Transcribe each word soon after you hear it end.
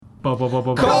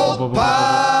Cult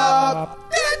Pop!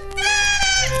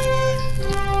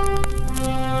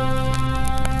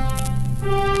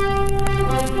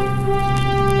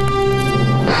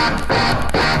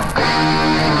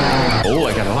 Oh,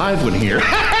 I got a live one here.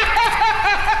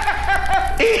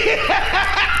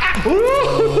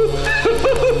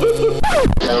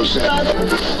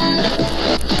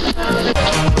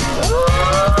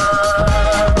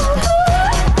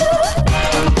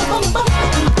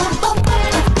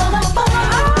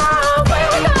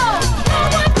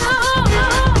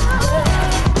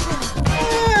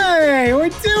 Hey, we're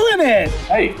doing it.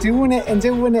 Hey. Doing it and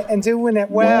doing it and doing it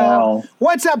well. Wow.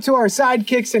 What's up to our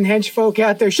sidekicks and henchfolk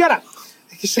out there? Shut up.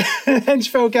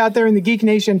 Henchfolk out there in the Geek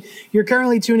Nation. You're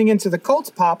currently tuning into the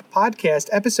Cult Pop Podcast,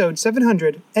 episode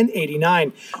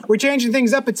 789. We're changing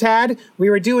things up a tad. We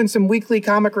were doing some weekly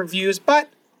comic reviews, but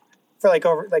for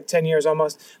over 10 years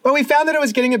almost. But we found that it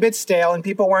was getting a bit stale and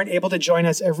people weren't able to join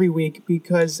us every week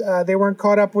because they weren't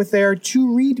caught up with their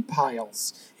to-read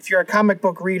piles. If you're a comic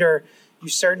book reader, you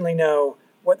certainly know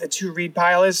what the to-read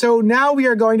pile is. So now we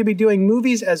are going to be doing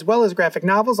movies as well as graphic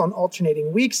novels on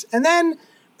alternating weeks, and then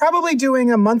probably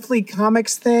doing a monthly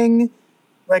comics thing,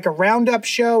 like a roundup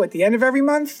show at the end of every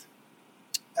month.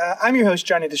 I'm your host,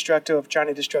 Johnny Destructo of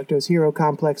Johnny Destructo's Hero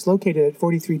Complex, located at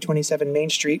 4327 Main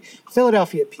Street,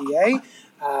 Philadelphia, PA.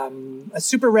 A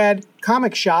super rad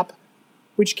comic shop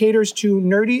which caters to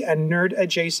nerdy and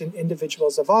nerd-adjacent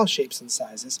individuals of all shapes and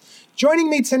sizes. Joining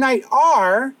me tonight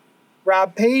are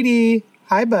Rob Patey.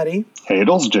 Hi, buddy.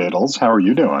 Hadles Jadles, how are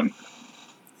you doing?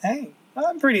 Hey,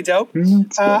 I'm pretty dope. That's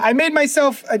good. I made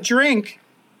myself a drink.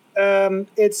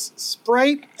 It's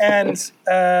Sprite and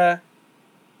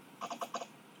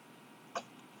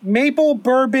maple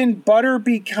bourbon butter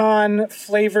pecan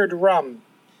flavored rum.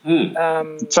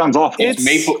 It sounds awful. it's-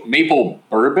 Maple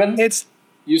bourbon?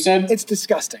 You said? It's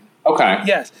disgusting. Okay.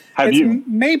 Yes. Have it's you-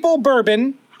 maple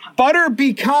bourbon butter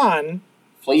pecan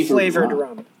flavored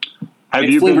rum. Have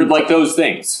It's you flavored been? like those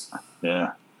things.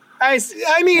 Yeah.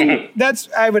 I mean, that's,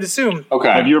 I would assume.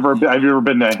 Okay. Have you ever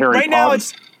been to Harry Right now Potter?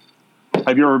 it's,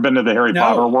 Have you ever been to the Harry No.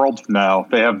 Potter world? No.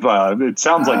 They have. It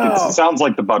sounds like Oh. it sounds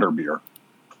like the butterbeer.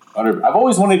 I've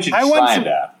always wanted to I want try some-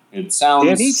 that. It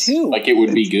sounds Me too. like it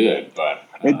would be good, but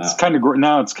I don't It's know. kind of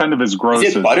no. It's kind of as gross.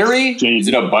 Is it as buttery? Jade- Is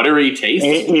it a buttery taste?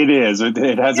 It is.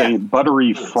 It has Yeah. a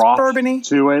buttery froth bourbony.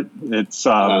 to it. It's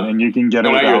and you can get it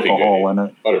No, with now you're thinking alcohol in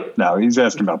it. Butter. No, he's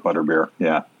asking about butterbeer.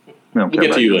 Yeah, we don't care get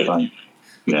about to you your later. thing.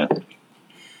 Yeah,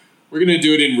 We're going to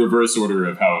do it in reverse order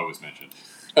of how it was mentioned.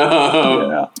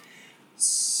 yeah.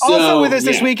 Also with us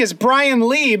this yeah. week is Brian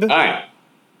Lieb. Hi.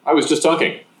 I was just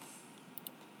talking.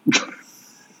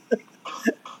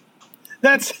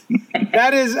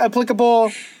 That is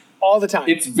applicable all the time.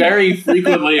 It's very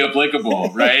frequently applicable,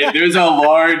 right? There's a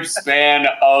large span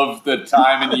of the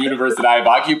time in the universe that I've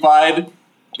occupied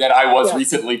that I was Yes.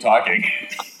 recently talking.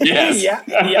 Yes.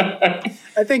 Yeah.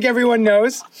 I think everyone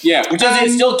knows. Yeah, which does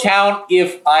it still count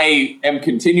if I am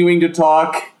continuing to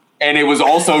talk and it was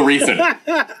also recent?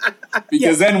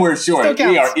 Because then we're sure. Still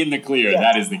counts. We are in the clear. Yeah.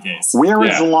 That is the case. Where is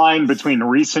Yeah. the line between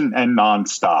recent and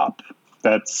nonstop?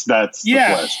 That's the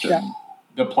Yeah, question. yeah.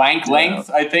 The Planck length,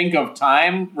 I think, of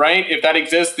time, right? If that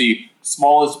exists, the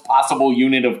smallest possible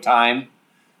unit of time.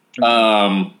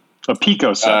 A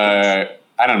picosecond.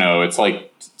 I don't know. It's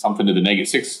like something to the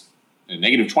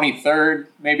negative 23rd,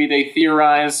 maybe they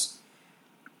theorize.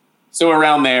 So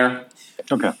around there.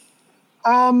 Okay.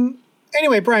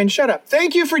 Anyway, Brian, shut up.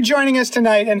 Thank you for joining us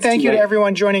tonight, and thank you to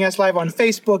everyone joining us live on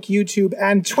Facebook, YouTube,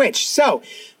 and Twitch. So,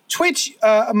 Twitch,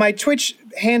 my Twitch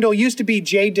handle used to be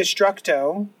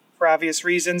JDestructo, for obvious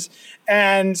reasons,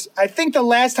 and I think the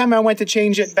last time I went to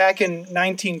change it back in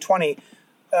 1920,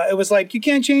 it was like, you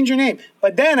can't change your name.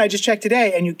 But then I just checked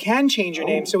today, and you can change your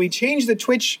name. So we changed the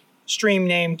Twitch stream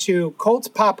name to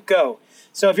Cult Pop Go.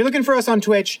 So if you're looking for us on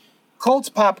Twitch,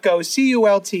 Cult Pop Go,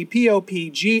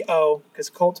 CULTPOPGO, because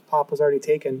Cult Pop was already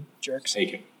taken, jerks.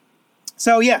 Take it.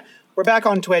 So yeah, we're back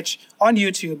on Twitch, on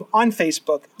YouTube, on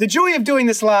Facebook. The joy of doing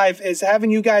this live is having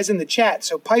you guys in the chat,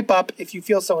 so pipe up if you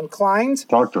feel so inclined,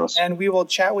 Talk to us. and we will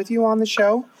chat with you on the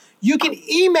show. You can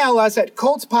email us at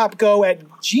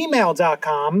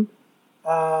cultpopgo@gmail.com.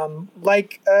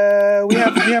 We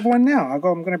have one now. I'm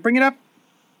going to bring it up.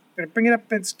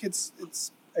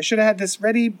 It's I should have had this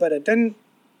ready, but it didn't.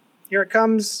 Here it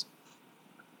comes.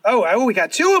 Oh, we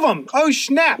got two of them. Oh,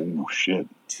 snap. Oh, shit.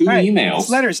 Two All right, emails. It's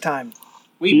letters time.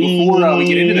 Wait, before we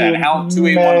get into that, Hal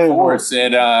 2814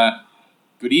 said,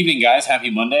 good evening, guys. Happy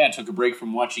Monday. I took a break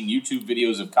from watching YouTube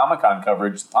videos of Comic-Con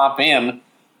coverage to pop in.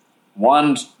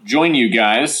 One, join you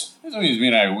guys. That doesn't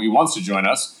mean he wants to join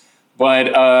us.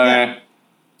 But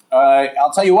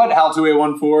I'll tell you what,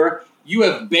 Hal2814, you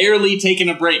have barely taken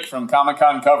a break from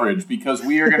Comic-Con coverage because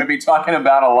we are going to be talking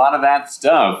about a lot of that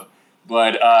stuff.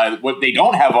 But what they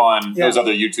don't have on those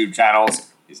other YouTube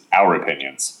channels is our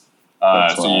opinions.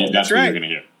 That's what you're going to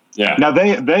hear. Yeah. Now they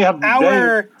have they have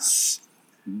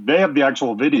the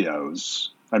actual videos.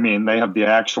 I mean, they have the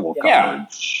actual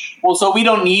coverage. Well, so we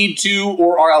don't need to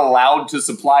or are allowed to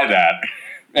supply that.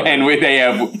 And they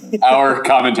have our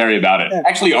commentary about it.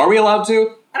 Actually, are we allowed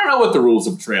to? I don't know what the rules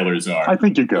of trailers are. I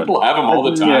think you could. People have them all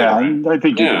the time. Yeah, right? I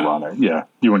think you could run it. Yeah,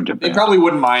 you wouldn't get banned. They probably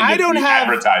wouldn't mind if we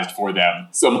advertised for them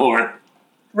some more.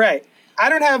 Right. I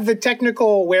don't have the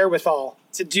technical wherewithal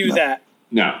to do that.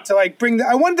 No. So I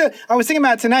was thinking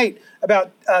about it tonight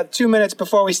about 2 minutes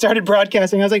before we started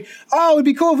broadcasting. I was like, oh, it'd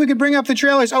be cool if we could bring up the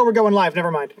trailers. Oh, we're going live.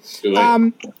 Never mind.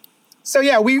 So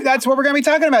yeah, that's what we're going to be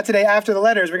talking about today after the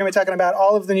letters. We're going to be talking about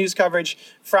all of the news coverage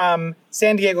from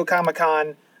San Diego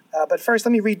Comic-Con. But first,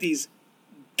 let me read these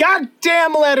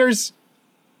goddamn letters.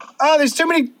 Oh, there's too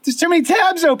many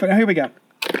tabs open. Oh, here we go.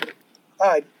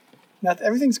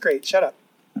 Everything's great. Shut up.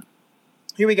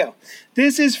 Here we go.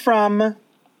 This is from,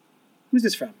 who's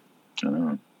this from?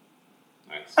 Nice.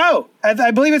 Oh,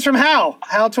 I believe it's from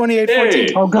Hal2814.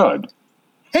 Hey. Oh, good.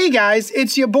 Hey guys,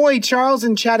 it's your boy Charles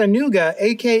in Chattanooga,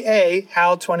 aka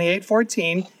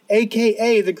Hal2814,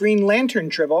 aka the Green Lantern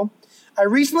Tribble. I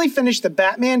recently finished the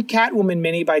Batman Catwoman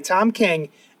mini by Tom King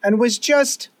and was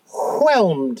just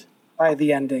whelmed by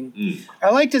the ending. I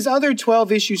liked his other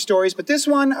 12-issue stories, but this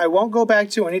one I won't go back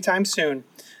to anytime soon.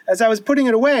 As I was putting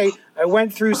it away, I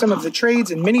went through some of the trades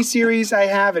and miniseries I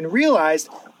have and realized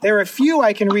there are a few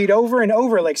I can read over and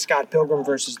over, like Scott Pilgrim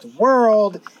vs. the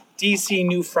World, DC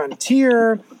New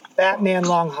Frontier, Batman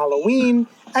Long Halloween,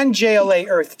 and JLA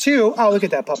Earth 2. Oh, look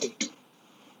at that puppy.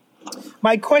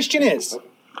 My question is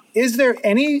there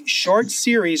any short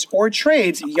series or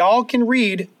trades y'all can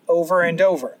read over and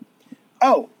over?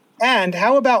 Oh, and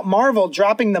how about Marvel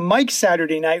dropping the mic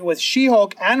Saturday night with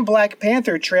She-Hulk and Black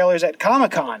Panther trailers at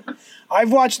Comic-Con?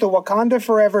 I've watched the Wakanda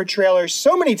Forever trailer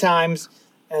so many times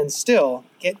and still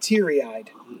get teary-eyed.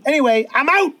 Anyway, I'm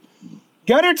out!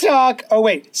 Gutter talk. Oh,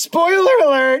 wait. Spoiler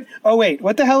alert. Oh, wait.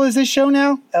 What the hell is this show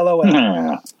now?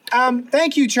 LOL.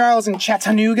 Thank you, Charles in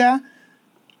Chattanooga.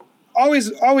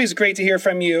 Always great to hear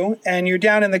from you. And you're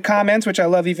down in the comments, which I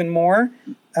love even more.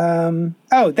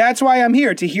 That's why I'm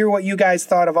here, to hear what you guys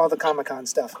thought of all the Comic-Con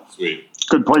stuff. Sweet.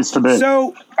 Good place to be.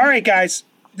 So, all right, guys.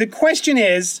 The question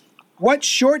is, what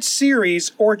short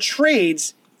series or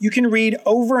trades you can read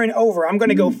over and over? I'm going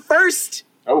to go first.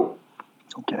 Oh.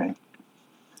 Okay.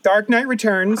 Dark Knight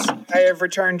Returns, I have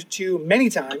returned to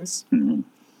many times.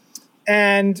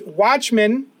 And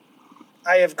Watchmen,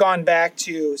 I have gone back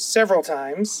to several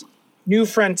times. New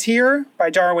Frontier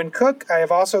by Darwin Cook, I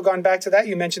have also gone back to that.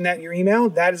 You mentioned that in your email.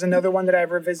 That is another one that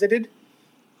I've revisited.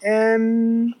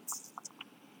 And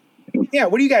yeah,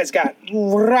 what do you guys got?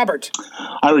 Robert.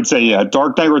 I would say,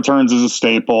 Dark Knight Returns is a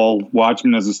staple.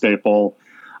 Watchmen is a staple.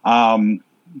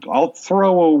 I'll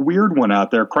throw a weird one out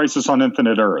there, Crisis on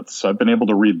Infinite Earths. I've been able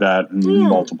to read that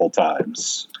multiple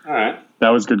times. All right. That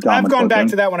was good comic I've gone back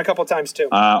booking. to that one a couple times, too.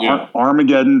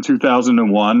 Armageddon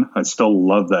 2001. I still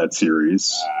love that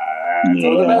series.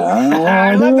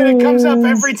 I love that it comes up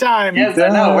every time. Yes, I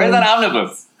know. Where's that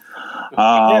omnibus?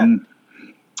 Trying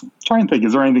to think,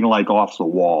 is there anything like Off the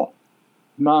Wall?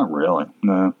 Not really.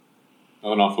 No.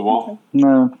 Nothing off the wall?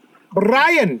 No.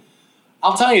 Brian.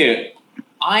 I'll tell you,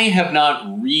 I have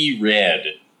not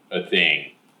reread a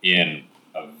thing in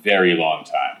a very long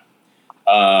time.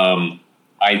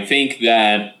 I think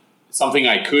that something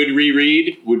I could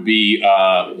reread would be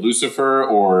Lucifer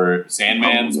or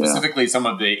Sandman, specifically some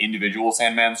of the individual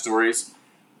Sandman stories.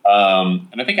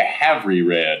 And I think I have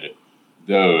reread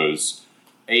those.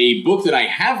 A book that I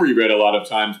have reread a lot of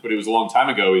times, but it was a long time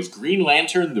ago, is Green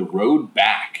Lantern: The Road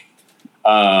Back.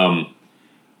 And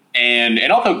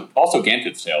also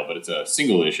Ganthet's Tale, but it's a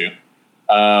single issue.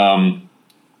 The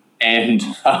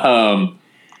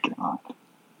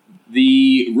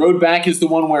Road Back is the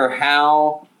one where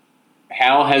Hal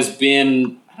has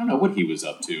been, I don't know what he was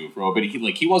up to for a while, but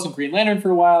he wasn't Green Lantern for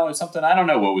a while or something. I don't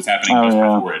know what was happening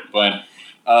before it, but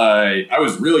I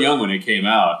was real young when it came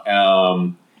out.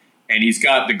 And he's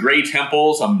got the Grey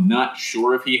Temples. I'm not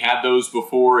sure if he had those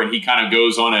before, and he kind of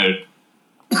goes on a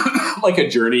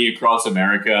journey across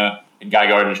America, and Guy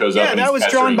Gardner shows up. Yeah, that was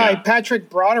drawn by Patrick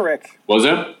Broderick. Was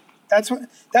it? That's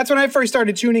when I first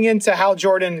started tuning into Hal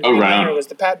Jordan. Oh, right. It was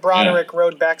the Pat Broderick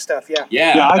Road Back stuff. Yeah.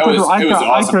 I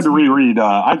awesome.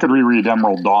 could reread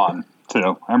Emerald Dawn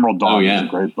too. Emerald Dawn is a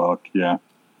great book. Yeah.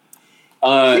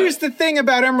 Here's the thing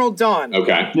about Emerald Dawn.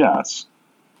 Okay. Yes.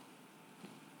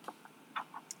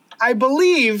 I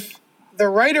believe the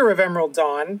writer of Emerald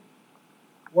Dawn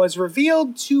was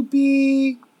revealed to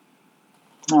be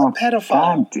a pedophile.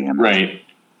 God damn it. Right.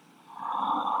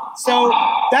 So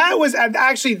that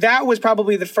was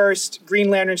probably the first Green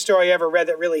Lantern story I ever read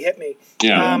that really hit me.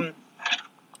 Yeah.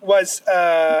 Was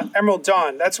Emerald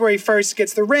Dawn. That's where he first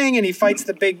gets the ring and he fights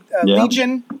the big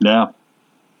Legion. Yeah.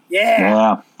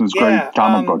 Yeah. It was great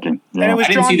comic booking. Yeah. And it was I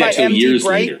didn't drawn see by that till M.D. years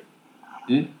Bright.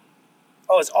 later.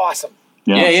 Oh, it's awesome.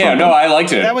 Yeah. so No, I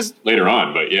liked it That was- later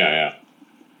on, but yeah.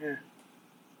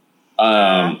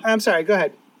 I'm sorry, go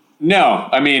ahead. No,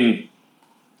 I mean,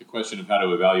 the question of how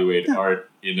to evaluate art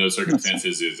in those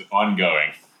circumstances is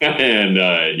ongoing and,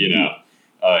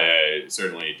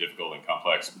 certainly difficult and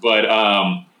complex. But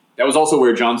that was also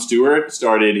where Jon Stewart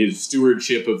started his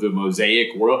stewardship of the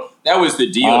Mosaic world. That was the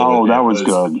deal. Oh, with it, that was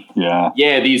good. Yeah.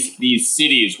 Yeah, these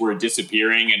cities were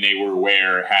disappearing, and they were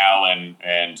where Hal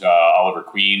and Oliver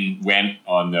Queen went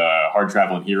on the Hard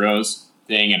Traveling Heroes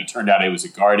thing, and it turned out it was a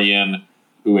Guardian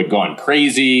who had gone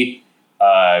crazy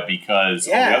because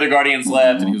all the other Guardians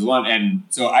left, and he was one. And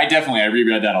so I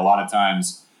reread that a lot of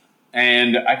times,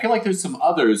 and I feel like there's some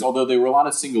others, although they were a lot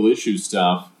of single issue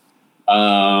stuff.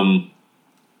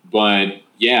 But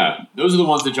yeah, those are the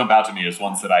ones that jump out to me as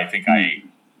ones that I think I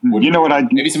would. You know what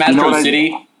maybe some Astro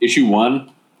City issue 1.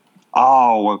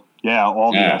 Oh yeah,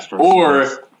 all the Astro or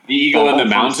series. the Eagle in the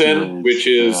That whole first Mountain, series, which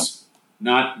is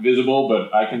not visible,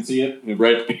 but I can see it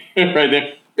right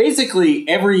there. Basically,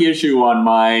 every issue on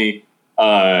my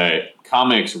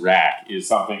comics rack is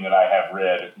something that I have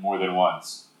read more than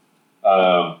once.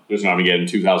 There's an Armageddon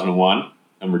 2001,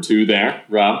 number 2 there,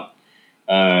 Rob.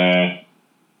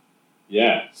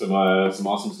 Some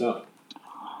awesome stuff.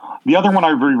 The other one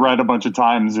I've reread a bunch of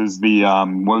times is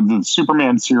the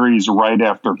Superman series right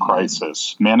after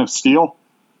Crisis, Man of Steel.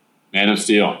 Man of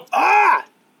Steel.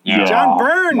 Yeah. John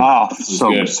Byrne. Oh,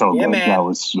 good. so Yeah, good. man. That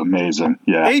was amazing.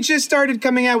 Yeah. They just started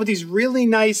coming out with these really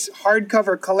nice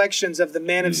hardcover collections of the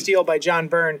Man of Steel by John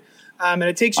Byrne. And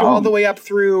it takes you all the way up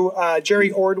through Jerry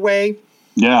Ordway.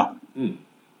 Yeah.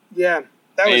 Yeah,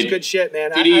 that was Hey, good shit,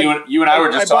 man. You and I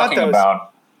were just bought talking those.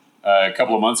 about a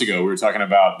couple of months ago. We were talking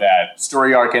about that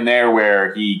story arc in there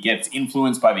where he gets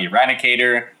influenced by the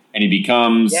Eradicator and he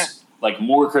becomes like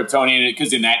more Kryptonian,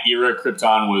 because in that era,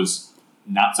 Krypton was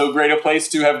not so great a place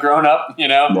to have grown up.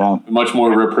 Much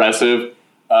more repressive.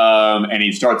 And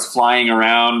he starts flying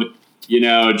around,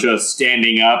 just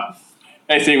standing up.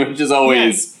 I think, which is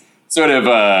always sort of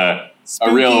a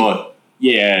real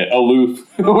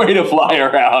aloof way to fly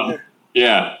around.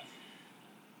 Yeah.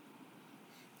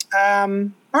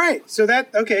 All right, so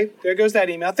there goes that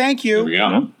email. Thank you, There we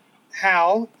go.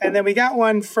 Hal. And then we got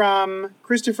one from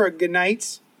Christopher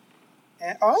Goodnight.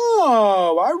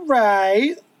 All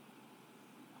right.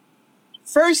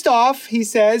 First off, he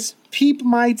says, "Peep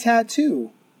my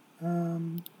tattoo." Oh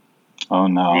You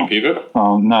no. can peep it?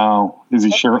 Oh no. Is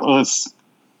he shirtless?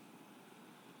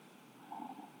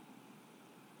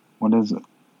 What is it?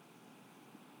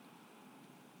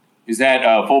 Is that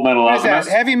Full Metal What is that? Alchemist?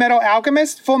 Heavy Metal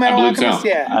Alchemist? Full Metal believe so. Alchemist?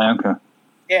 Yeah. Okay.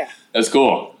 Yeah. That's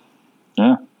cool.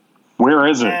 Yeah. Where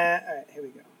is it? All right, here we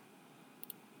go.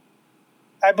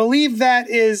 I believe that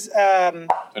is And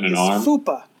an his arm?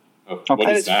 fupa. Oh, what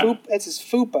That is is that? That's his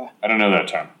fupa. I don't know that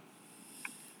term.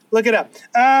 Look it up.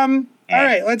 All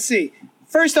right, let's see.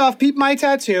 First off, peep my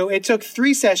tattoo. It took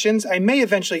 3 sessions. I may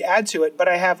eventually add to it, but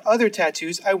I have other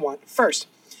tattoos I want first.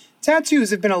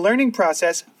 Tattoos have been a learning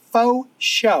process, faux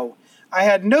show. I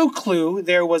had no clue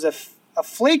there was a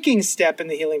flaking step in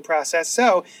the healing process,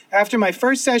 so after my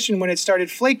first session when it started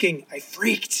flaking, I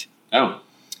freaked. Oh.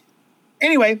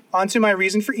 Anyway, on to my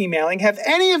reason for emailing. Have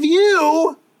any of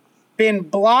you been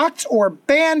blocked or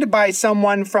banned by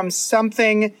someone from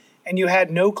something and you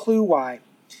had no clue why?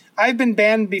 I've been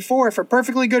banned before for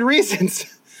perfectly good reasons.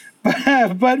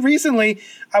 But recently,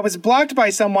 I was blocked by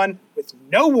someone with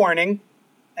no warning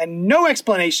and no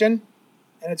explanation,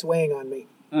 and it's weighing on me.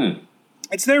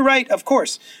 It's their right, of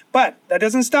course, but that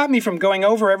doesn't stop me from going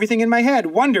over everything in my head,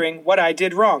 wondering what I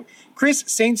did wrong. Chris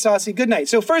St. Saucy, good night.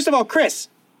 So first of all, Chris,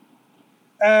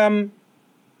 it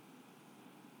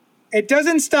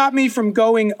doesn't stop me from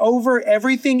going over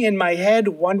everything in my head,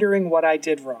 wondering what I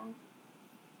did wrong.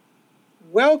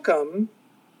 Welcome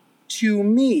to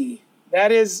me.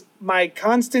 That is my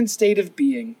constant state of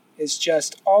being, is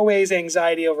just always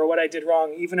anxiety over what I did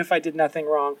wrong, even if I did nothing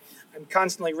wrong. I'm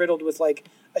constantly riddled with like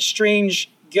a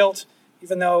strange guilt,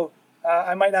 even though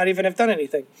I might not even have done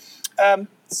anything.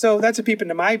 So that's a peep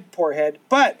into my poor head.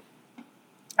 But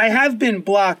I have been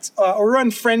blocked or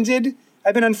unfriended.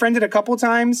 I've been unfriended a couple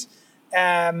times.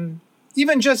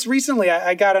 Even just recently,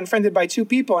 I got unfriended by 2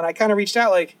 people, and I kind of reached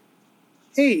out like,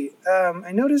 hey,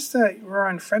 I noticed that we're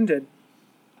unfriended.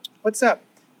 What's up?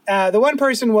 The one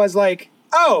person was like,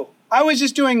 oh, I was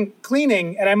just doing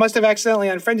cleaning and I must have accidentally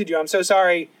unfriended you. I'm so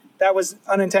sorry. That was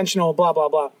unintentional, blah, blah,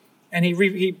 blah. And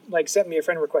he sent me a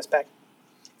friend request back.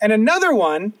 And another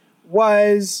one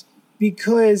was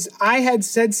because I had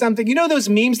said something, you know, those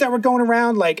memes that were going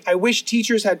around, like, I wish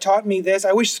teachers had taught me this.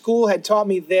 I wish school had taught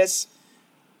me this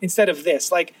instead of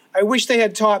this. Like, I wish they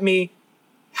had taught me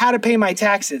how to pay my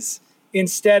taxes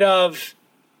instead of,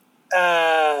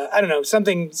 I don't know,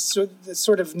 something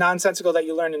sort of nonsensical that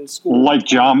you learn in school. Like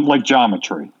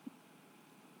geometry.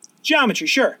 Geometry,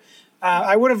 sure.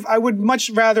 I would much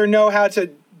rather know how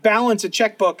to balance a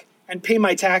checkbook and pay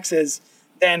my taxes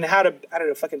than how to, I don't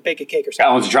know, fucking bake a cake or something.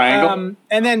 Balance a triangle?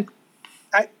 And then,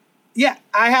 I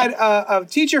had a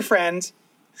teacher friend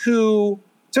who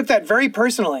took that very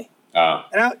personally.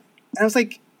 And I was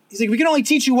like, he's like, we can only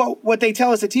teach you what they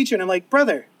tell us to teach you. And I'm like,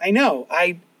 brother, I know.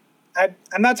 I'm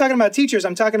not talking about teachers.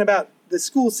 I'm talking about the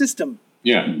school system.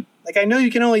 Yeah. Like, I know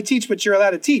you can only teach what you're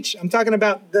allowed to teach. I'm talking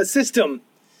about the system.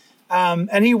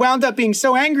 And he wound up being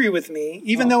so angry with me,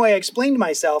 even though I explained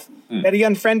myself, that he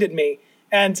unfriended me.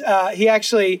 And I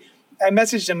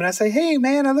messaged him and I say, hey,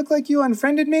 man, I look like you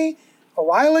unfriended me a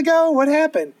while ago. What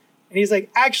happened? And he's like,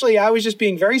 actually, I was just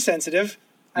being very sensitive.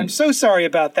 I'm so sorry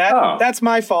about that. Oh. That's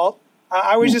my fault.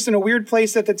 I was just in a weird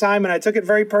place at the time and I took it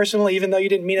very personally, even though you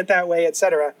didn't mean it that way,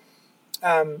 etc.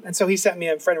 And so he sent me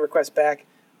a friend request back.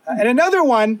 And another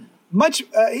one,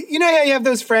 you know how you have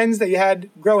those friends that you had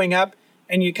growing up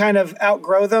and you kind of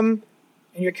outgrow them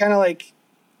and you're kind of like,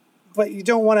 but you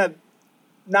don't want to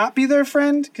not be their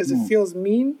friend because it feels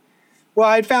mean? Well,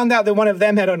 I found out that one of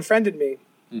them had unfriended me.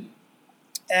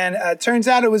 And it turns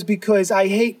out it was because I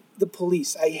hate the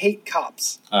police. I hate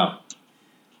cops. Oh.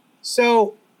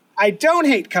 So I don't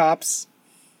hate cops.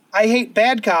 I hate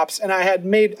bad cops. And I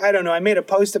made a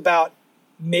post about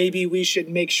maybe we should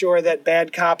make sure that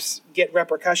bad cops get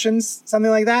repercussions,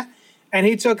 something like that. And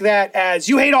he took that as,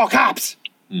 you hate all cops.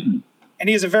 And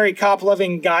he's a very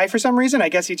cop-loving guy for some reason. I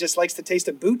guess he just likes the taste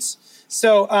of boots.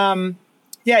 So,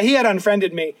 he had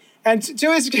unfriended me. And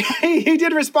to his, he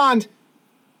did respond,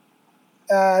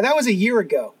 that was a year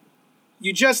ago.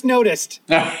 You just noticed.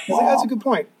 Like, that's a good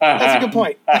point. That's a good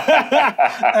point.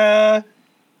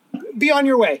 Be on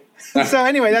your way. So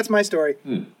anyway, that's my story.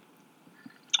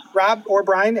 Rob or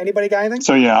Brian, anybody got anything?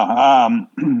 So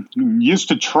used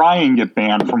to try and get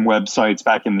banned from websites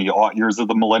back in the years of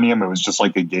the millennium. It was just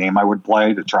like a game I would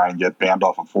play to try and get banned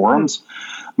off of forums.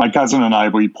 My cousin and I,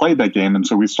 we played that game, and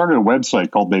so we started a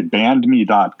website called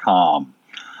theybannedme.com.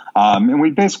 And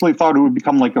we basically thought it would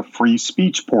become like a free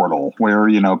speech portal where,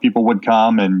 you know, people would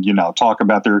come and, you know, talk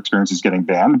about their experiences getting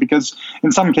banned, because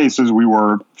in some cases we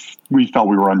felt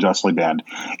we were unjustly banned.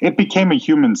 It became a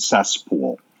human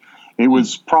cesspool. It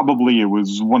was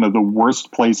one of the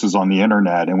worst places on the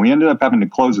internet, and we ended up having to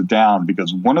close it down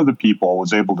because one of the people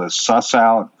was able to suss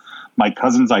out my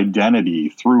cousin's identity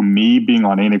through me being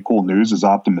on Ain't It Cool News as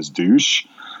Optimus Douche,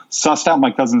 sussed out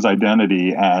my cousin's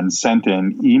identity and sent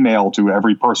an email to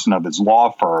every person of his law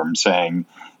firm saying,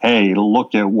 hey,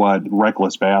 look at what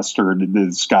Reckless Bastard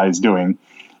this guy's doing.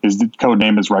 His code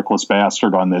name is Reckless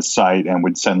Bastard on this site, and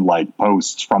would send like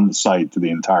posts from the site to the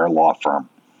entire law firm.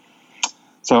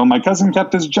 So my cousin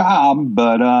kept his job,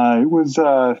 but it was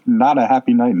not a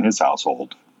happy night in his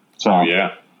household. So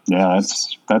yeah,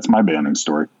 that's my banning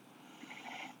story.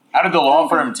 How did the law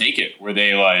firm take it? Were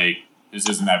they like, this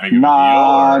isn't that big of a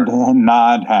deal? Or?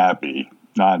 Not happy.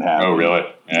 Not happy. Oh, really?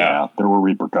 Yeah. There were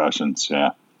repercussions.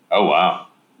 Yeah. Oh, wow.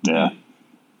 Yeah.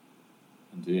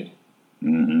 Indeed.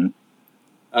 Mm-hmm.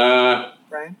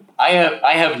 Brian?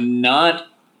 I have not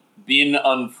been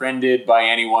unfriended by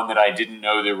anyone that I didn't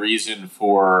know the reason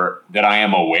for that I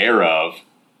am aware of.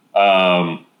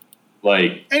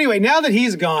 Anyway, now that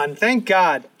he's gone, thank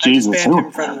God. Jesus, I just banned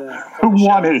him from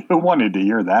the who wanted to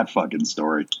hear that fucking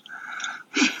story?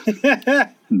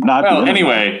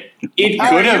 Anyway, it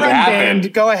could have happened.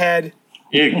 Banned. Go ahead.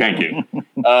 Thank you.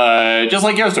 Just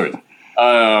like your story.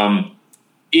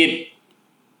 It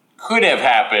could have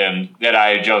happened that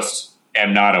I just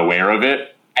am not aware of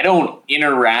it. I don't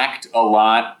interact a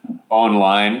lot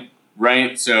online,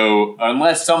 right? So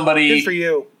unless somebody... Good for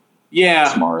you.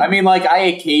 Yeah. Smart. I mean, like, I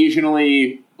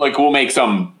occasionally, will make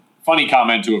some funny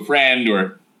comment to a friend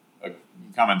or a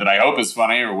comment that I hope is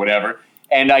funny or whatever.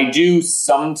 And I do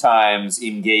sometimes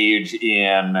engage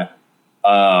in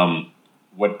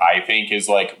what I think is,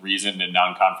 reasoned and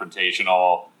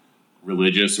non-confrontational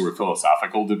religious or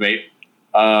philosophical debate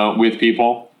with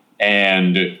people.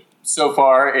 And so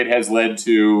far, it has led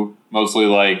to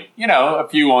mostly, a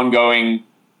few ongoing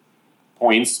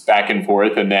points back and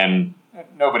forth, and then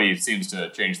nobody seems to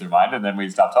change their mind, and then we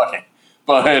stop talking.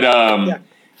 But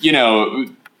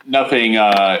nothing.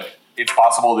 It's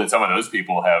possible that some of those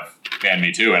people have banned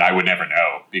me too, and I would never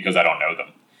know because I don't know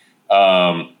them.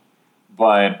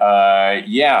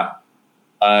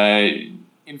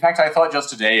 In fact, I thought just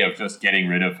today of just getting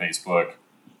rid of Facebook,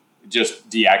 just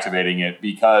deactivating it,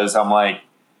 because I'm like,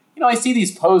 I see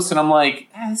these posts and I'm like,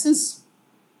 this is,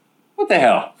 what the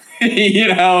hell?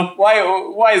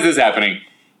 Why is this happening?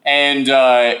 And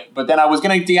but then I was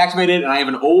going to deactivate it, and I have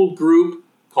an old group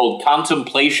called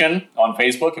Contemplation on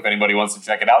Facebook. If anybody wants to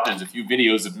check it out, there's a few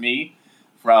videos of me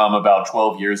from about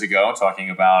 12 years ago talking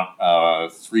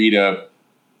about 3 to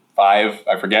 5,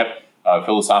 I forget,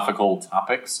 philosophical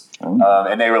topics.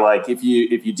 And they were like, if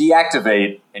you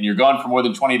deactivate and you're gone for more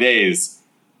than 20 days,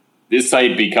 this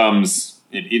site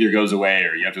it either goes away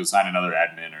or you have to assign another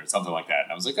admin or something like that.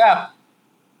 And I was like, I'm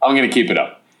going to keep it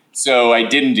up. So I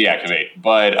didn't deactivate.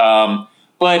 But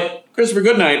Christopher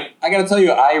Goodnight, I got to tell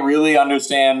you, I really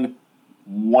understand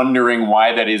wondering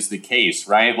why that is the case,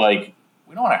 right? Like,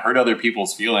 we don't want to hurt other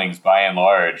people's feelings by and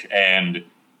large. And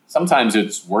sometimes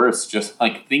it's worse just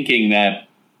like thinking that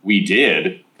we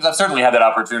did, because I've certainly had that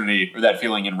opportunity or that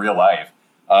feeling in real life,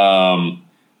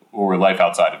 or life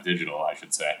outside of digital, I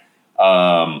should say.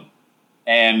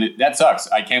 And that sucks.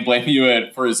 I can't blame you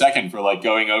for a second for like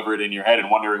going over it in your head and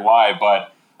wondering why,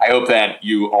 but I hope that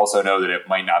you also know that it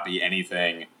might not be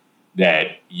anything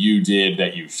that you did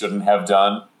that you shouldn't have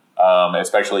done,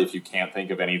 especially if you can't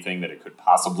think of anything that it could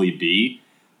possibly be.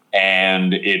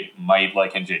 And it might,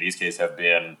 like in JD's case, have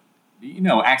been,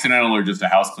 accidental or just a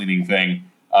house cleaning thing.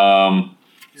 So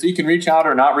you can reach out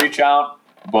or not reach out,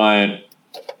 but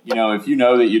if you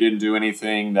know that you didn't do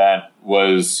anything that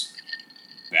was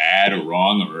bad or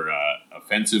wrong or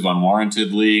offensive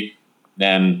unwarrantedly,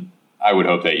 then I would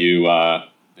hope that you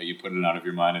put it out of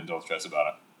your mind and don't stress about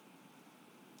it.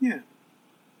 Yeah,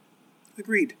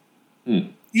 agreed.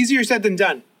 Easier said than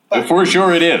done. But for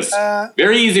sure, it is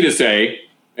very easy to say,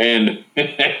 and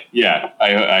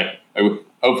I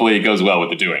hopefully it goes well with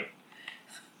the doing.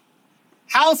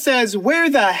 Hal says, "Where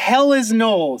the hell is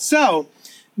Noel?" So,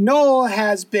 Noel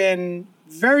has been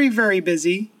very, very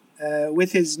busy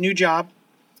with his new job,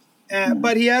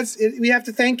 but we have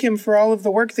to thank him for all of the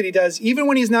work that he does. Even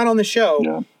when he's not on the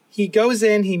show, he goes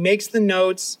in, he makes the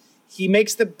notes, he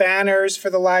makes the banners for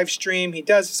the live stream. He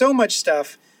does so much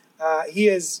stuff. He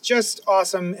is just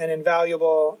awesome and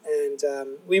invaluable, and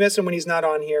we miss him when he's not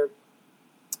on here.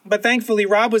 But thankfully,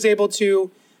 Rob was able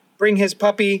to bring his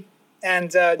puppy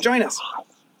and join us.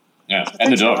 Yeah, so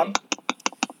and the dog.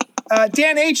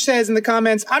 Dan H. says in the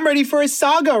comments, "I'm ready for a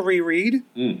Saga reread."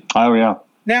 Oh, yeah.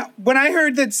 Now, when I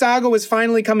heard that Saga was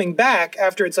finally coming back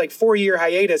after its 4-year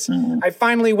hiatus, I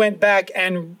finally went back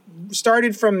and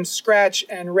started from scratch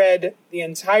and read the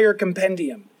entire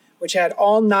compendium, which had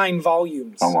all 9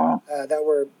 volumes that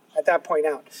were at that point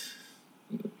out.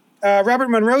 Robert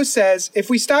Monroe says, "If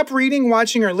we stop reading,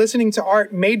 watching, or listening to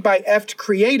art made by effed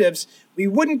creatives, we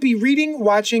wouldn't be reading,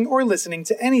 watching, or listening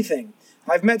to anything.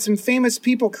 I've met some famous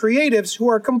people, creatives, who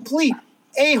are complete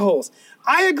a-holes."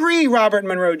 I agree, Robert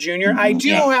Monroe Jr. I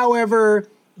do, however,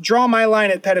 draw my line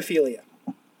at pedophilia.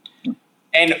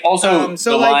 And also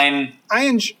line...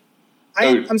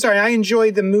 I'm sorry, I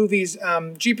enjoyed the movies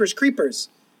Jeepers Creepers,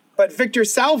 but Victor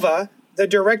Salva, the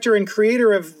director and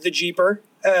creator of the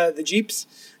Jeeps,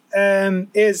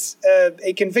 is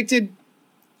a convicted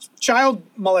child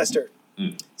molester.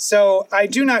 So I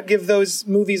do not give those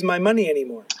movies my money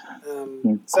anymore.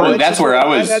 That's where I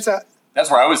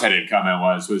was headed. Comment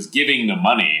was giving the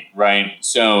money, right?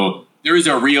 So there is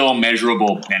a real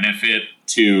measurable benefit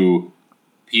to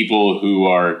people who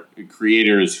are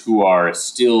creators who are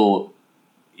still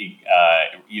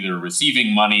either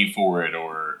receiving money for it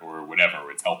or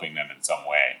whatever. It's helping them in some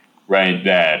way, right?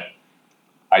 That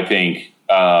I think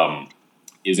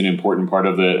is an important part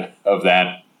of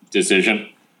that decision.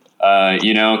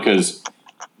 Because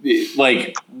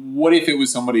what if it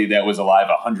was somebody that was alive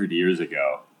 100 years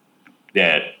ago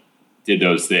that did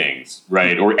those things,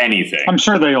 right? Or anything. I'm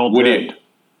sure they all did.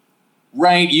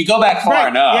 Right? You go back far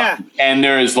enough, and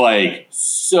there's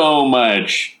so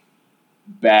much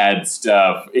bad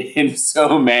stuff in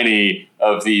so many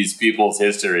of these people's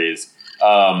histories,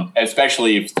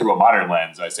 especially through a modern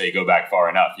lens. I say go back far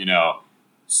enough.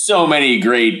 So many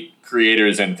great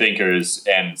creators and thinkers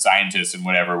and scientists and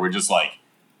whatever were just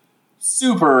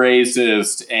super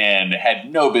racist and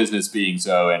had no business being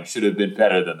so and should have been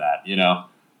better than that,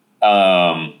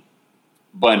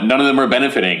 but none of them are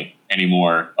benefiting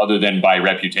anymore other than by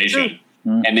reputation.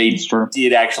 And they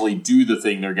did actually do the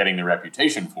thing they're getting their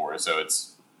reputation for. So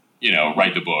it's,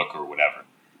 write the book or whatever.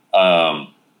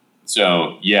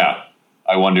 So yeah,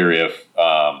 I wonder if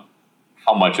how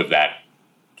much of that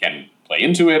can play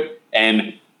into it.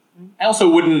 And I also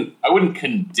wouldn't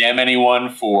condemn anyone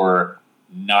for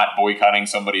not boycotting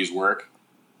somebody's work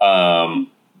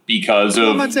because of.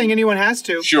 I'm not saying anyone has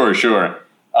to. Sure.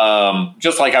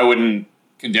 Just like I wouldn't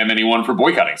condemn anyone for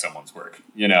boycotting someone's work,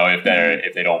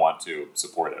 if they don't want to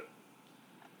support it.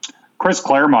 Chris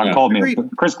Claremont called me.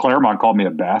 Agreed. Chris Claremont called me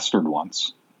a bastard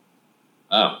once.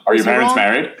 Oh, are your parents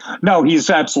married? No, he's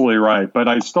absolutely right, but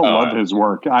I still love his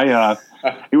work.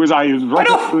 It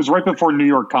was right before New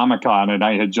York Comic Con, and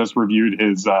I had just reviewed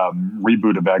his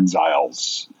reboot of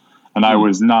Exiles, and I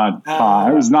was not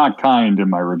kind in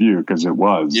my review because it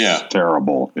was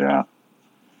terrible. Yeah,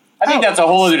 I think that's a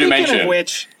whole other dimension. Speaking of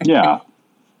which,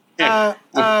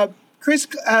 Chris.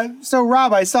 So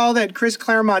Rob, I saw that Chris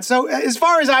Claremont. So as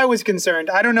far as I was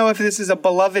concerned, I don't know if this is a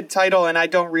beloved title, and I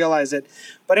don't realize it,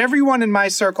 but everyone in my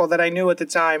circle that I knew at the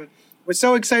time was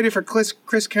so excited for Chris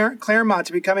Claremont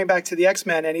to be coming back to the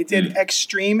X-Men, and he did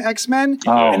Extreme X-Men,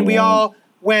 and we all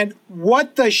went,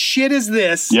 "What the shit is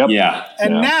this?" Yep. Yeah.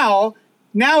 And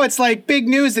now it's like big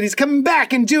news that he's coming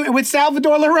back and doing it with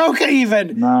Salvador LaRocca,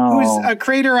 even, who's a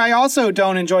creator I also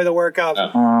don't enjoy the work of.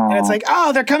 And it's like,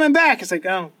 oh, they're coming back. It's like,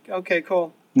 oh, okay,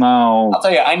 cool. No, I'll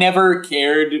tell you, I never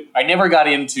got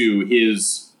into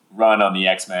his run on the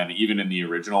X-Men, even in the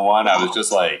original one. I was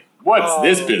just like, what's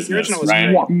this business,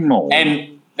 right? No.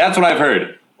 And that's what I've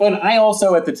heard. But I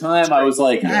also, at the time, I was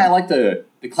like, I like the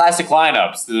classic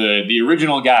lineups, the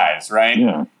original guys, right?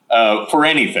 Yeah. For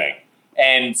anything.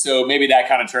 And so maybe that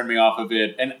kind of turned me off of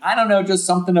it. And I don't know, just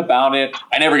something about it.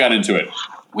 I never got into it.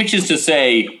 Which is to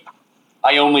say,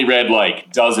 I only read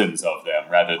like dozens of them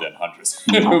rather than hundreds.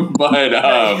 But,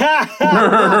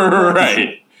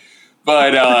 right.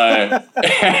 But,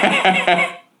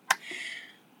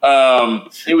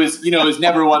 it was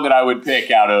never one that I would pick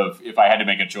out of if I had to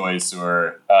make a choice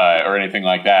or anything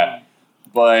like that.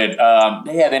 But,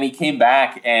 then he came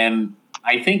back, and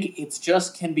I think it's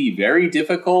just can be very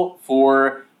difficult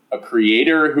for a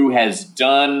creator who has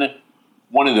done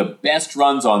one of the best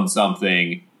runs on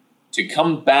something to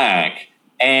come back,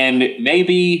 and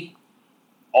maybe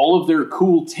all of their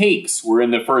cool takes were in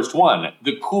the first one.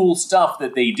 The cool stuff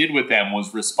that they did with them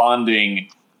was responding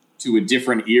to a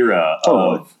different era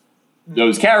of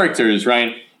those characters,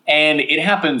 right? And it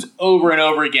happens over and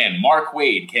over again. Mark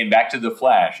Waid came back to The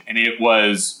Flash, and it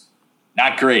was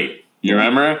not great. You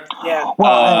remember? Yeah.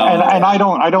 Well, and I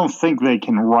don't think they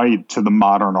can write to the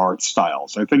modern art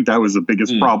styles. I think that was the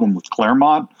biggest problem with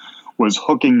Claremont, was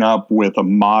hooking up with a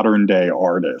modern day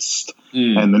artist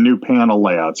and the new panel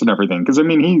layouts and everything. Because I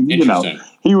mean,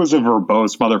 he was a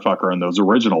verbose motherfucker in those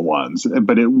original ones,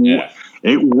 but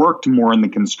it worked more in the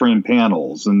constrained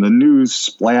panels, and the new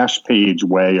splash page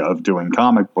way of doing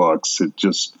comic books. It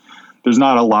just, there's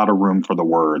not a lot of room for the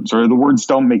words, or the words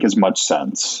don't make as much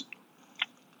sense.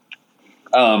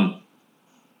 And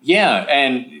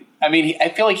I mean, I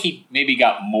feel like he maybe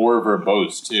got more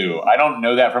verbose too. I don't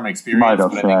know that from experience,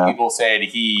 but I think people said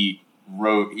he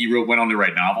went on to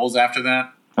write novels after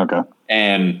that. Okay.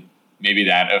 And maybe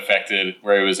that affected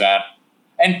where he was at.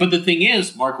 But the thing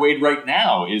is, Mark Waid right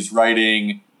now is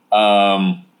writing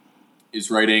World's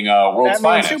Batman,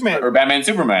 Finest Superman. or Batman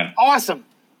Superman. Awesome.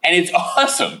 And it's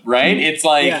awesome, right? It's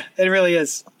like, yeah, it really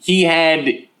is. He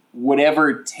had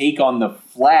whatever take on the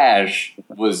Flash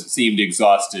seemed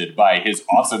exhausted by his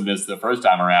awesomeness the first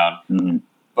time around. Mm-hmm.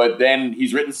 But then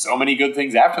he's written so many good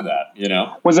things after that,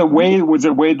 Was it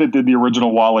Waid that did the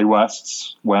original Wally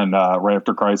Wests when right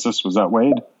after Crisis? Was that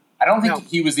Waid? I don't think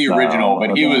he was the original,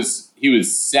 but he was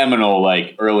seminal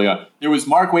like early on. There was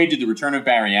Mark Waid did the Return of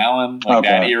Barry Allen,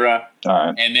 that era. All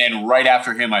right. And then right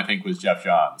after him I think was Jeff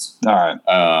Johns. All right.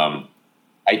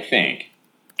 I think.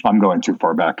 I'm going too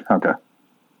far back. Okay.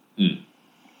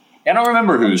 I don't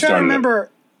remember who started. I'm trying to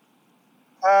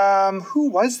remember. Who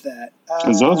was that?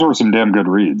 Because those were some damn good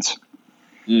reads.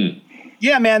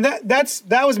 Yeah, man.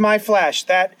 That was my Flash.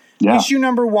 That issue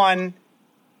number 1.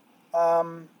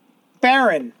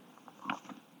 Baron.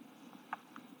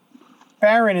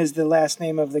 Baron is the last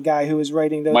name of the guy who was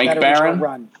writing that original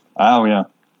run. Oh yeah,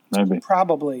 maybe.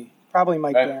 Probably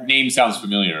Mike Baron. Name sounds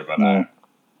familiar, but.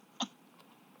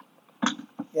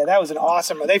 Yeah, that was an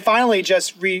awesome. They finally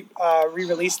just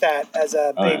re-released that as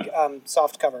a big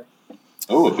soft cover.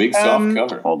 Oh, a big soft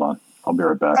cover. Hold on. I'll be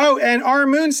right back. Oh, and R.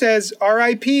 Moon says,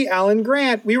 R.I.P. Alan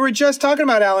Grant. We were just talking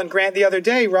about Alan Grant the other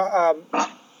day,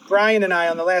 Brian and I,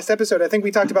 on the last episode. I think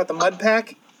we talked about the Mud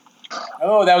Pack.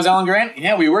 Oh, that was Alan Grant?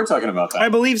 Yeah, we were talking about that. I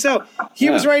believe so. He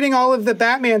was writing all of the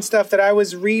Batman stuff that I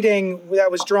was reading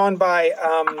that was drawn by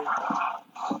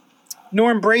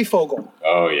Norm Brayfogle.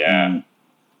 Oh, yeah.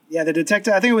 Yeah, the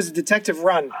detective. I think it was a detective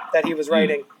run that he was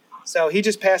writing. So he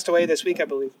just passed away this week, I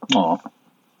believe. Aw.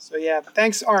 So yeah,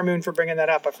 thanks Armoon for bringing that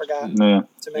up. I forgot Yeah.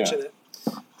 to mention it.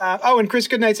 And Chris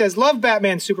Goodnight says, "Love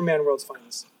Batman, Superman, World's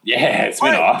Finest." Yeah, it's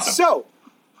been All right, awesome. So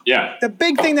Yeah. the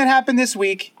big thing that happened this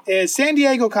week is San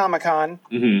Diego Comic-Con,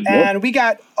 Mhm. and we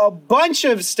got a bunch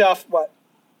of stuff. What?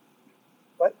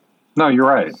 No, you're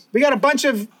right. We got a bunch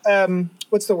of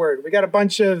what's the word? We got a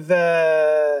bunch of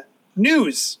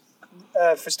news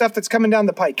for stuff that's coming down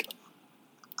the pike.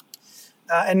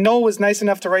 And Noel was nice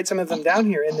enough to write some of them down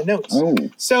here in the notes. Oh.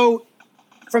 So,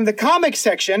 from the comics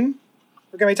section,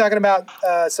 we're going to be talking about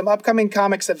some upcoming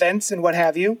comics events and what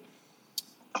have you.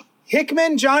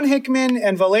 John Hickman,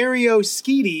 and Valerio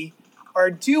Schiti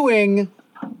are doing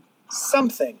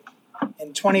something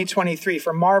in 2023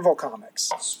 for Marvel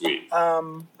Comics. Sweet.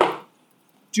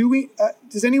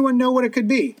 Does anyone know what it could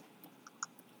be?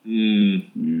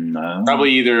 No. Probably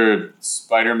either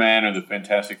Spider-Man or the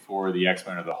Fantastic Four, the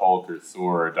X-Men or the Hulk or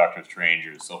Thor or Doctor Strange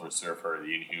or Silver Surfer or the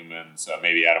Inhumans,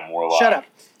 maybe Adam Warlock. Shut up.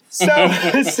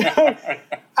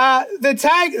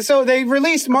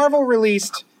 Marvel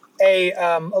released a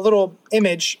little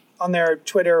image on their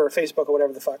Twitter or Facebook or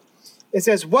whatever the fuck. It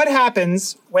says, "What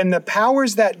happens when the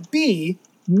powers that be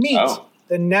meet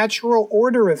the natural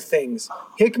order of things?"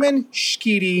 Hickman,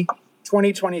 Schiti,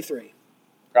 2023.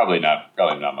 Probably not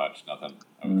much. Nothing,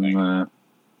 I would think. Nah.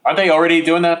 Aren't they already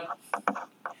doing that?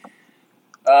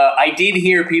 I did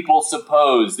hear people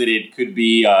suppose that it could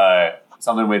be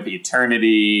something with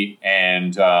Eternity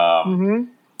and the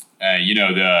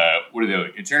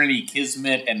Eternity,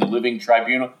 Kismet, and the Living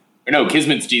Tribunal. Or no,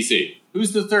 Kismet's DC.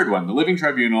 Who's the third one? The Living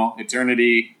Tribunal,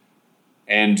 Eternity,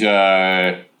 and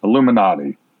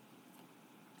Illuminati.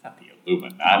 not the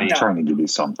Illuminati. I'm trying to give you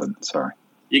something. Sorry.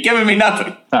 You're giving me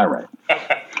nothing. All right.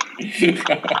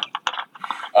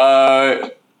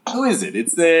 Who is it?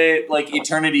 It's the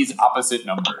Eternity's opposite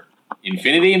number.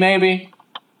 Infinity, maybe?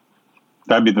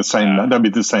 That'd be the same. That'd be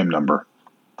the same number.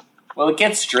 Well, it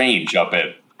gets strange up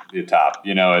at the top,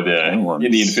 in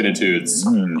the infinitudes.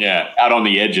 Yeah, out on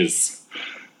the edges.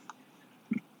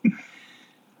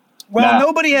 Well,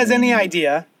 nobody has any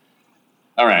idea.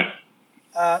 All right.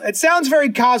 It sounds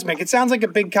very cosmic. It sounds like a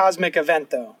big cosmic event,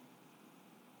 though.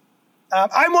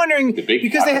 I'm wondering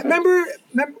because they remember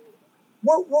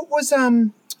what was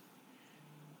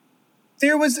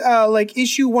there was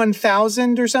issue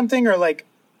 1000 or something, or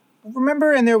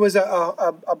remember, and there was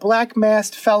a black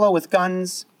masked fellow with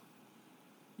guns.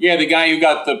 Yeah, the guy who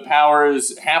got the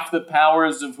powers, half the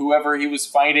powers of whoever he was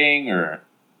fighting, or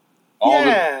all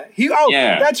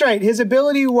that's right. His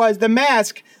ability was the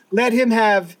mask let him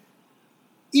have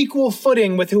equal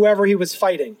footing with whoever he was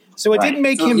fighting. So it didn't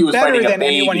make him better than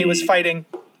anyone he was fighting.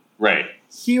 Right.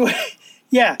 He would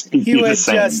just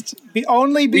be able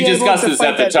to discussed this fight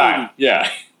at the that time. baby.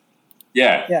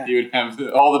 Yeah. He would have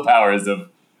all the powers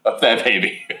of that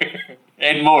baby.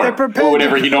 And more. Or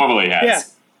whatever he normally has. Yeah.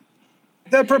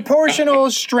 The proportional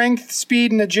strength,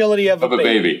 speed, and agility of a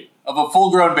baby. Of a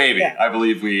full-grown baby, Yeah. I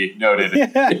believe we noted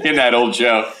in that old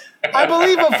show. I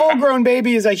believe a full-grown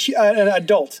baby is an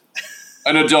adult.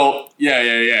 An adult, yeah,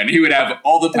 and he would have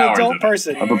all the powers An adult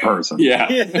person. Of a person. Yeah.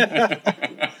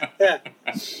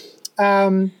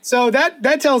 So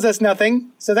that tells us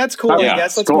nothing. So that's cool, I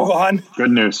guess. Let's move on.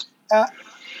 Good news.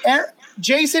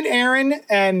 Jason Aaron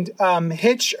and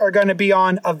Hitch are going to be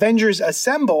on Avengers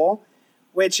Assemble,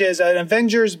 which is an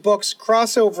Avengers books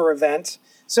crossover event.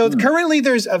 So currently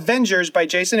there's Avengers by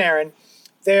Jason Aaron.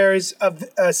 There's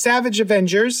Savage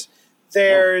Avengers.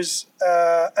 There's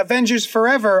Avengers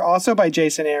Forever, also by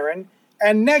Jason Aaron.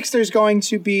 And next there's going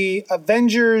to be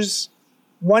Avengers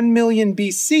 1 Million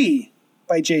BC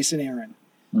by Jason Aaron.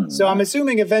 So I'm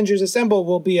assuming Avengers Assemble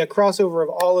will be a crossover of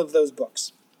all of those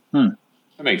books. That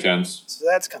makes sense. So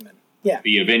that's coming. Yeah.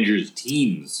 The Avengers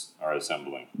teams are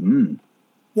assembling.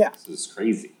 Yeah. This is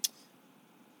crazy.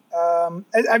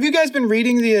 Have you guys been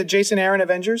reading the Jason Aaron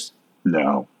Avengers?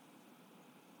 No.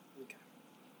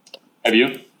 Have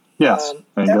you? Yes.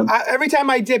 Every time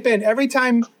I dip in, every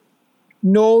time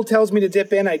Noel tells me to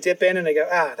dip in, I dip in and I go,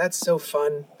 that's so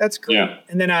fun. That's great. Yeah.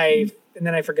 And then I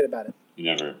forget about it. You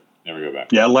never go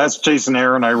back. Yeah, last Jason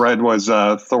Aaron I read was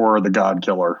Thor the God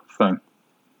Killer thing.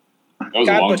 That was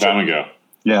a long time ago.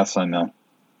 Yes, I know.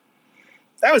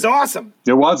 That was awesome.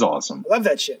 It was awesome. I love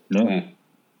that shit. Yeah.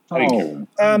 Thank you.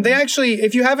 They actually,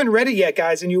 if you haven't read it yet,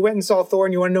 guys, and you went and saw Thor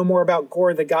and you want to know more about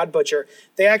Gore the God Butcher,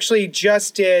 they actually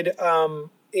just did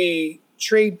a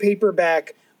trade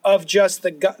paperback of just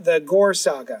the Gore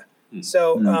saga.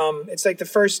 So it's like the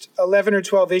first 11 or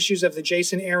 12 issues of the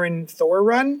Jason Aaron Thor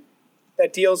run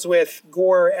that deals with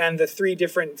Gore and the 3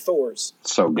 different Thors.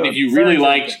 So And good. if you Very, really very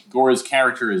liked Gore's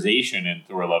characterization in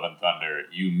Thor: Love and Thunder,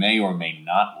 you may or may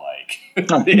not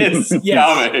like this Yes.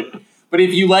 comic. But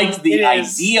if you liked the It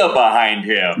is. idea behind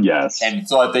him Yes. and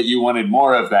thought that you wanted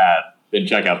more of that, then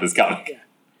check out this comic.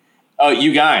 Yeah.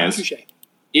 You guys, Touche.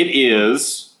 it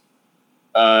is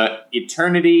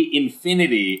Eternity,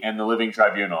 Infinity, and the Living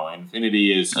Tribunal.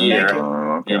 Infinity is here. Thank you.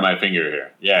 Okay. Near my finger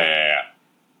here. Yeah.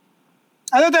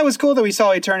 I thought that was cool that we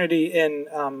saw Eternity in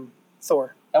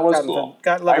Thor. That was God, cool.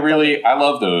 God, love it. I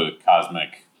love those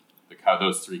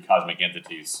 3 cosmic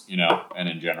entities, and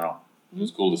in general. It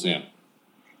was cool to see them.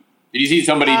 Did you see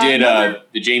somebody did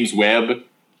the James Webb,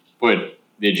 put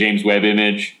the James Webb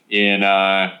image in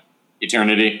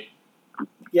Eternity?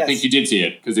 Yes. I think you did see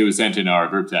it because it was sent in our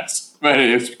group text. But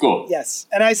it's cool. Yes.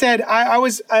 And I said,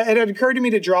 it had occurred to me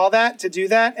to do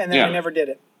that, and then Yeah. I never did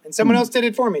it. And someone else did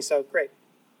it for me, so great.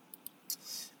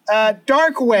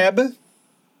 Dark Web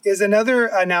is another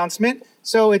announcement.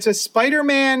 So it's a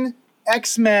Spider-Man,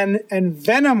 X-Men, and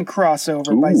Venom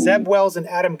crossover by Ooh. Zeb Wells and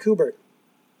Adam Kubert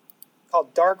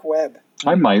called Dark Web.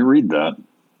 I might read that.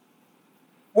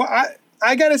 Well,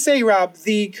 I got to say, Rob,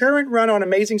 the current run on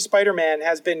Amazing Spider-Man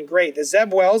has been great. The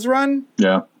Zeb Wells run,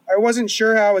 Yeah. I wasn't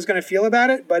sure how I was going to feel about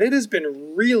it, but it has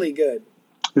been really good.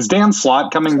 Is Dan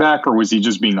Slott coming back, or was he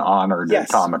just being honored Yes. at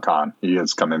Comic-Con? He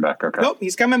is coming back. Okay. Nope,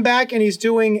 he's coming back, and he's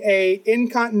doing a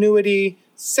in-continuity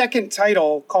second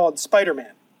title called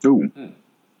Spider-Man. Ooh.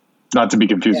 Not to be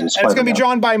confused Yeah. with And it's going to Spider-Man. be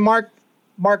drawn by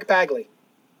Mark Bagley.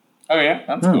 Oh, yeah?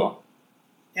 That's cool.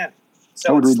 Yeah. I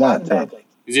So would it's read Slott that, and too. Bagley.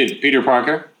 Is it Peter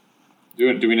Parker?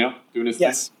 Do we know? Doing his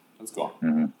Yes. thing? That's cool.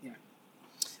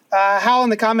 Hal in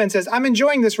the comments says, I'm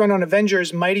enjoying this run on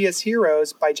Avengers Mightiest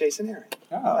Heroes by Jason Aaron.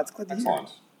 Oh, that's good to hear. excellent.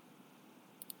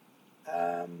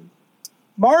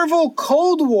 Marvel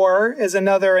Cold War is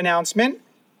another announcement,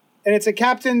 and it's a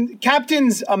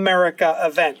Captain's America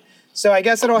event. So I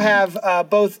guess it'll have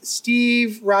both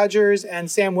Steve Rogers and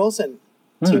Sam Wilson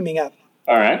teaming up.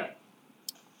 All right.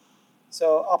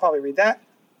 So I'll probably read that.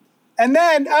 And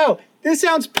then, this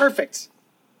sounds perfect.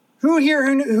 Who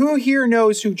here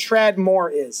knows who Trad Moore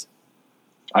is?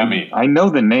 I mean, I know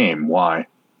the name. Why?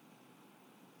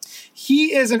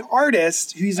 He is an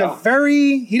artist. He's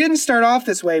he didn't start off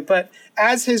this way, but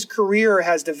as his career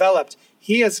has developed,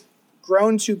 he has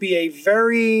grown to be a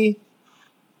very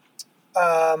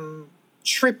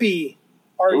trippy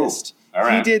artist. Ooh, all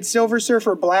right. He did Silver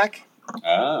Surfer Black.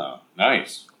 oh,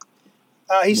 nice.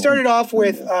 He started off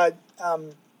with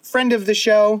friend of the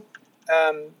show,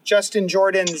 Justin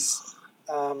Jordan's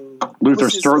Luther what's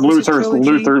his Strode.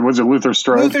 trilogy? Was it Luther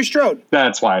Strode? Luther Strode.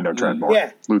 That's why I know Trent Moore.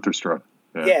 Yeah. Luther Strode.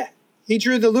 Yeah. He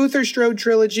drew the Luther Strode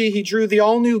trilogy. He drew the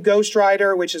all-new Ghost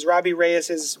Rider, which is Robbie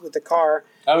Reyes's with the car.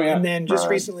 Oh, yeah. And then just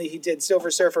Right. recently he did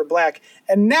Silver Surfer Black.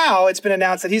 And now it's been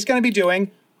announced that he's going to be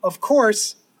doing, of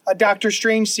course, a Doctor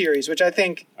Strange series, which I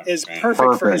think is Strange.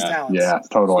 perfect for his Perfect. talents. Yeah,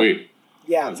 totally. Sweet.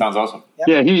 Yeah. That sounds awesome.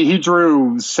 Yeah, he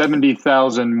drew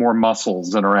 70,000 more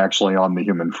muscles than are actually on the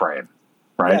human frame.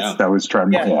 Right? Yes. That was Trent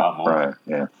Moore. Yeah. Yeah. Right.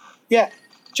 Yeah. Yeah.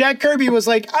 Jack Kirby was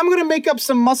like, I'm going to make up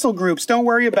some muscle groups. Don't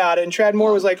worry about it. And Trad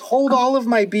Moore was like, hold all of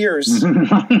my beers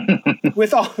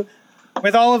with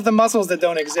all of the muscles that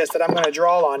don't exist that I'm going to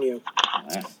draw on you.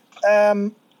 All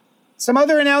right. Some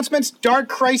other announcements. Dark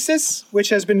Crisis, which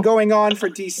has been going on for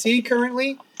DC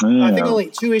currently. I think Yeah. only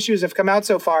 2 issues have come out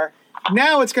so far.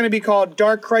 Now it's going to be called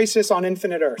Dark Crisis on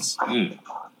Infinite Earths.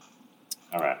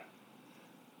 All right.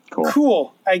 Cool.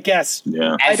 Cool, I guess.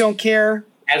 Yeah. I don't care.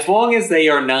 As long as they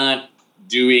are not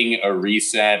doing a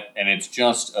reset and it's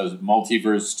just a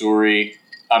multiverse story,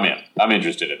 I'm in. I'm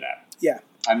interested in that. Yeah.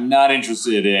 I'm not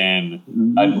interested in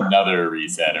another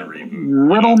reset or reboot.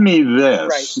 Riddle me this.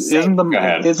 Right, same. Isn't Go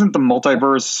ahead. the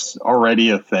multiverse already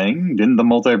a thing? Didn't the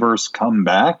multiverse come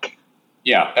back?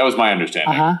 Yeah, that was my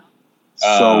understanding.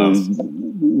 So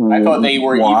I thought they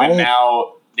were why? even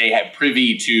now they had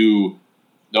privy to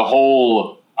the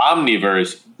whole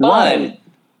omniverse, but Right.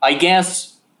 I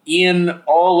guess in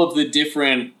all of the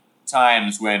different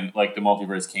times when like the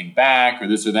multiverse came back or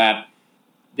this or that,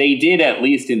 they did at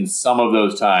least in some of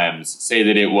those times say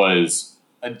that it was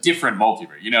a different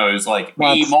multiverse. You know, it was like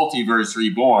Well, a multiverse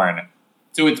reborn.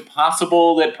 So it's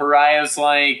possible that Pariah's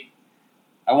like,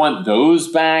 I want those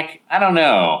back. I don't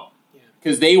know.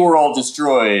 Because they were all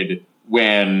destroyed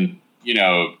when, you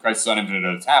know, Crisis on Infinite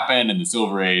Earths happened and the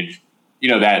Silver Age, you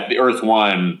know, that the Earth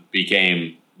 1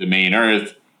 became the main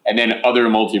Earth, and then other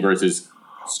multiverses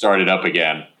started up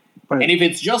again. But- And if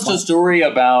it's just a story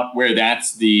about where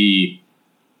that's the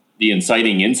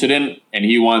inciting incident and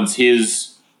he wants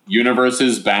his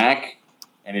universes back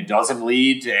and it doesn't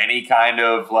lead to any kind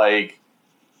of like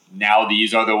now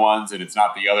these are the ones and it's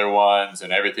not the other ones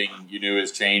and everything you knew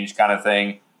has changed kind of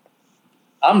thing,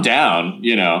 I'm down,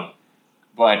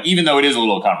 But even though it is a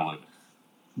little convoluted.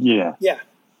 Yeah.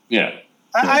 Yeah.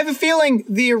 I have a feeling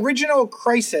the original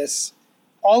Crisis,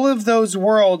 all of those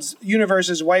worlds,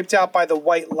 universes wiped out by the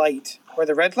white light or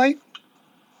the red light.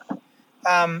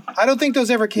 I don't think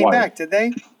those ever came back, did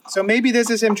they? So maybe this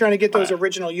is him trying to get those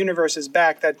original universes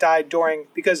back that died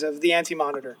because of the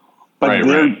Anti-Monitor. But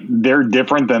they're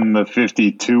different than the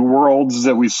 52 worlds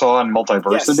that we saw in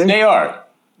Multiversity? Yes.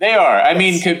 They are. I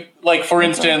mean, for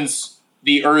instance,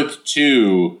 the Earth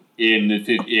 2 in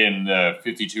the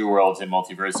 52 worlds in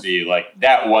Multiversity,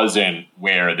 that wasn't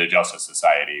where the Justice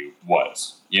Society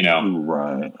was,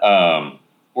 Right.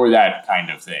 Or that kind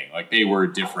of thing. They were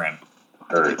different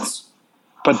Earths.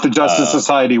 But the Justice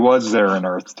Society was there in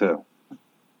Earth 2.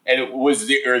 And it was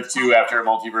the Earth 2 after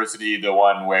Multiversity, the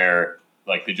one where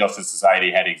the Justice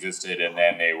Society had existed and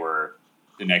then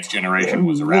the next generation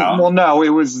was around? Well, no, it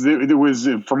was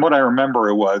from what I remember,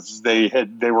 it was they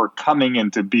were coming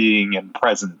into being in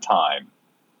present time.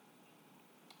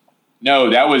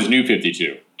 No, that was New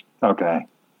 52. Okay.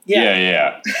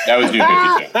 Yeah. That was New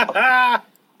 52.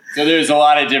 So there's a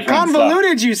lot of different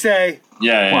Convoluted, stuff. you say?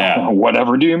 Yeah. Well,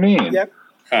 whatever do you mean? Yep.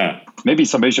 Huh. Maybe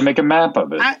somebody should make a map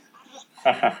of it.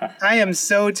 I am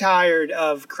so tired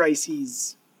of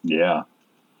crises. Yeah.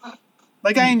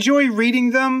 I enjoy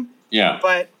reading them. Yeah.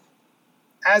 But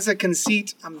as a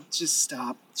conceit, I'm just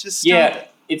stop. Yeah,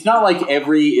 it's not like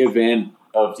every event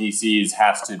of DC's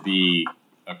has to be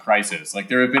a crisis.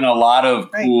 There have been a lot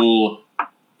of cool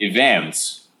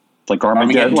events. Like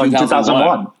Armageddon,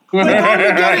 2001. Like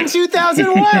Armageddon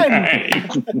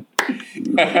 2001.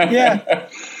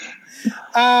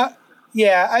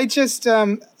 Yeah. I just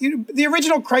the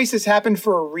original Crisis happened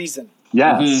for a reason.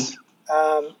 Yes.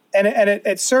 And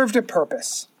it served a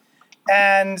purpose.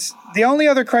 And the only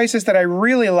other Crisis that I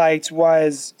really liked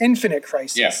was Infinite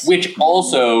Crisis. Yes, which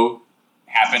also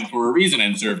happened for a reason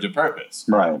and served a purpose.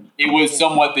 Right. It was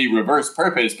somewhat the reverse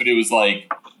purpose, but it was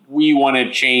we want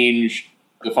to change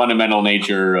the fundamental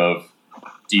nature of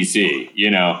DC,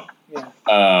 Yeah.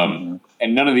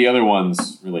 And none of the other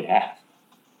ones really have.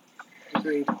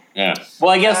 Agreed. Yeah.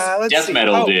 Well, I guess Death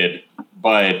Metal did,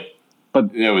 but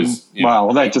it was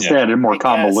that just added more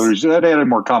convolution. That added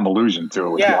more convolution to it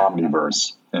with the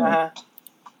Omniverse. Yeah.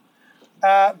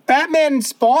 Batman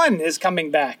Spawn is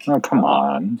coming back. Oh, come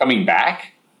on! Coming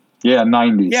back? Yeah,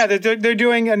 90s. Yeah, they're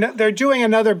doing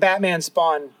another Batman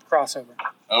Spawn crossover.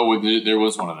 Oh, there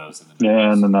was one of those in the 90s.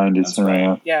 Yeah, in the 90s. That's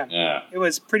right. Yeah, it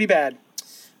was pretty bad.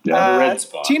 Yeah. Red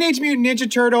Spawn. Teenage Mutant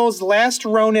Ninja Turtles: Last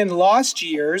Ronin, Lost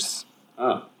Years.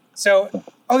 Oh. So,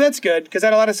 that's good because I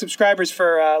had a lot of subscribers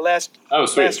for Last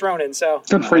Ronin. So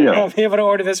good for you. I'll be able to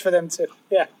order this for them too.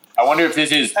 Yeah. I wonder if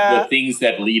this is the things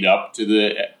that lead up to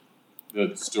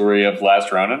the story of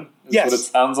Last Ronin. Is what it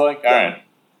sounds like. All right.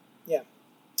 Yeah.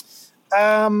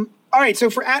 All right. So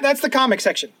that's the comic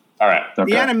section. All right.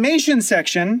 Okay. The animation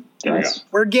section. Here we go.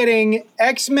 We're getting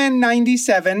X-Men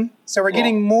 97. So we're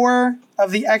getting more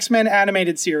of the X-Men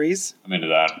animated series. I'm into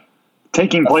that.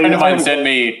 Taking A place. friend of mine sent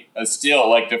me a still,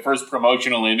 the first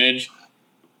promotional image,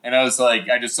 and I was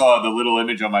I just saw the little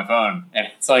image on my phone, and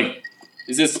it's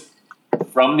is this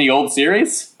from the old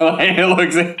series?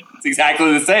 It's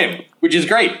exactly the same, which is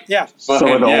great. Yeah. But, So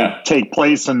it'll take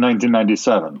place in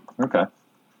 1997. Okay.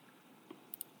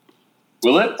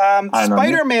 Will it?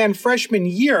 Spider-Man Freshman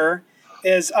Year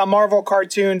is a Marvel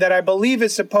cartoon that I believe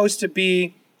is supposed to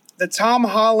be the Tom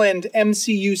Holland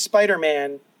MCU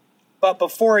Spider-Man, but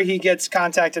before he gets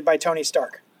contacted by Tony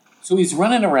Stark. So he's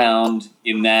running around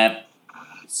in that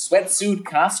sweatsuit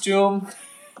costume,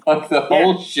 the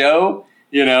whole show,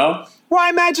 Well, I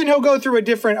imagine he'll go through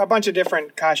a bunch of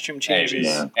different costume changes. Maybe.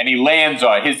 Yeah. And he lands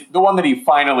on the one that he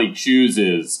finally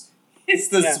chooses is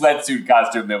the sweatsuit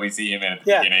costume that we see him in at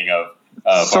the beginning of.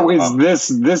 So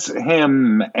is this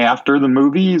him after the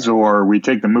movies, or we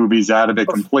take the movies out of it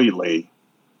completely?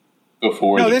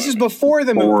 This is before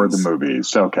the movies. Before the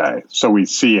movies, okay. So we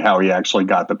see how he actually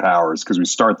got the powers, because we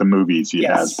start the movies, he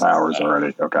has powers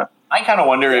already. Okay. I kind of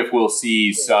wonder if we'll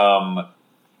see some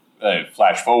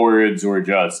flash forwards or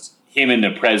just him in the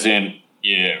present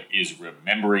is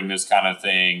remembering this kind of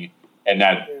thing, and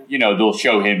that they'll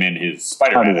show him in his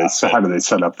Spider-Man outfit. How do they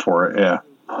set up for it? Yeah.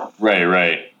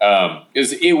 Right.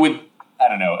 Because it would, I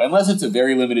don't know, unless it's a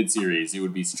very limited series, it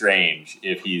would be strange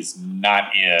if he's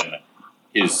not in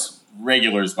his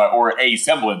regular or a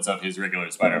semblance of his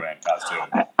regular Spider-Man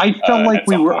costume. I felt like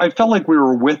we were. I felt like we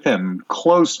were with him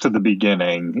close to the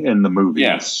beginning in the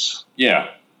movies.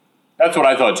 Yeah. That's what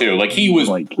I thought too. He was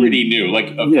pretty new,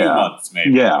 a few months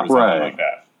maybe. Yeah, or something like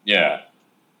that. Yeah.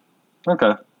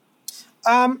 Okay.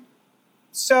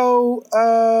 So,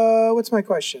 what's my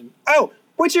question? Oh,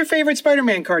 what's your favorite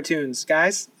Spider-Man cartoons,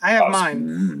 guys? I have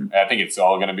mine. I think it's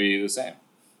all going to be the same.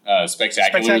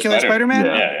 Spectacular Spider-Man?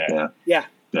 Yeah. Yeah.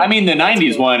 I mean, the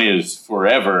 90s one is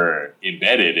forever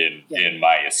embedded in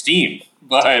my esteem.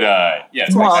 But, yeah.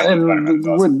 Well, Spectacular and Spider-Man is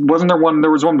awesome. wasn't there one?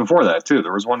 There was one before that too.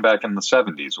 There was one back in the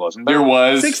 70s, wasn't there? There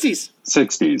was. 60s.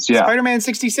 60s. Yeah. Spider-Man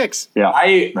 66. Yeah.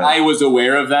 I was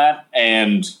aware of that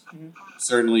and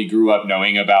certainly grew up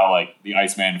knowing about like the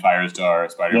Iceman, Firestar,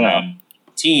 Spider-Man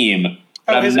team.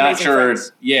 But his I'm not Amazing sure.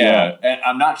 Friends. Yeah, and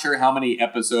I'm not sure how many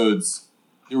episodes.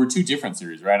 There were 2 different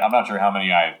series, right? I'm not sure how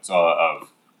many I saw of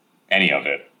any of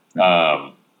it.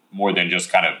 More than just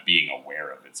kind of being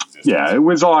aware of its existence. Yeah, it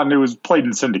was on. It was played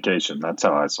in syndication. That's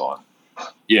how I saw it.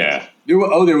 Yeah. There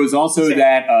was also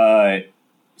that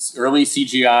early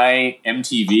CGI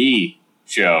MTV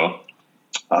show.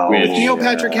 With Neil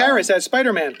Patrick Harris as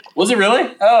Spider-Man. Was it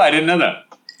really? Oh, I didn't know that.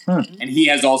 And he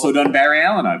has also done Barry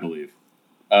Allen, I believe.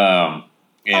 Really?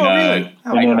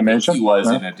 In animation? He was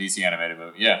Huh? in a DC animated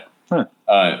movie. Yeah.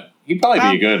 Huh. He'd probably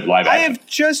be a good live I action. have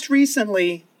just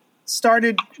recently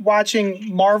started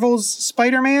watching Marvel's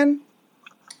Spider-Man.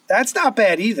 That's not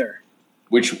bad either.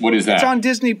 What is that? It's on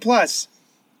Disney Plus.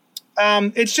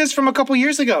 It's just from a couple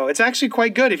years ago. It's actually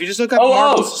quite good. If you just look up Oh,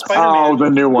 Marvel's Spider-Man. Oh, the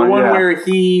new the one. one Yeah. where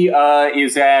he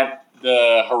is at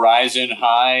the Horizon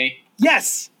High.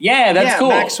 Yes. Yeah, that's cool.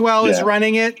 Maxwell is Yeah.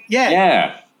 running it. Yeah.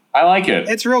 Yeah, I like it.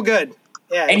 It's real good.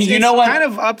 Yeah. And it's, you know it's what? kind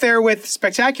of up there with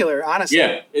Spectacular, honestly.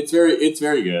 Yeah, it's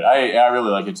very good. I really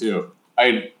like it too.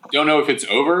 I don't know if it's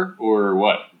over or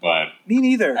what, but Me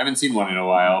neither. I haven't seen one in a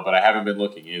while, but I haven't been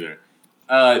looking either.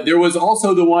 There was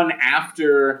also the one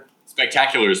after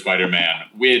Spectacular Spider-Man,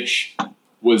 which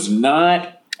was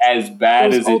not as bad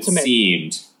It was as Ultimate. it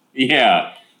seemed.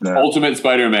 Yeah, Yeah. Ultimate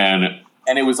Spider-Man.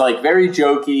 And it was like very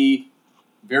jokey,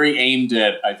 very aimed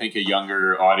at, I think, a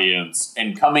younger audience.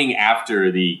 And coming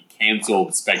after the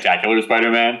canceled Spectacular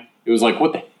Spider-Man, it was like,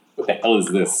 what the hell is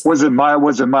this? Was it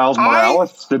Miles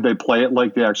Morales? Did they play it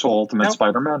like the actual Ultimate Nope.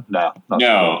 Spider-Man? No.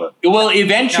 No. Well,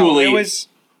 eventually, No, it was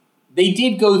they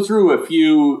did go through a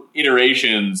few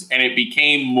iterations, and it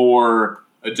became more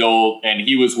adult, and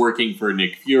he was working for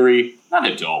Nick Fury. Not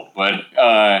adult, but...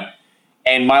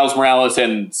 and Miles Morales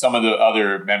and some of the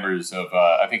other members of...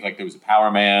 I think like there was a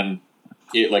Power Man,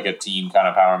 like a team kind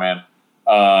of Power Man.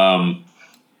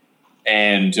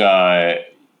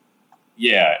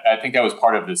 Yeah, I think that was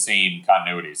part of the same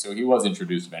continuity. So he was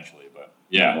introduced eventually, but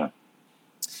yeah.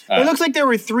 it looks like there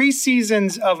were 3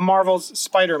 seasons of Marvel's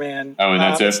Spider-Man. Oh, and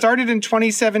that's it? It started in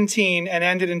 2017 and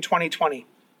ended in 2020.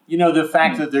 You know, the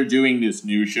fact that they're doing this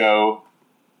new show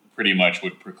pretty much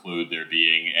would preclude there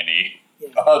being any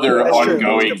other that's true. That's a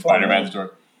ongoing good point. Spider-Man story.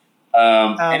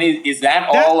 And is that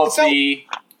all of the...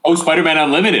 Oh, Spider-Man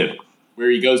Unlimited, where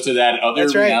he goes to that other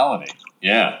That's right. reality.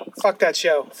 Yeah, Fuck that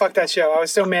show. I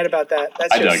was so mad about that.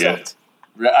 That I show dug sucked.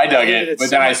 it. I dug hated it, but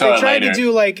so then I much. saw They it tried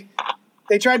later.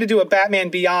 they tried to do a Batman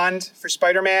Beyond for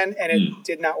Spider-Man, and it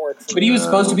did not work. For But me. he was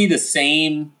supposed to be the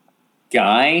same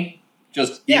guy,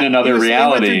 just in he another was- He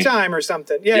reality. went through time or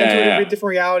something. Yeah, Yeah, into yeah. a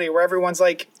different reality where everyone's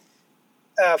like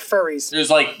furries. There's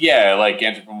like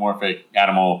anthropomorphic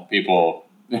animal people.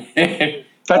 That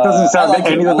doesn't sound I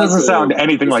like it. that doesn't Also, sound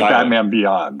anything like silent. Batman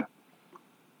Beyond.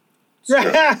 well,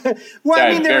 I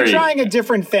Yeah, mean, they were very- trying a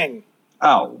different thing.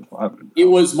 Oh, It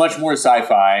was much more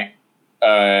sci-fi.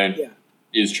 Yeah.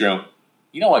 Is true.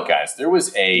 You know what, guys? There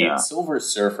was a Yeah. Silver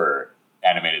Surfer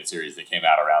animated series that came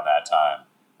out around that time,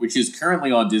 which is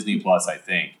currently on Disney Plus, I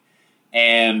think.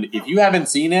 And if you haven't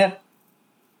seen it,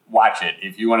 watch it.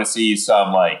 If you want to see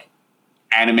some like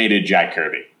animated Jack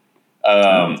Kirby,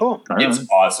 Cool. it's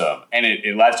awesome. And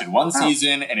it lasted one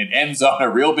season, and it ends on a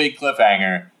real big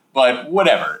cliffhanger. But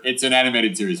whatever, it's an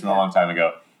animated series from a long time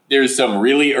ago. There's some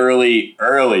really early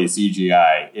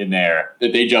CGI in there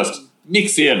that they just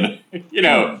mix in,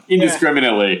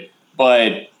 indiscriminately.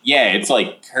 But yeah, it's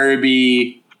like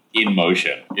Kirby in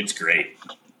motion. It's great.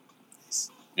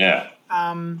 Yeah.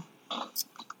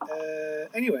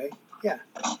 Anyway, yeah.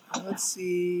 Let's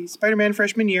see. Spider-Man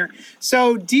freshman year.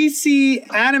 So DC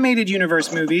animated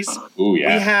universe movies. Ooh,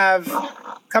 yeah. We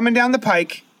have coming down the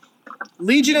pike.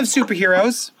 Legion of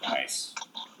Superheroes. Nice.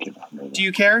 Do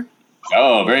you care?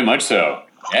 Oh, very much so.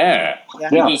 Yeah. Yeah.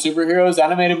 Yeah. The superheroes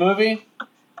animated movie?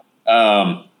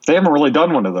 they haven't really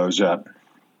done one of those yet.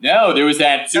 No, there was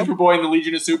that Superboy and the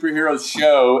Legion of Superheroes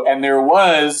show, and there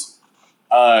was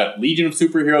Legion of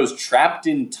Superheroes Trapped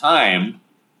in Time,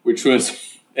 which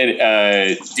was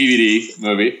a DVD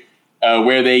movie,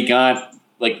 where they got,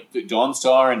 like, the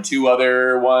Dawnstar and 2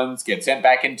 other ones get sent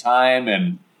back in time,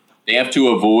 and they have to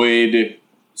avoid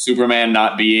Superman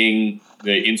not being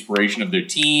the inspiration of their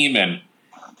team, and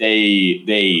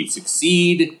they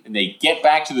succeed and they get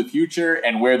back to the future,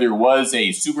 and where there was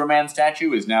a Superman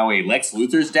statue is now a Lex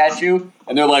Luthor statue,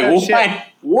 and they're like,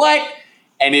 what?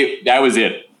 And that was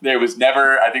it. There was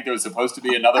never. I think there was supposed to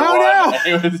be another one. No.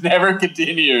 And it was never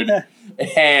continued,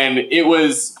 and it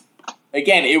was.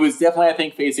 Again, it was definitely, I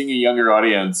think, facing a younger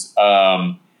audience,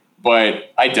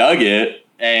 but I dug it,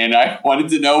 and I wanted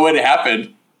to know what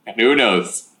happened, and who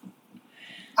knows?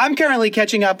 I'm currently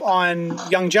catching up on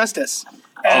Young Justice.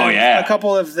 Oh, yeah. A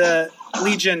couple of the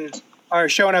Legion are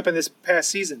showing up in this past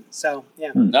season, so,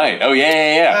 yeah. Nice. Oh,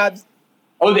 yeah.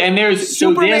 And there's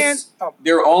Superman.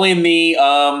 They're only in the,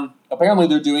 apparently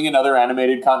they're doing another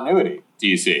animated continuity,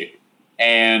 DC.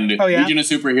 And Legion of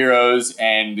Superheroes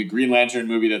and the Green Lantern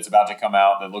movie that's about to come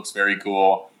out that looks very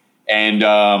cool. And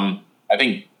I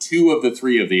think 2 of the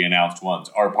 3 of the announced ones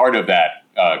are part of that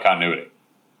continuity.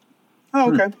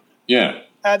 Oh, okay. Yeah.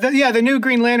 The new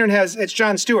Green Lantern it's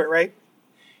Jon Stewart, right?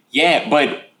 Yeah,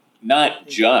 but not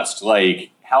just.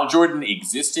 Like, Hal Jordan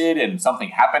existed and something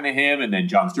happened to him, and then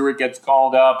Jon Stewart gets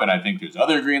called up, and I think there's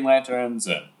other Green Lanterns,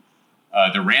 and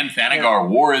the Rand Thanagar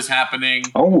War is happening.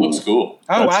 Oh. Looks cool.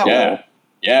 Oh, wow. Yeah.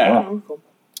 Yeah. Oh, cool.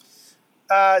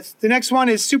 The next one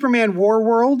is Superman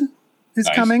Warworld is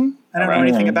coming. I don't know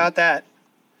anything about that.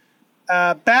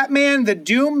 Batman, The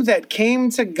Doom That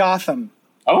Came to Gotham.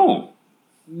 Oh.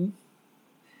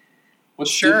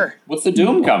 What's the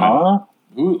Doom coming?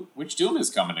 Which Doom is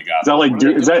coming to Gotham?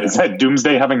 Is that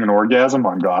Doomsday having an orgasm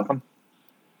on Gotham?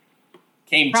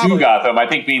 Came to Gotham, I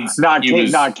think means he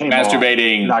was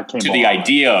masturbating to the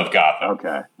idea of Gotham.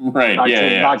 Okay.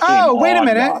 Right, Oh, wait a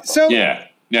minute. Gotham. So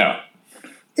no.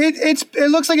 It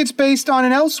looks like it's based on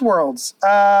an Elseworlds.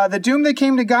 The Doom That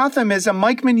Came to Gotham is a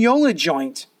Mike Mignola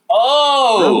joint.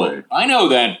 Oh, really? I know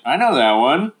that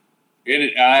one.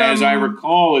 As I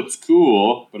recall, it's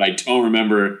cool, but I don't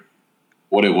remember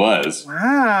what it was.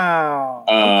 Wow.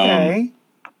 Okay.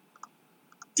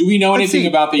 Do we know anything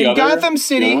about the other? Gotham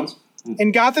City.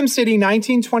 In Gotham City,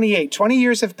 1928, 20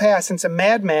 years have passed since a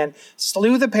madman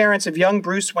slew the parents of young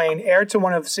Bruce Wayne, heir to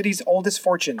one of the city's oldest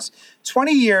fortunes.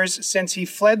 20 years since he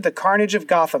fled the carnage of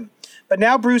Gotham. But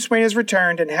now Bruce Wayne has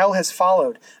returned and hell has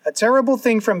followed. A terrible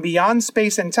thing from beyond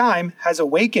space and time has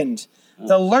awakened.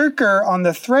 The lurker on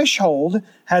the threshold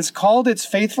has called its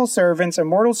faithful servants,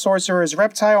 immortal sorcerers,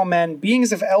 reptile men,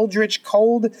 beings of eldritch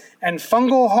cold and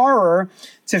fungal horror,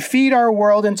 to feed our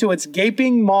world into its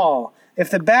gaping maw. If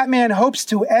the Batman hopes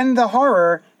to end the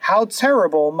horror, how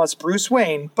terrible must Bruce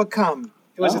Wayne become?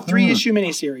 It was a 3-issue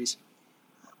miniseries.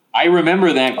 I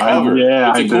remember that cover.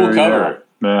 It's a cool cover.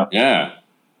 Yeah.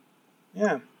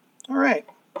 Yeah. All right.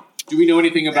 Do we know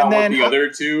anything about what the other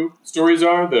 2 stories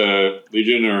are? The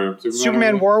Legion or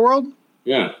Superman Warworld?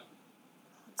 Yeah.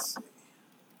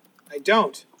 I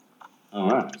don't. All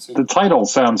right. The title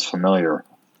sounds familiar.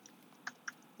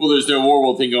 Well, there's the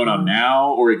Warworld thing going on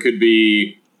now, or it could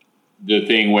be the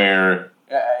thing where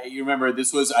you remember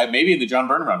this was maybe in the John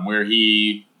Byrne run where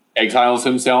he exiles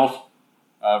himself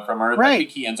from Earth. Right. I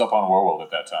think he ends up on Warworld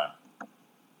at that time.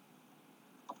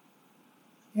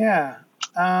 Yeah.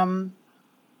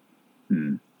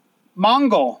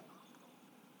 Mongol.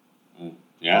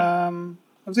 Yeah.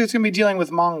 Looks like it's going to be dealing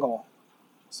with Mongol.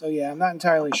 So, yeah, I'm not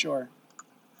entirely sure.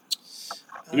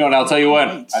 You know, and I'll tell you what,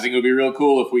 I think it would be real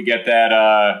cool if we get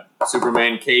that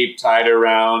Superman cape tied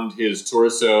around his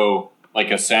torso like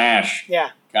a sash. Yeah.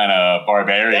 Kind of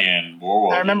barbarian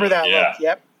Warworld. I remember that look.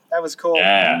 Yep. That was cool.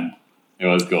 Yeah. It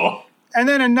was cool. And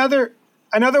then another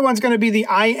one's going to be the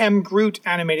I Am Groot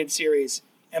animated series.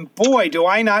 And boy, do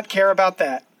I not care about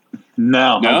that.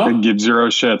 No? I could give 0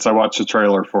 shits. I watched the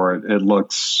trailer for it. It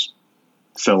looks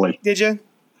silly. Did you?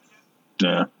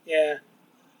 Yeah. Yeah.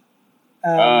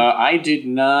 I did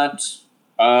not.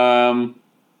 I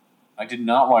did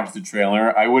not watch the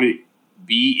trailer. I would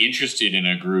be interested in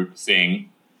a Groot thing.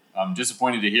 I'm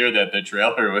disappointed to hear that the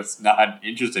trailer was not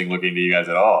interesting looking to you guys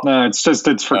at all. No, it's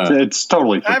totally for kids.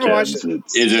 I haven't watched it.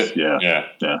 Is it?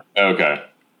 Yeah. Okay.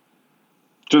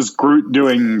 Just Groot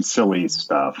doing silly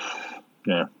stuff.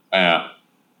 Yeah. Yeah.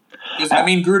 I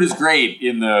mean, Groot is great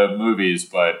in the movies,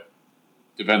 but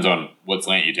depends on what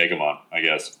slant you take him on, I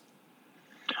guess.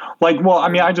 I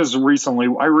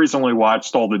recently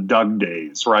watched all the Doug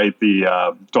Days, right?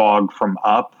 The dog from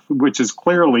Up, which is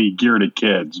clearly geared at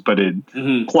kids, but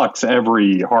it plucks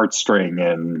every heartstring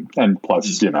and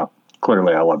plus,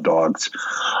 clearly I love dogs.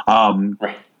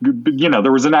 Right.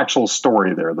 There was an actual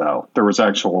story there, though. There was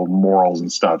actual morals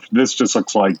and stuff. This just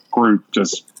looks like Groot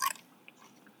just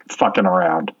fucking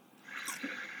around.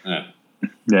 Yeah.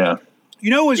 Yeah.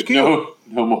 You know what was cute?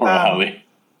 No morality.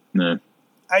 Yeah.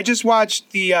 I just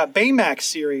watched the Baymax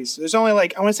series. There's only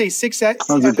like, I want to say 6 How's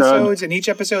it episodes, and each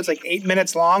episode's like 8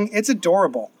 minutes long. It's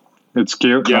adorable. It's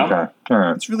cute. Yeah. Okay. All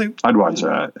right. It's really, I'd watch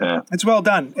that. Yeah. it's well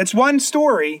done. It's one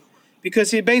story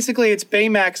because it's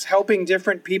Baymax helping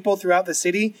different people throughout the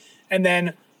city, and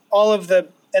then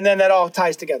that all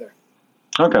ties together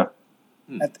Okay.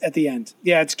 at the end.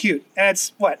 Yeah, it's cute. And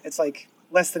it's like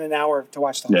less than an hour to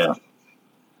watch the whole Yeah. thing.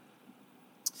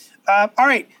 All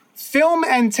right. Film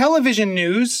and television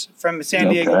news from San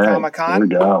Diego Okay. Comic-Con. Here we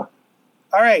go.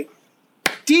 All right.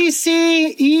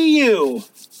 DCEU.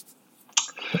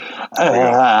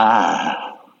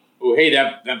 Oh, hey,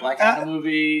 that Black Adam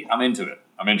movie, I'm into it.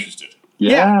 I'm interested.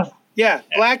 Yeah. Yeah.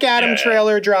 Black Adam Yeah.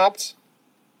 trailer dropped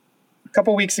a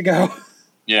couple weeks ago.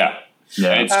 Yeah.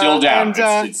 Yeah. And it's still down.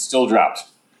 and, It's still dropped.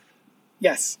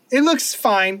 Yes. It looks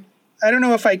fine. I don't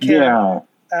know if I care.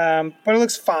 Yeah. But it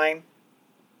looks fine.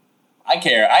 I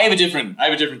care. I have a different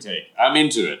take. I'm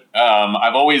into it.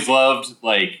 I've always loved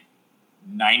like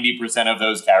 90% of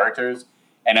those characters,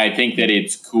 and I think that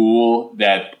it's cool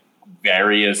that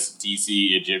various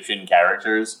DC Egyptian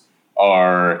characters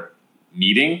are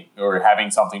meeting or having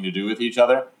something to do with each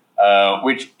other,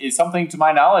 which is something, to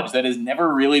my knowledge, that has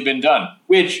never really been done.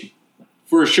 Which,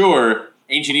 for sure,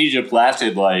 ancient Egypt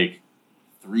lasted like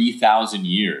 3,000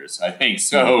 years, I think.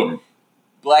 So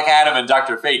Black Adam and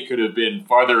Dr. Fate could have been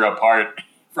farther apart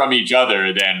from each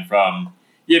other than from,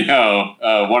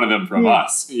 one of them from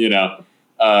us, You know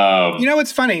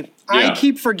what's funny? Yeah. I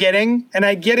keep forgetting, and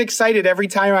I get excited every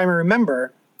time I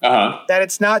remember Uh-huh. that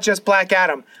it's not just Black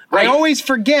Adam. Right. I always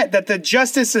forget that the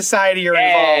Justice Society are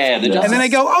Yeah, involved. the Justice- And then I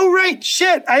go, oh, right,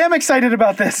 shit, I am excited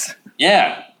about this.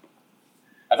 Yeah.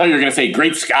 I thought you were going to say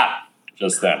Great Scott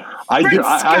just then. I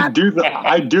Scott. do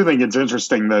think it's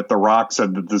interesting that The Rock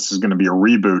said that this is going to be a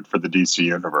reboot for the DC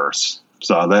universe.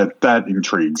 So that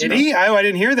intrigues Did me. he? I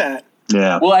didn't hear that.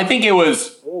 Yeah. Well, I think it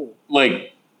was Oh.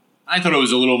 like, I thought it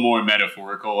was a little more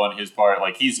metaphorical on his part.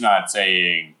 Like, he's not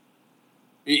saying,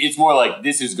 it's more like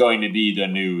this is going to be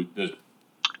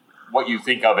what you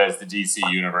think of as the DC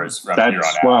universe from here on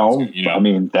That's out. I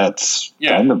mean, that's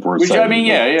Yeah. kind of Which, I mean,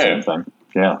 yeah. same thing.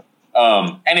 Yeah.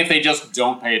 And if they just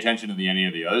don't pay attention to any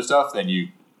of the other stuff, then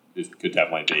this could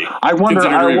definitely be. I wonder.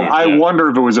 considered a reboot, I yeah. wonder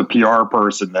if it was a PR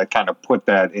person that kind of put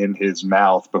that in his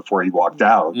mouth before he walked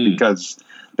out, because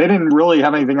they didn't really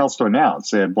have anything else to announce.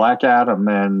 They had Black Adam,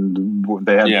 and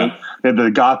they had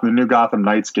the new Gotham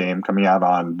Knights game coming out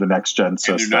on the next gen And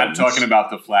system. they're not talking about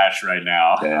the Flash right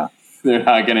now. Yeah. They're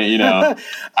not going to,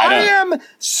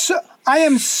 I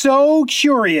am so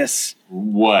curious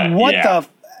what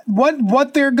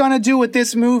they're gonna do with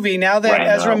this movie now that Right,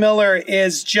 Ezra Miller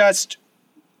is just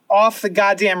off the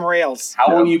goddamn rails.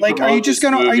 How will you Like, are you just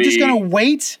gonna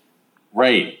wait?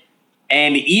 Right.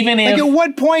 And even if... Like, at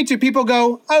what point do people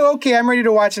go, oh, okay, I'm ready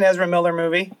to watch an Ezra Miller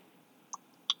movie?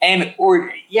 And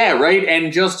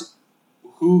just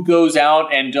who goes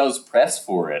out and does press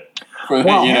for it?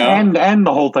 And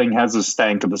the whole thing has a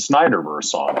stank of the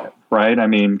Snyderverse on it, right? I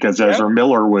mean, because Ezra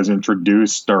Miller was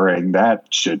introduced during that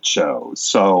shit show,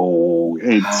 so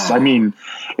it's. I mean,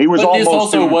 it was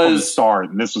almost from the start,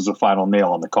 and this was the final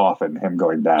nail in the coffin. Him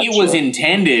going back. It was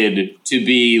intended to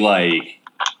be like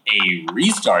a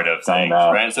restart of things,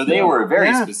 right? So they were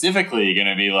very specifically going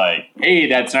to be like, "Hey,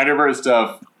 that Snyderverse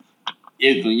stuff,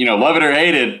 love it or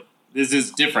hate it, this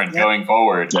is different going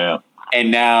forward." Yeah. And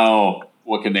now,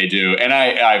 what can they do? And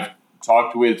I've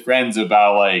talked with friends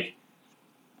about like,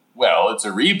 well, it's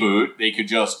a reboot. They could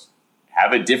just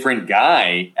have a different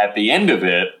guy at the end of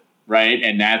it, right?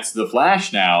 And that's the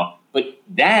Flash now. But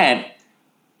that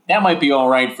might be all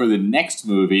right for the next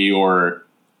movie, or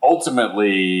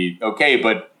ultimately okay.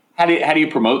 But how do you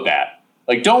promote that?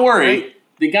 Like, don't worry. Right.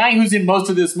 The guy who's in most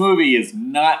of this movie is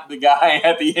not the guy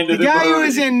at the end of the movie. The guy who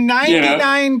is in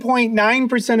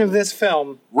 99.9% of this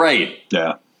film. Right.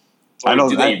 Yeah.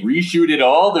 Do they reshoot it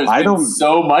all? There's been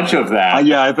so much of that.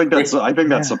 I think that's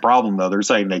the problem, though. They're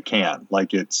saying they can't.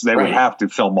 Like, they would have to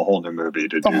film a whole new movie to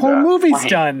do that. The whole movie's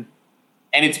done.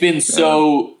 And it's been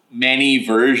so many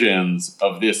versions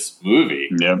of this movie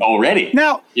already.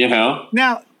 Now,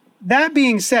 Now, that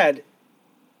being said,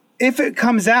 if it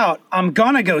comes out, I'm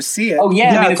gonna go see it. Oh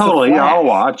yeah, totally. Yeah, I'll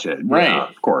watch it. Right, yeah,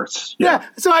 of course. Yeah.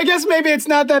 So I guess maybe it's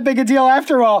not that big a deal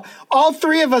after all. All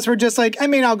three of us were just like,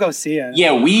 I'll go see it.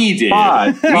 Yeah, we did.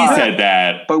 We said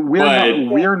that, but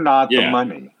we're not the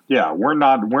money. Yeah, we're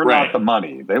not the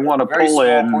money. They want to pull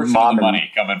in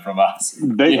money coming from us.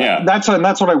 That's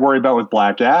what I worry about with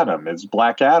Black Adam. Is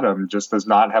Black Adam just does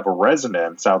not have a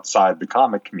resonance outside the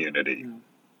comic community.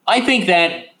 I think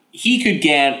that he could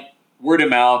get word of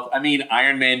mouth. I mean,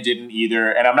 Iron Man didn't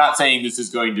either, and I'm not saying this is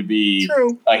going to be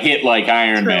True. a hit like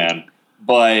Iron Man,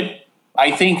 but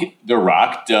I think The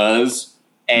Rock does.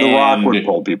 And, The Rock would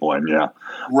pull people in, yeah.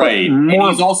 right. But And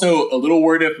he's also a little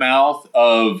word of mouth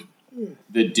of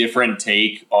the different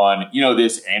take on,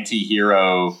 this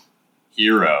anti-hero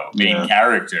main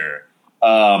character.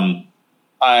 I'm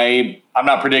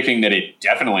not predicting that it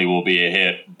definitely will be a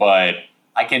hit, but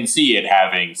I can see it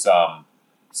having some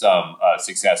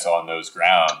success on those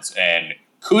grounds and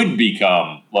could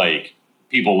become like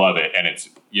people love it and it's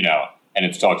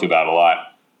talked about a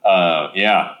lot.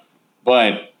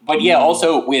 But yeah,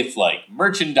 also with like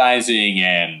merchandising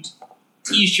and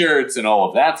T-shirts and all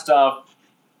of that stuff,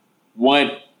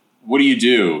 what do you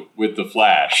do with the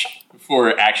Flash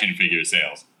for action figure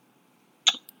sales?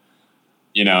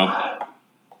 Yeah.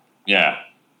 Yeah.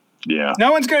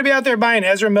 No one's going to be out there buying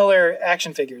Ezra Miller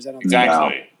action figures. I don't think.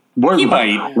 Exactly. Were, He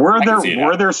might. were I can there see that.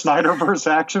 were there Snyderverse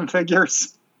action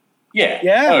figures? Yeah.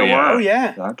 Yeah. Oh, yeah. Oh,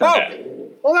 yeah. Okay. Oh,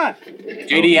 hold on.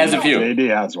 JD has a few. JD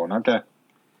has one. Okay.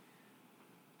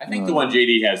 I think the one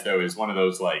JD has, though, is one of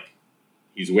those, like,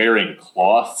 he's wearing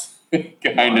cloth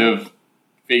kind of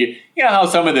figure. You know how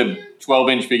some of the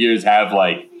 12-inch figures have,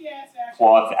 like,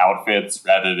 cloth outfits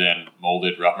rather than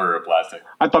molded rubber or plastic?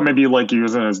 I thought maybe like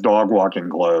using his dog walking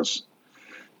clothes.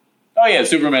 Oh, yeah,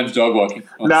 Superman's dog walking.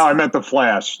 No, I meant the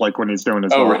Flash, like when he's doing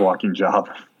his Oh, dog right. walking job.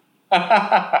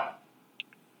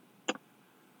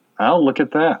 Oh, look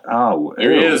at that. Oh,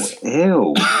 There he ew. is.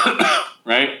 Ew.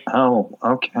 Right? Oh,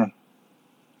 okay.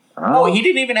 Oh, he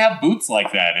didn't even have boots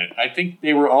like that. I think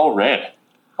they were all red.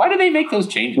 Why did they make those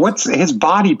changes? What's his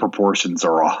body proportions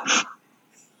are off?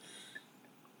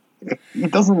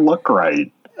 It doesn't look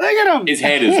right. Look at him. His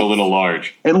head is a little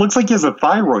large. It looks like he has a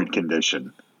thyroid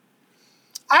condition.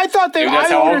 I thought Maybe that's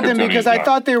I how all ordered them because Kryptonians I are.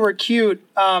 thought they were cute.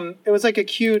 It was like a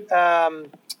cute,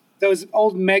 those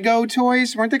old Mego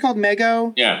toys. Weren't they called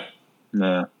Mego? Yeah,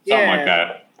 Yeah. something like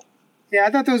that. Yeah, I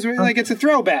thought those were like, it's a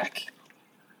throwback.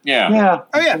 Yeah. Yeah.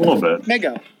 Oh, yeah. A little bit.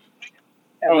 Mego.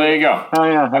 Oh, there you go. Oh,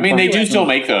 yeah. I mean, they do still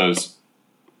make those.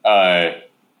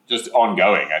 Just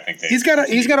ongoing. I think they. He's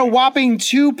got a whopping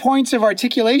 2 points of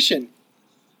articulation.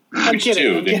 I'm Which kidding.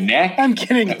 two? I'm The kidding. neck? I'm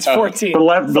kidding. It's 14. The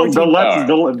left,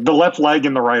 14. the left leg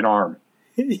and the right arm.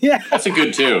 Yeah. That's a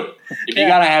good two. If you Yeah.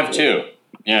 gotta have two.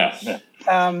 Yeah.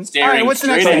 All Staring right, what's the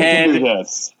next straight thing? ahead. You can do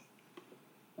this.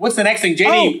 What's the next thing,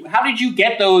 JD? How did you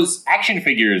get those action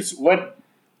figures? What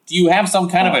do you have? Some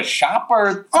kind of a shop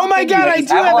or? Oh my something? God, You I just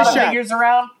do have a lot a of shop. figures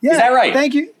around. Yeah, Is that right?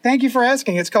 Thank you for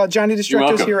asking. It's called Johnny Destructo's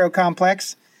welcome. Hero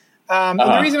Complex. And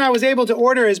the reason I was able to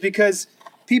order is because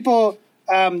people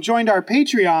joined our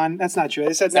Patreon. That's not true.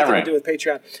 This has nothing right? to do with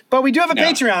Patreon. But we do have a No.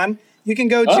 Patreon. You can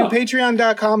go to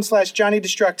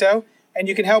patreon.com/JohnnyDestructo and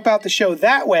you can help out the show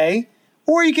that way.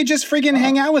 Or you could just friggin'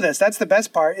 hang out with us. That's the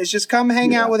best part, is just come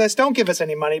hang out with us. Don't give us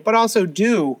any money, but also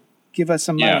do give us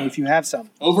some money Yeah. if you have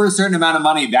some. Over a certain amount of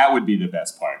money, that would be the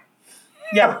best part.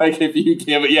 Yeah. Like if you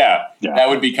give it, that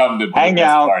would become the Hang best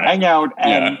out, part.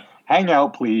 hang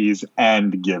out, please,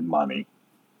 and give money.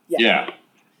 Yeah.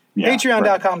 Yeah, right.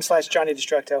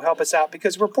 Patreon.com/JohnnyDestructo. Help us out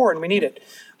because we're poor and we need it.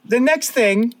 The next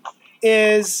thing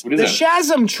is What is the it?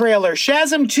 Shazam trailer,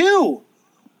 Shazam 2.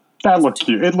 That looked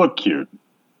cute. It looked cute.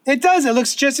 It does. It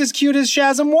looks just as cute as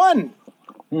Shazam 1.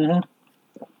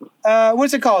 Mm-hmm.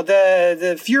 What's it called?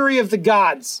 The Fury of the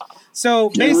Gods. So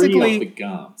Fury of the basically,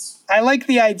 gods. I like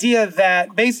the idea that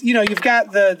you've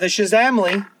got the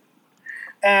Shazamly,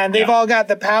 and they've Yeah. all got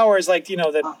the powers like the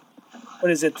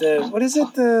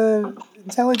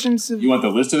intelligence of You want the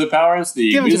list of the powers?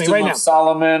 The Give 'em to me wisdom right of now.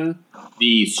 Solomon,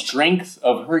 the strength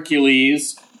of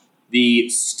Hercules, the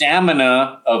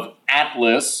stamina of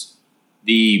Atlas,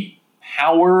 the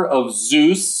power of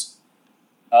Zeus.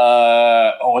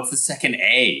 What's the second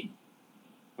A?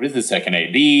 What is the second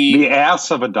A? The ass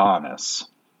of Adonis.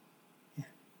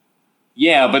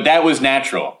 Yeah, but that was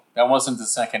natural. That wasn't the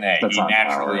second A. That's He not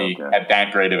naturally power, okay. had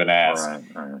that great of an ass.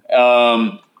 All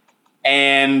right.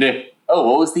 And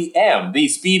what was the M? The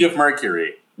speed of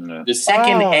Mercury. Yeah. The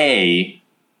second Oh. A.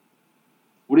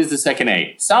 What is the second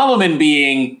A? Solomon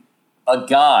being a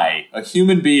guy, a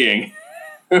human being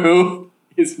who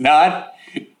is not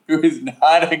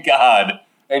a god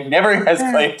and never has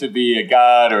claimed to be a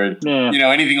god or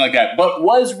anything like that, but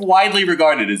was widely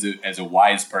regarded as a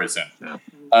wise person. Yeah.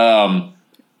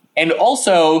 And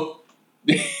also,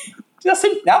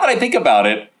 now that I think about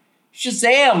it,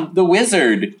 Shazam the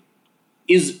Wizard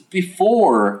is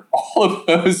before all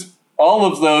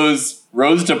of those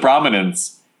rose to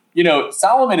prominence.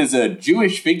 Solomon is a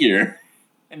Jewish figure,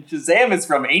 and Shazam is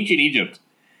from ancient Egypt.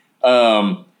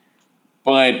 But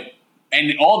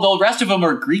And all the rest of them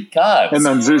are Greek gods. And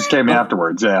then Zeus came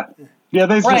afterwards. Yeah. Yeah,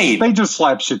 they just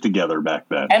slapped shit together back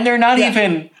then. And they're not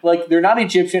even, like, they're not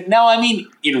Egyptian. Now, I mean,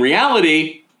 in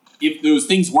reality, if those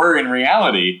things were in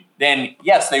reality, then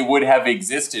yes, they would have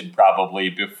existed probably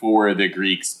before the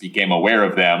Greeks became aware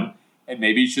of them. And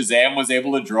maybe Shazam was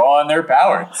able to draw on their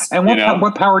powers. And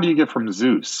what power do you get from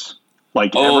Zeus?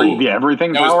 Like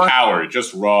everything that power? Was power,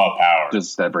 just raw power.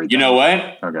 Just everything. You know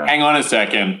what? Okay. Hang on a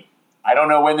second. I don't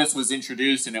know when this was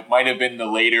introduced, and it might have been the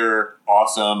later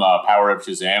awesome Power of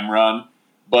Shazam run.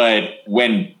 But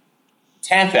when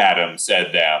Teth Adam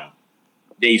said them,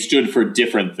 they stood for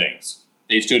different things.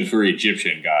 They stood for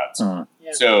Egyptian gods.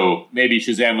 Yeah. So maybe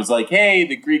Shazam was like, hey,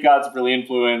 the Greek gods have really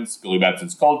influenced Billy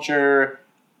Batson's culture.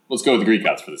 Let's go with the Greek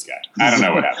gods for this guy. I don't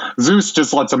know what happened. Zeus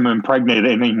just lets him impregnate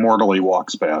and he mortally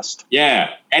walks past.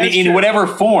 Yeah. And That's in true. whatever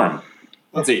form.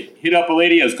 Let's see. Hit up a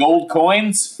lady as gold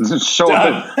coins. Show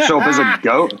up as a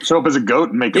goat. Show up as a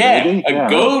goat and make a baby. A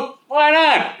goat? Why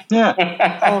not?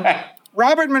 Yeah.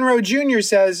 Robert Monroe Jr.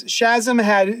 says, Shazam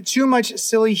had too much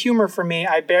silly humor for me.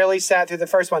 I barely sat through the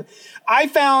first one. I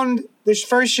found this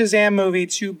first Shazam movie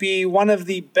to be one of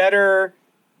the better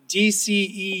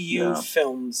DCEU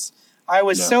films. I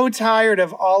was so tired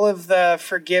of all of the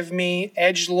forgive me,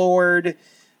 edgelord,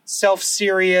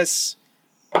 self-serious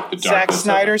Zack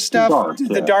Snyder stuff,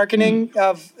 the darkening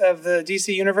of the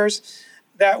DC universe,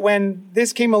 that when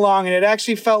this came along and it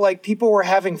actually felt like people were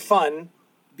having fun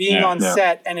being on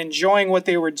set and enjoying what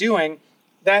they were doing,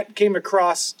 that came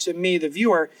across to me, the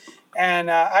viewer,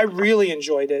 and I really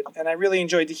enjoyed it, and I really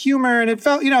enjoyed the humor, and it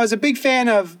felt, I was a big fan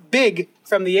of Big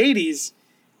from the 80s.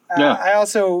 I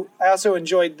also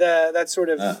enjoyed that sort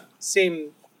of same.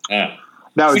 Yeah.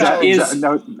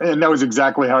 That was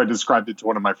exactly how I described it to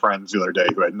one of my friends the other day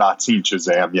who had not seen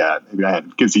Shazam yet,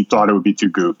 because he thought it would be too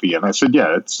goofy. And I said,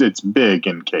 yeah, it's big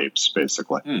in capes,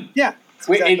 basically. Yeah.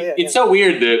 It's so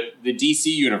weird that the DC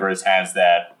universe has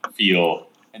that feel,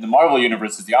 and the Marvel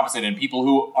universe is the opposite. And people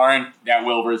who aren't that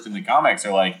well versed in the comics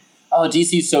are like, "Oh,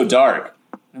 DC's so dark."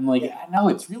 And I'm like, no,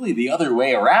 it's really the other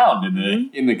way around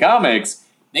in the comics.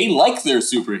 They like their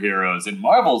superheroes, and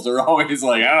Marvels are always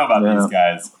like, I don't know about these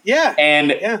guys. Yeah.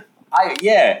 And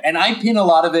I pin a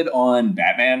lot of it on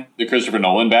Batman, the Christopher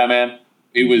Nolan Batman.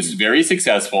 It was very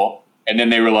successful, and then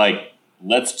they were like,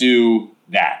 let's do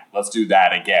that. Let's do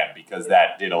that again, because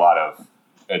that did a lot of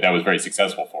that was very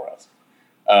successful for us.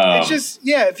 It's just,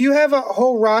 if you have a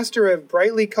whole roster of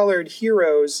brightly colored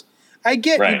heroes, I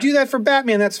get you do that for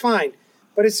Batman, that's fine.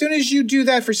 But as soon as you do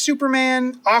that for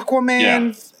Superman,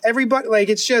 Aquaman, everybody, like,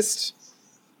 it's just...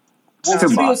 Well,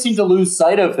 studios seem to lose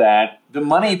sight of that. The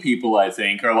money people, I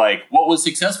think, are like, what was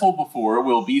successful before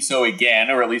will be so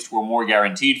again, or at least we're more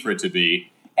guaranteed for it to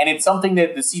be. And it's something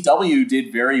that the CW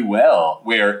did very well,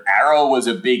 where Arrow was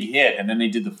a big hit, and then they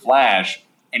did The Flash,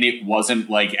 and it wasn't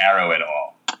like Arrow at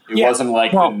all. It wasn't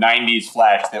like the '90s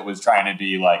Flash that was trying to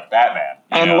be like Batman.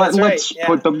 And let's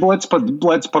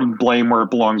put blame where it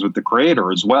belongs with the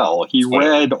creator as well. He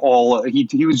read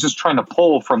he was just trying to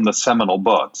pull from the seminal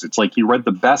books. It's like he read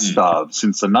the best of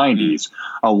since the '90s.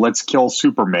 Oh, let's kill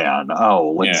Superman.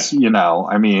 Oh, let's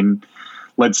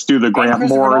let's do the Grant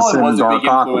Morrison Dark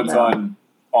Aquaman.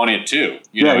 On it too.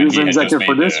 He was an executive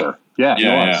producer. He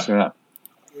was.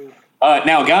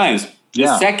 Now, guys,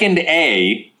 the second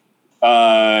A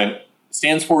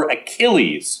stands for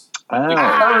Achilles. The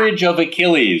courage of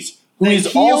Achilles, who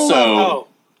is also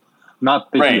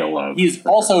not the heel of. He's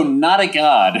also not a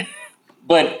god,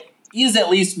 but he is at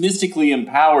least mystically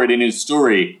empowered in his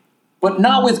story, but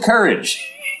not with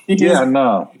courage.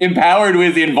 Empowered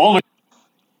with invulnerability.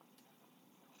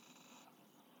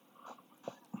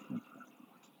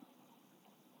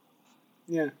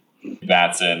 Yeah.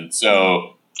 Batson.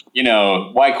 So,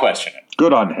 why question it?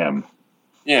 Good on him.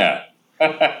 Yeah.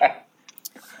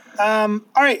 All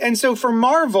right, and so for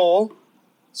Marvel,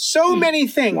 so many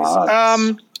things.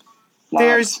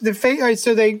 There's the phase.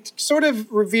 So they sort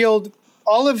of revealed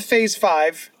all of Phase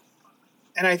 5,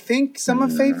 and I think some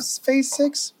of Phase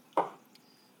 6.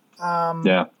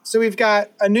 So we've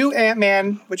got a new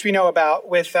Ant-Man, which we know about,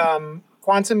 with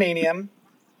Quantumanium,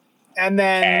 and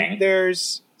then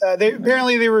there's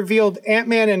apparently they revealed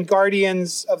Ant-Man and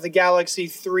Guardians of the Galaxy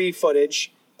 3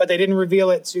 footage. But they didn't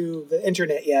reveal it to the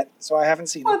internet yet, so I haven't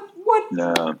seen it.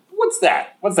 What's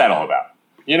that? What's that all about?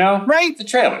 Right? It's a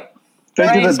trailer.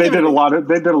 They did a lot of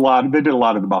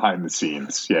the behind the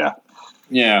scenes. Yeah.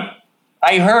 Yeah.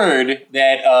 I heard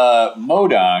that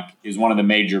MODOK is one of the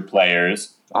major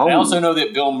players. Oh. I also know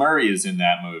that Bill Murray is in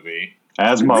that movie.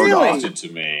 As MODOK. Really? Suggested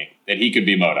to me that he could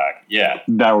be MODOK. Yeah.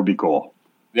 That would be cool.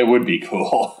 That would be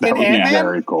cool. That would be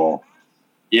very cool.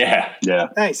 Yeah. Yeah.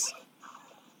 Nice.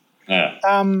 Yeah.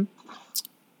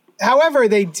 However,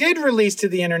 they did release to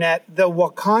the internet the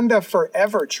Wakanda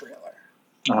Forever trailer.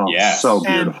 Oh, Yes. so And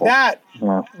beautiful. that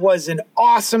Yeah. was an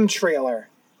awesome trailer.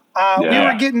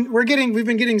 Yeah. We've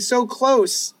been getting so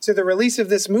close to the release of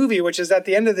this movie, which is at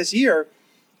the end of this year.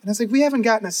 And I was like, we haven't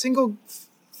gotten a single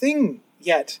thing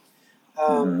yet.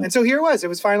 And so here it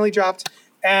was finally dropped.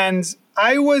 And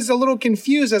I was a little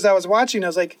confused as I was watching. I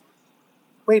was like,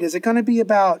 wait, is it going to be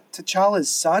about T'Challa's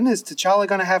son? Is T'Challa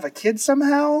going to have a kid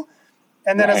somehow?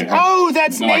 And then I was like, oh,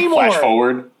 that's Namor. Flash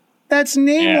forward. That's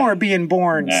Namor being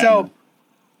born. Yeah. So,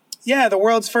 yeah, the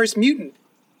world's first mutant,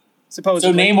 So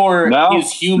supposedly. Namor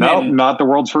is human. No, not the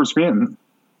world's first mutant.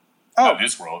 Not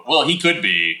this world. Well, he could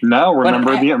be. No, But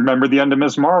remember the end of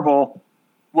Miss Marvel.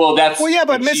 Well, that's. Well, yeah,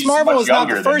 but Miss she's Marvel much is not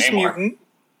younger the than first Namor. mutant.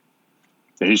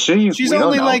 Is she? She's We don't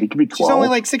only know. He could be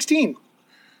 12. 16.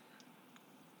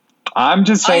 I'm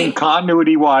just saying, I-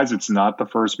 continuity-wise, it's not the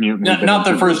first mutant. Not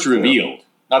the first revealed.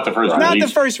 Not the first. Not the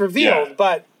released. first revealed, Yeah.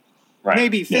 but Right.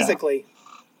 maybe physically.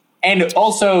 And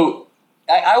also,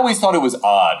 I always thought it was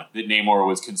odd that Namor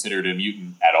was considered a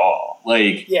mutant at all.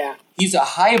 Like, Yeah. he's a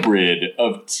hybrid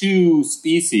of two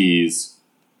species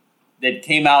that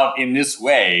came out in this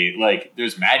way. Like,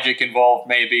 there's magic involved,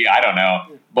 maybe. I don't know.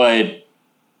 But,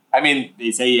 I mean,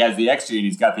 they say he has the X gene.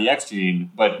 He's got the X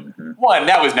gene. But, one,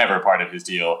 that was never part of his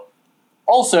deal.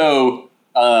 Also,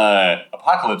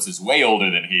 Apocalypse is way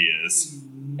older than he is.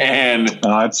 And,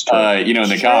 That's true. in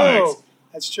the True. comics.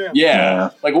 That's true.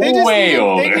 Yeah. Like, They way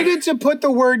older. They needed to put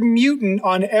the word mutant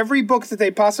on every book that they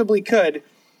possibly could.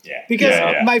 Yeah. Because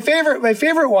Yeah. my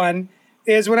favorite one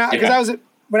is when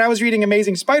I was reading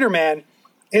Amazing Spider-Man,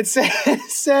 it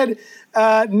said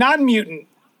non-mutant.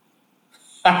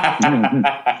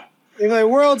 They were like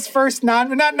world's first not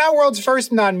world's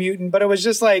first non-mutant, but it was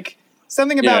just like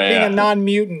something about being a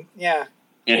non-mutant. Yeah.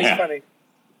 It was funny.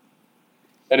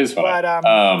 That is funny.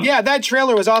 But yeah, that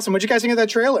trailer was awesome. What'd you guys think of that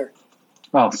trailer?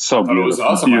 Oh, so I thought beautiful. it was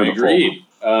awesome. Beautiful. I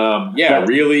agreed.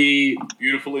 Really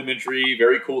beautiful imagery,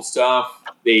 very cool stuff.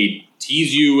 They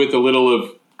tease you with a little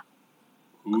of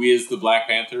who is the Black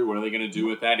Panther? What are they going to do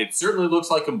with that? It certainly looks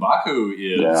like M'Baku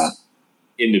is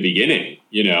in the beginning,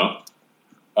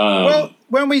 Well,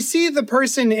 when we see the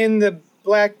person in the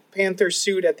Black Panther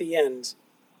suit at the end,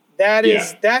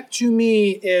 that to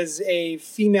me is a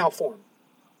female form.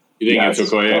 You think Yes,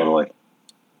 it's Okoye? totally.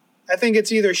 I think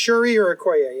it's either Shuri or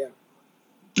Okoye. Yeah.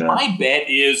 Yeah. My bet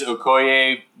is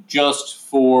Okoye just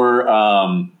for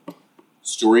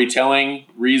storytelling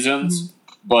reasons,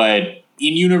 but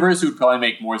in universe it would probably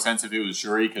make more sense if it was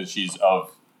Shuri because she's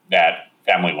of that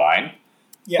family line.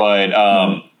 Yeah. But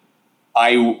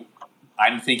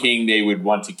I'm thinking they would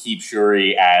want to keep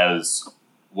Shuri as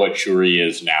what Shuri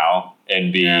is now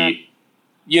and be,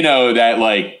 that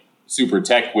like super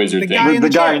tech wizard The thing. guy in the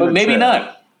chair. But maybe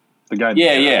not. The guy.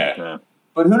 Yeah.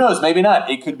 But who knows? Maybe not.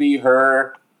 It could be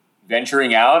her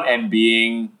venturing out and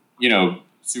being,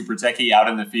 super techie out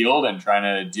in the field and trying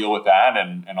to deal with that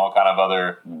and all kind of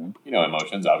other,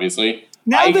 emotions, obviously.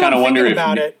 Now I that kind of I'm wonder thinking if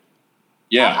about it,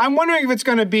 Yeah. I'm wondering if it's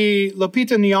going to be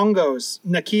Lupita Nyong'o's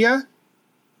Nakia.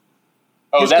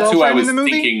 Oh, his that's who I girlfriend was in the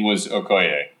movie? thinking was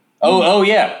Okoye. Oh,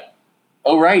 yeah.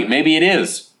 Oh, right. Maybe it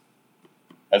is.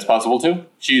 That's possible, too.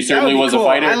 She certainly That would be was cool. a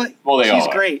fighter. Well, they all She's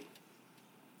are. great.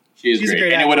 She is She's a great.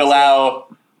 great And it would actress. allow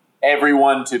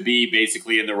everyone to be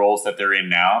basically in the roles that they're in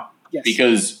now. Yes.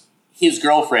 Because his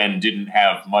girlfriend didn't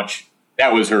have much.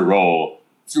 That was her role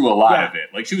through a lot Yeah. of it.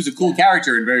 Like, she was a cool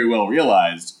character and very well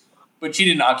realized, but she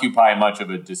didn't occupy much of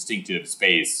a distinctive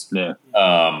space, Yeah.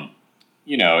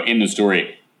 in the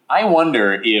story. I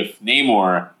wonder if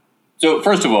Namor. So,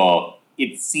 first of all,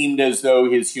 it seemed as though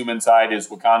his human side is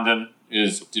Wakandan.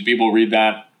 Did people read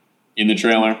that in the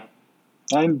trailer?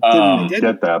 I didn't Didn't.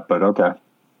 get that, but okay.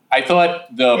 I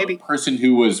thought the Maybe. person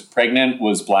who was pregnant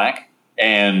was black,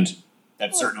 and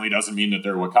that certainly doesn't mean that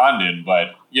they're Wakandan,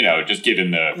 but, just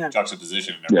given the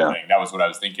juxtaposition and everything, that was what I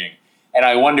was thinking. And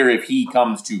I wonder if he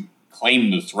comes to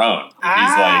claim the throne. If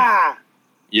he's like,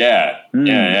 yeah.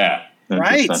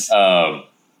 Right. Interesting.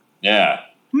 Yeah.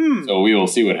 So we will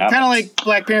see what happens. Kind of like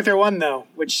Black Panther 1, though,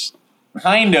 which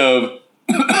Kind of.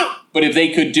 But if they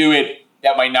could do it,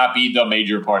 that might not be the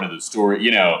major part of the story. He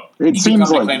could seems come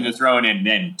to like- claim the throne and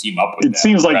then team up with It them,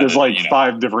 seems like rather there's than, like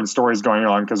 5 different stories going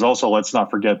on because also let's not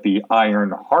forget the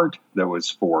Iron Heart that was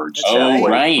forged Oh,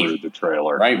 halfway right. through the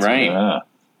trailer. Right. Yeah.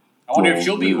 I wonder if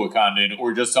she'll be weird. Wakandan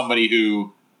or just somebody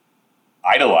who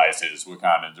idolizes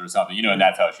Wakandans or something, and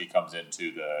that's how she comes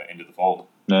into the fold.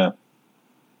 Yeah.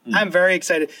 I'm very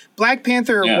excited. Black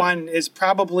Panther Yeah. 1 is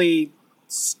probably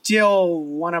still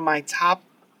one of my top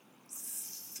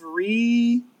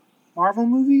 3 Marvel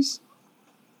movies.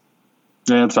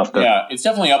 Yeah, it's up there. Yeah, it's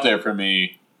definitely up there for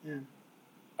me. Yeah.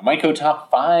 I might go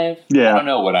top 5. Yeah. I don't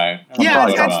know what I. Yeah,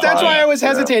 probably that's top why five. I was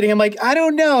hesitating. I'm like, I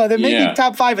don't know. There may Yeah. be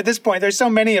top 5 at this point. There's so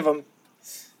many of them.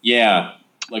 Yeah,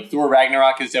 like Thor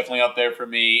Ragnarok is definitely up there for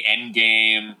me.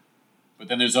 Endgame, but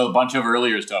then there's a bunch of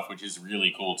earlier stuff which is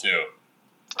really cool too.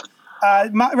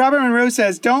 Robert Monroe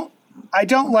says, I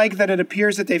don't like that it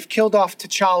appears that they've killed off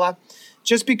T'Challa.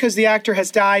 Just because the actor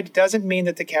has died doesn't mean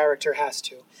that the character has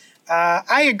to.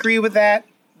 I agree with that,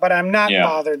 but I'm not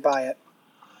bothered by it.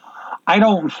 I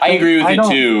agree with it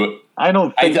too. I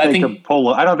don't think I they think- could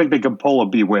pull. I don't think they could pull a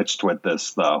Bewitched with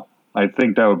this, though. I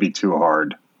think that would be too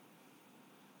hard.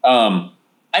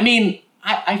 I mean,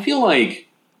 I feel like Very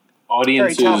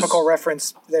audiences. topical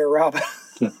reference there, Rob.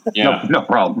 Yeah, No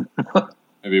problem.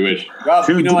 maybe which. Rob,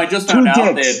 I just two found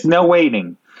out dicks, that no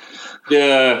waiting. you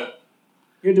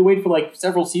had to wait for like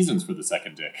several seasons for the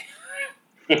second dick.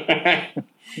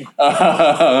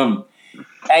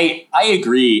 I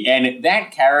agree, and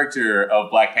that character of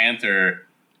Black Panther,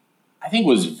 I think,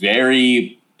 was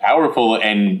very powerful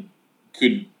and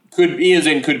could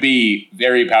be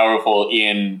very powerful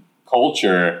in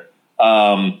culture.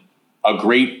 A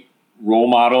great role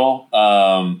model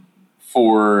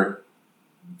for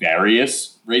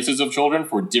various races of children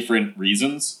for different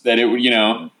reasons. That it would,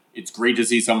 it's great to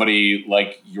see somebody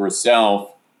like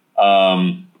yourself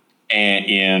and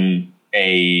in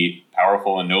a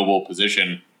powerful and noble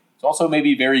position. It's also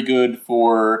maybe very good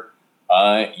for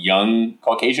young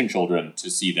Caucasian children to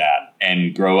see that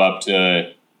and grow up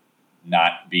to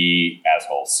not be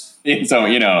assholes. And so,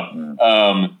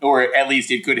 or at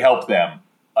least it could help them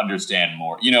understand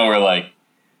more, or like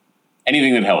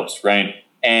anything that helps, right?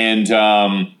 And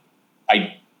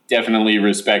I definitely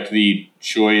respect the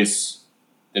choice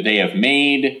that they have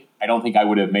made. I don't think I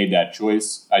would have made that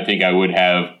choice. I think I would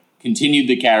have continued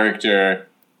the character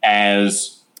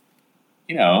as,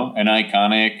 an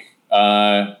iconic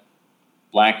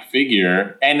Black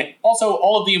figure. And also,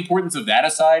 all of the importance of that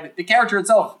aside, the character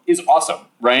itself is awesome,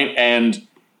 right? And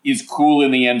is cool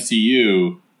in the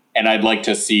MCU. And I'd like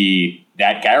to see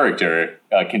that character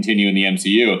continue in the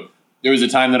MCU. There was a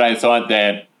time that I thought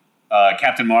that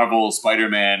Captain Marvel,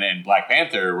 Spider-Man, and Black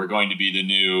Panther were going to be the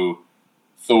new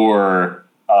Thor,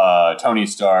 Tony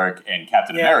Stark, and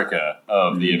Captain America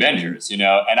of the Avengers, and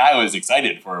I was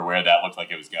excited for where that looked like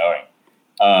it was going.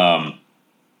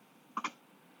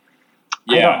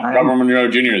 Robert Monroe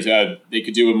Jr. said they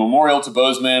could do a memorial to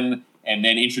Boseman and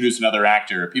then introduce another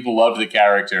actor. People loved the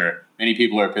character. Many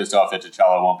people are pissed off that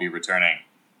T'Challa won't be returning.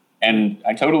 And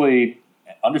I totally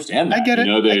understand that. I get it.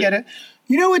 I get it.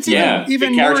 You know what's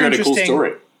even more character had a cool interesting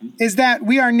story. is that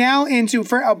we are now into,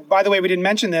 by the way, we didn't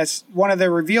mention this, one of the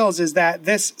reveals is that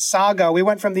this saga, we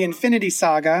went from the Infinity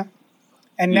Saga,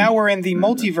 and now we're in the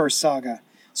Multiverse Saga.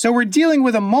 So we're dealing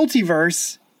with a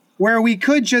multiverse where we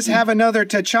could just have another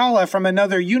T'Challa from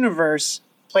another universe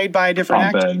played by a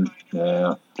different actor.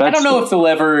 Yeah, I don't know if they'll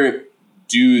ever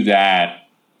do that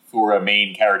for a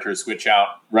main character switch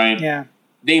out, right? Yeah.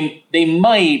 They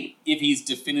might if he's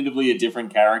definitively a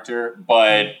different character,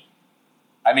 but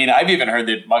I mean, I've even heard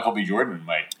that Michael B. Jordan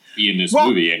might be in this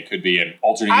movie and could be an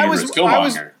alternate universe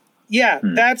Killmonger.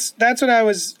 That's what I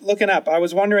was looking up. I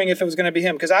was wondering if it was going to be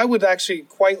him, because I would actually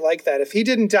quite like that. If he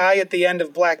didn't die at the end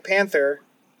of Black Panther,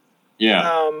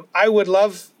 I would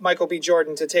love Michael B.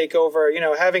 Jordan to take over,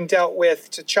 having dealt with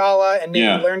T'Challa and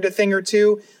maybe learned a thing or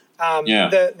two.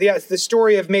 The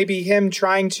story of maybe him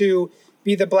trying to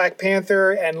be the Black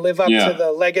Panther and live up to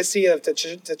the legacy of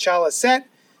T'Challa set,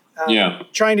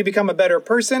 trying to become a better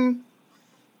person.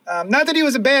 Not that he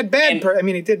was a bad person. I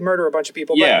mean, he did murder a bunch of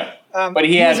people. But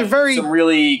he had some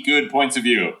really good points of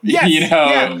view.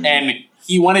 And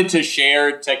he wanted to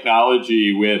share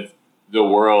technology with the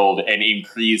world and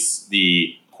increase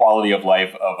the quality of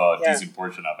life of a decent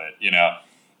portion of it.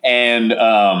 And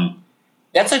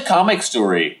that's a comic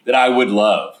story that I would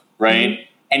love, right? Mm-hmm.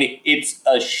 And it's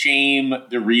a shame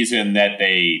the reason that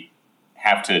they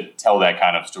have to tell that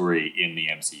kind of story in the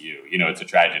MCU. It's a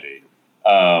tragedy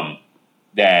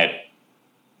that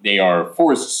they are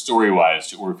forced story-wise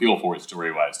to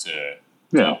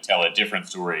tell a different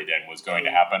story than was going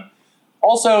to happen.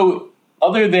 Also,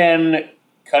 other than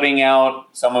cutting out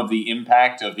some of the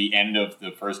impact of the end of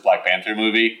the first Black Panther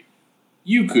movie,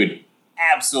 you could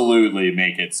absolutely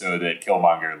make it so that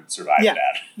Killmonger survived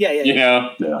that.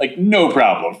 Like, no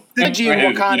problem. The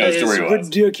Wakanda is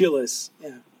ridiculous.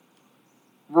 Yeah.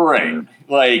 Right.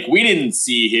 Like, we didn't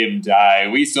see him die.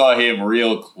 We saw him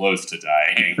real close to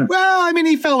dying. Well, I mean,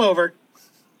 he fell over.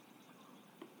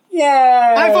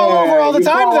 Yeah. I fall over all the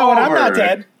time, though, and I'm not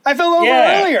dead. I fell over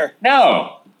earlier.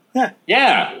 No.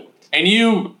 Yeah. And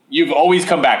you You've always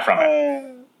come back from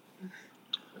it.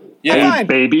 Yeah. Fine.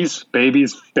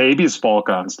 Babies fall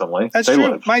constantly. That's They true.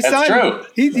 live. My That's son, true.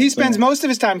 he spends most of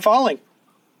his time falling.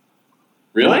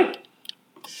 Really?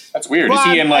 That's weird. Well, Is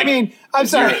he in like? I mean, I'm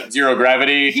sorry. Zero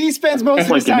gravity. He spends most of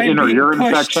Like his time an inner being ear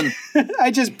pushed. infection.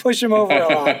 I just push him over a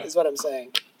lot. Is what I'm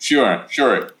saying. Sure.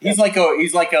 He's like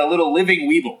a little living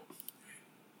weeble.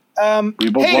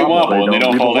 Weebles Hey, Wobble, and they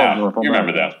don't fall Weebles down. wobble, You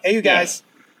remember them? Hey, you guys.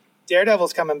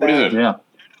 Daredevil's coming back. What is it? Yeah.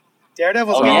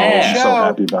 Daredevil's Oh, getting yeah. a I'm show. so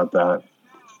happy about that.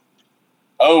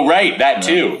 Oh, right, that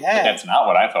too. Yeah. That's not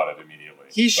what I thought of immediately.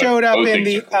 He But showed up both in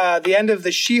things are cool. the end of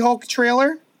the She-Hulk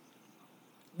trailer,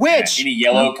 which in a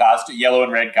yellow costume, yellow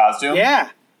and red costume.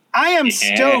 I am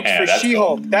stoked for that's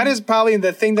She-Hulk. cool. That is probably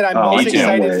the thing that I'm Oh, most I can't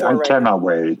excited wait. for I right cannot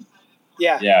wait. now.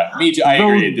 Yeah. Yeah, me too. I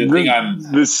agree. The thing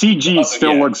the CG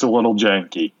still yeah. looks a little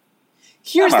janky.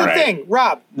 Here's I'm the all right. thing,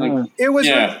 Rob. Mm. It was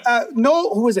Yeah.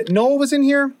 Noel. Who was it? Noel was in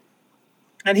here,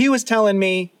 and he was telling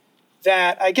me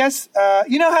that I guess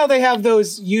you know how they have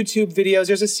those YouTube videos.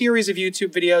 There's a series of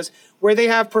YouTube videos where they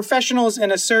have professionals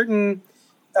in a certain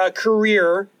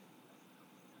career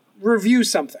review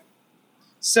something.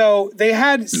 So they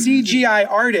had CGI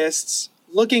artists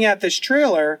looking at this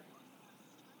trailer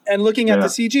and looking at the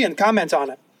CG and comment on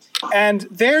it. And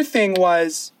their thing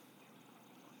was,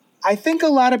 I think a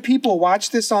lot of people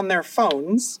watch this on their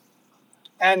phones.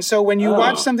 And so when you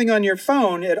watch something on your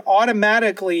phone, it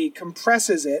automatically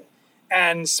compresses it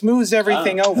and smooths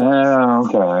everything over.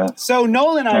 Okay. So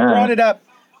Nolan and I brought it up.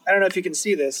 I don't know if you can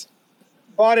see this.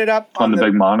 Brought it up On the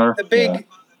big monitor?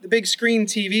 the big screen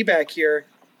TV back here.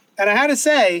 And I had to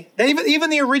say, even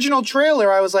the original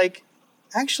trailer, I was like,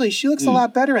 actually, she looks a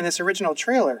lot better in this original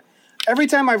trailer. Every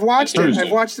time I've watched it,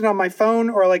 I've watched it on my phone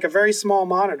or like a very small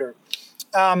monitor.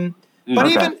 But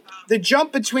even the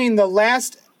jump between the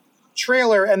last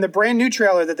trailer and the brand new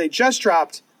trailer that they just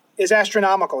dropped is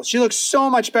astronomical. She looks so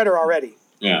much better already.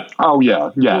 Yeah. Oh,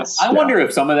 yeah. Yes. I wonder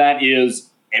if some of that is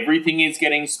everything is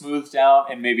getting smoothed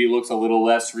out and maybe looks a little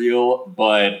less real,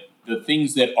 but the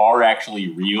things that are actually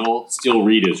real still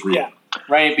read as real. Yeah.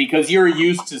 Right? Because you're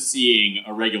used to seeing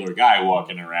a regular guy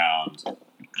walking around,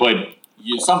 but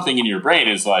something in your brain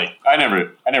is like, I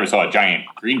never saw a giant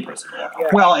green person walking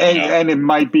around. Well, and, you know? and it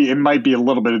might be a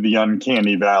little bit of the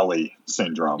uncanny valley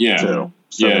syndrome too.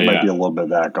 So there might be a little bit of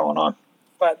that going on.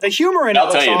 But the humor in it I'll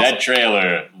looks tell you, awesome. that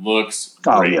trailer looks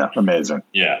Oh great. yeah, amazing.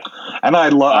 Yeah. And I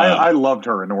loved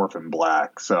her in Orphan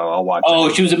Black, so I'll watch. Oh,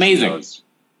 she was amazing. those.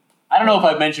 I don't know if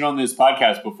I've mentioned on this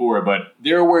podcast before, but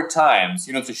there were times,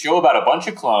 it's a show about a bunch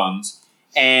of clones,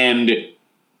 and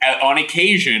on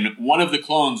occasion, one of the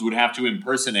clones would have to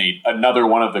impersonate another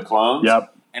one of the clones.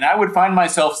 Yep. And I would find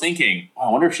myself thinking, I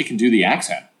wonder if she can do the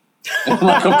accent.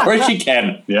 Like, of course she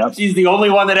can. Yep. She's the only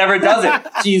one that ever does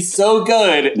it. She's so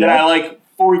good that I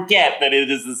forget that it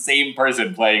is the same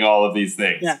person playing all of these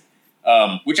things.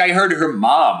 Yeah. Which I heard her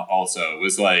mom also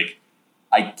was like,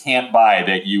 I can't buy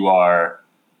that you are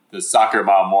the soccer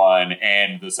mom one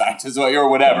and the scientist one or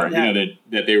whatever. Yeah.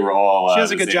 That they were all She does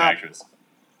the a good same job. actress.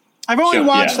 I've only Sure,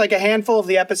 watched yeah. like a handful of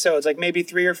the episodes, like maybe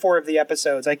 3 or 4 of the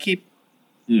episodes. I keep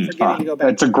forgetting to go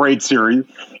back. It's a great series.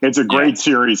 It's a great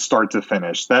series, start to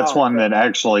finish. That's one that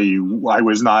actually I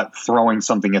was not throwing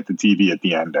something at the TV at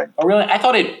the ending. Oh, really? I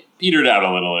thought it petered out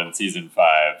a little in season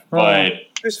 5, but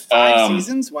There's 5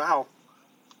 seasons? Wow.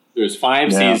 there's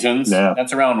 5 Yeah, seasons. yeah.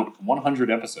 That's around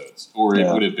 100 episodes, or it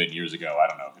Yeah. would have been years ago. I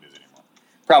don't know if it is anymore.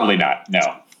 Probably not. No.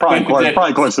 Probably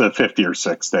close to the 50 or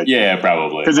 60. Yeah,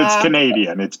 probably. Because it's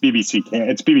Canadian. It's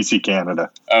BBC Canada.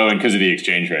 Oh, and because of the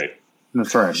exchange rate.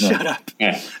 That's right. yeah. Shut up.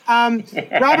 Yeah.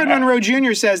 Robert Monroe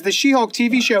Jr. says the She-Hulk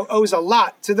TV show owes a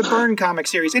lot to the Byrne comic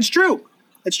series. It's true.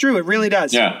 It's true. It really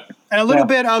does. Yeah. And a little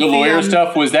bit of The lawyer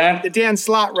stuff was that. the Dan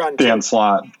Slott run. too. Dan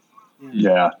Slott.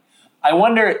 Yeah. I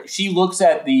wonder, she looks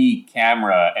at the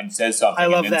camera and says something I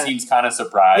love and then that. seems kind of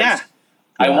surprised. Yeah.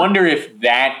 I wonder if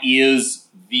that is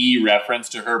the reference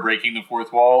to her breaking the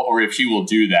fourth wall or if she will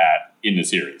do that in the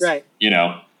series. Right.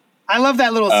 I I love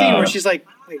that little scene where she's like,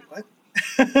 wait, what?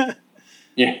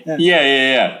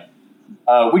 Yeah.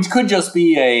 Which could just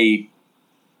be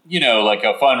like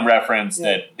a fun reference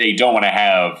that they don't want to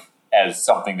have as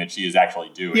something that she is actually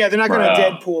doing. Yeah, they're not going Right.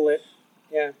 to Deadpool it.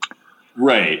 Yeah.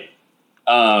 Right.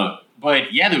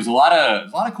 But yeah, there's a lot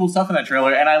of cool stuff in that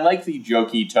trailer, and I like the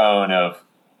jokey tone of,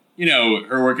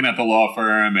 her working at the law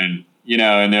firm, and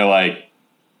and they're like,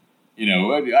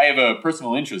 I have a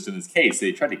personal interest in this case.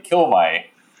 They tried to kill my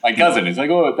cousin. It's like,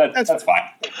 oh, that's fine.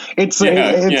 It's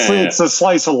a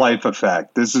slice of life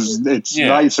effect. It's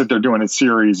nice that they're doing a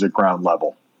series at ground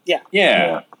level. Yeah.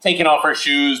 Yeah. taking off her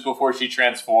shoes before she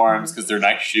transforms because they're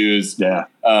nice shoes. Yeah.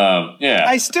 Yeah.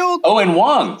 I still. Owen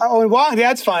Wong. Oh, and Wong,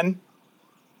 that's fun.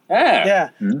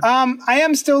 Yeah. Yeah. I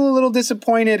am still a little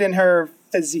disappointed in her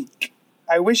physique.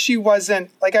 I wish she wasn't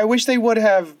I wish they would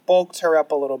have bulked her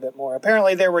up a little bit more.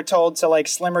 Apparently they were told to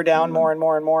slim her down more and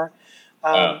more and more.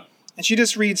 And she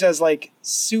just reads as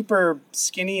super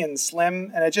skinny and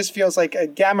slim, and it just feels like a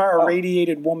gamma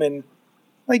irradiated woman.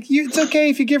 It's okay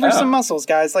if you give her some muscles,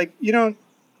 guys. You don't.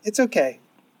 It's okay.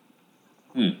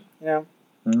 You know.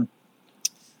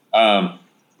 I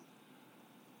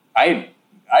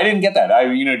didn't get that.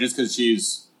 Just because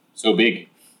she's so big,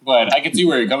 but I can see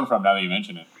where you're coming from now that you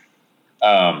mention it.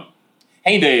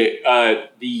 Hey, the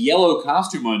yellow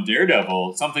costume on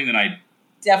Daredevil, something that I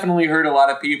definitely heard a lot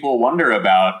of people wonder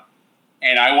about,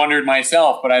 and I wondered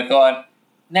myself, but I thought,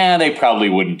 nah, they probably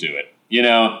wouldn't do it,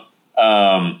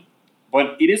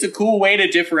 but it is a cool way to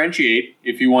differentiate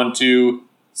if you want to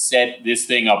set this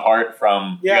thing apart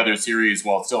from the other series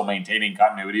while still maintaining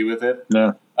continuity with it.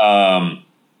 Yeah.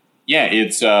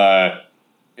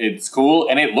 It's cool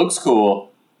and it looks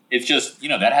cool. It's just,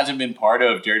 that hasn't been part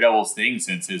of Daredevil's thing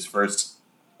since his first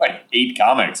 8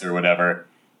 comics or whatever.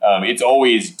 It's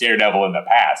always Daredevil in the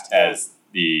past has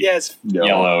the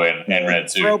yellow and red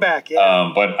suit. Throwback,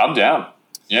 yeah. But I'm down.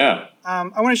 Yeah. I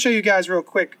want to show you guys real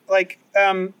quick.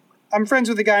 I'm friends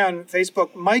with a guy on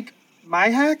Facebook, Mike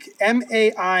Maihack,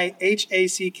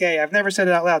 Maihack. I've never said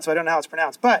it out loud, so I don't know how it's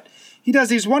pronounced. But he does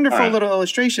these wonderful little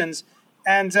illustrations.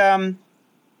 And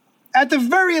at the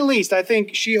very least, I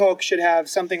think She-Hulk should have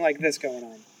something like this going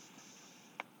on.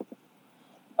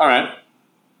 All right.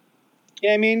 You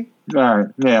know what I mean? All right.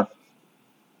 Yeah.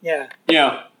 Yeah.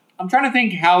 Yeah. I'm trying to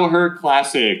think how her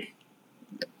classic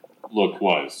look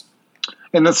was.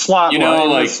 In the slot run,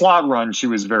 the slot run, she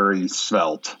was very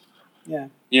svelte. Yeah.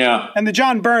 Yeah. And the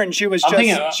John Byrne, she was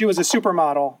she was a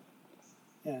supermodel.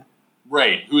 Yeah.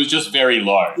 Right. Who was just very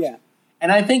large. Yeah.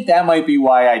 And I think that might be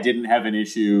why I didn't have an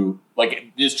issue.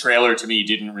 This trailer to me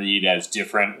didn't read as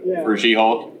different for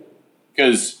She-Hulk.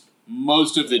 Because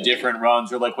most of the different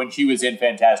runs are when she was in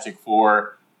Fantastic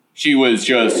Four, she's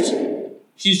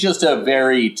just a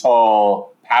very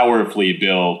tall, powerfully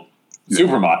built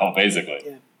supermodel, basically.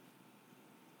 Yeah.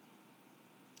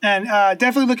 And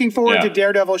definitely looking forward to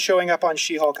Daredevil showing up on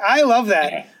She-Hulk. I love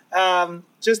that. And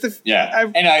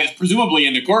I presumably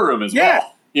in the courtroom as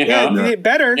well.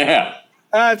 Better. Yeah.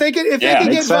 If they could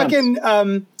get fucking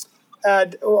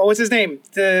what's his name?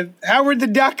 The Howard the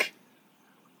Duck.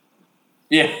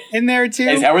 Yeah. In there too.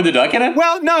 Is Howard the Duck in it?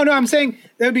 Well, no. I'm saying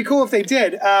that would be cool if they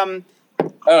did. There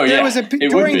was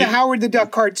during the Howard the Duck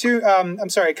cartoon.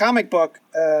 Comic book,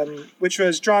 which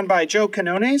was drawn by Joe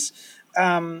Quinones.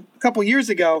 A couple years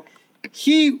ago,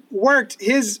 he worked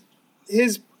his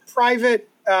private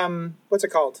what's it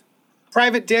called?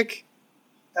 Private dick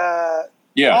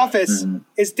office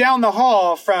is down the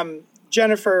hall from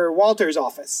Jennifer Walters'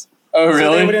 office. Oh, really?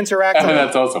 So they would interact.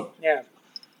 That's awesome. Yeah.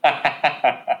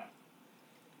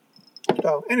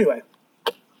 So anyway,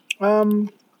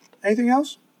 anything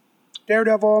else?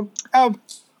 Daredevil. Oh,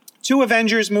 2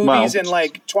 Avengers movies in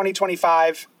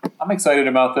 2025. I'm excited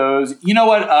about those. You know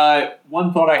what?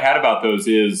 One thought I had about those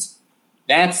is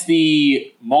that's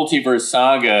the multiverse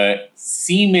saga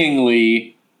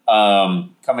seemingly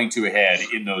coming to a head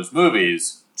in those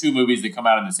movies. 2 movies that come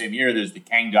out in the same year. There's the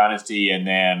Kang Dynasty and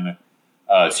then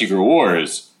Secret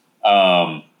Wars,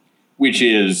 which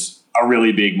is a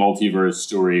really big multiverse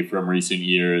story from recent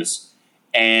years.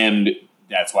 And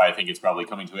that's why I think it's probably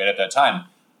coming to a head at that time.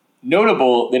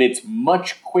 Notable that it's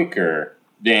much quicker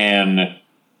than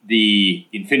the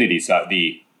Infinity Saga,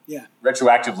 the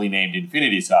retroactively named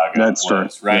Infinity Saga. That's true,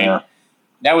 right? Yeah.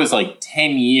 That was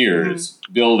 10 years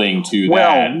building to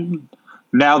that.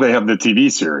 Now they have the TV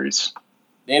series.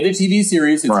 They have the TV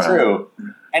series, it's true.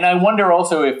 And I wonder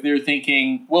also if they're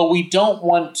thinking, well, we don't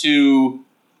want to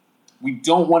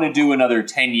do another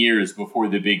 10 years before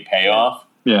the big payoff.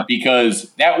 Yeah.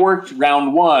 Because that worked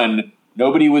round 1.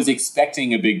 Nobody was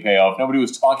expecting a big payoff. Nobody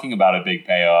was talking about a big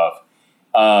payoff.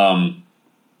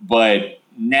 But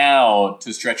now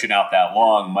to stretch it out that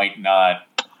long might not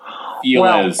feel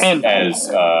as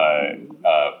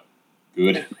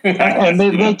good. And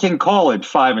they can call it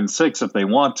 5 and 6 if they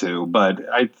want to, but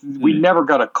we never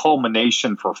got a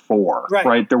culmination for 4.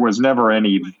 Right? There was never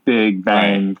any big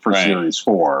bang for Series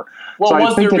 4. Well, so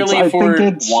was there really for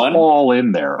it's 1? All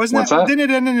in there. What's that? Didn't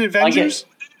it end in Avengers?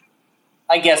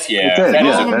 I guess It did, that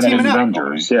is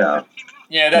Avengers. Yeah.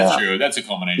 Yeah, that's true. That's a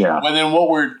culmination. Yeah. Well, then what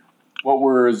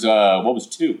was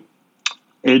 2?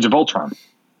 Age of Ultron.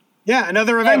 Yeah,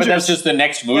 another Avengers. But that's just the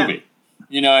next movie. Yeah.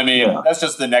 You know what I mean? Yeah. That's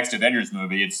just the next Avengers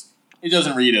movie. It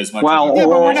doesn't read as much. Well, Yeah,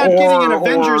 but we're not getting an or-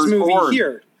 Avengers movie or-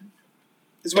 here,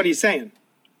 is what he's saying.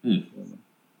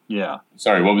 Yeah.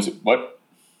 Sorry, what was it? What?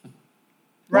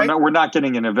 Right? We're not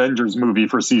getting an Avengers movie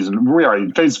for season. We are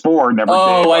Phase 4 never.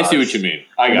 Oh, gave I see us what you mean.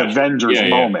 I an got you. Avengers Yeah, yeah.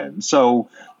 moment. So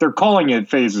they're calling it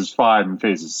Phases 5 and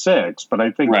Phases 6, but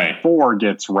I think Right. 4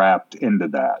 gets wrapped into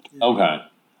that. Okay.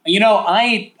 You know,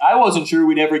 I wasn't sure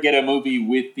we'd ever get a movie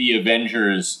with the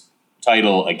Avengers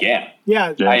title again.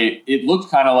 Yeah. Yeah. It looked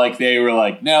kind of like they were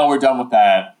like, no, we're done with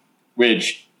that,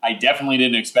 which I definitely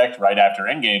didn't expect right after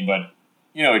Endgame, but,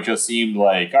 you know, it just seemed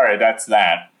like, all right, that's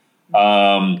that.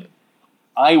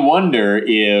 I wonder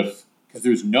if, because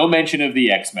there's no mention of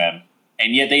the X-Men,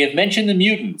 and yet they have mentioned the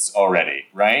mutants already,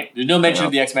 right? There's no mention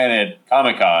of the X-Men at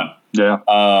Comic-Con. Yeah.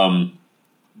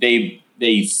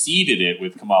 They seeded it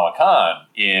with Kamala Khan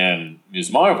in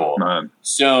Ms. Marvel. Right.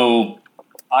 So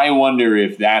I wonder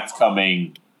if that's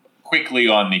coming quickly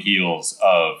on the heels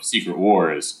of Secret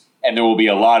Wars, and there will be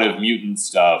a lot of mutant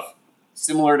stuff,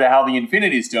 similar to how the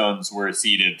Infinity Stones were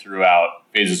seeded throughout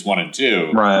Phases 1 and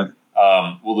 2. Right.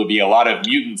 Will there be a lot of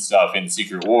mutant stuff in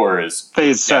Secret Wars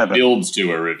Phase that 7. builds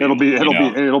to a reveal?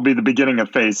 It'll be the beginning of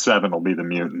Phase 7. It'll be the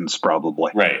mutants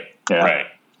probably. Right. Yeah. Right.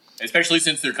 Especially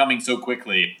since they're coming so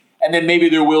quickly. And then maybe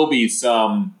there will be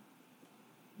some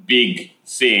big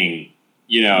thing,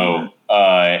 you know,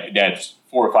 that's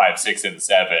 4, 5, 6, and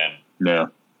 7 Yeah.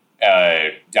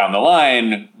 down the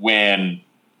line when,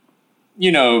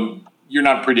 you know, you're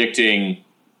not predicting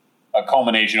a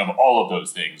culmination of all of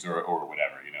those things or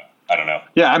whatever, you know. I don't know.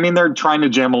 Yeah, I mean, they're trying to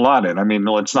jam a lot in. I mean,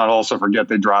 let's not also forget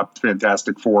they dropped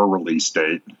Fantastic Four release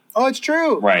date. Oh, it's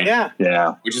true. Right. Yeah.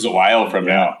 Yeah. Which is a while from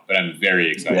Yeah. now, but I'm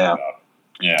very excited Yeah. about.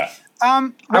 Yeah. I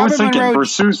was Robert thinking Monroe, for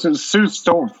Sue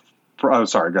Storm. Oh,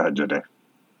 sorry. Go ahead, JD.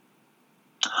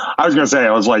 I was going to say,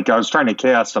 I was trying to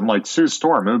cast. I'm like, Sue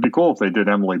Storm. It would be cool if they did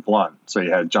Emily Blunt. So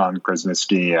you had John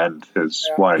Krasinski and his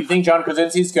You wife. think John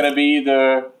Krasinski's going to be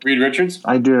the Reed Richards?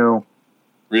 I do.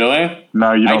 Really?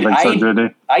 No, you don't think so,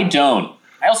 JD? I don't.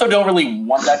 I also don't really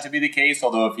want that to be the case,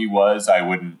 although if he was, I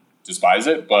wouldn't despise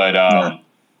it. But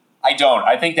I don't.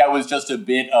 I think that was just a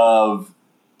bit of,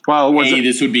 Well, hey,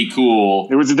 this would be cool.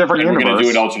 it was a different and universe. we're going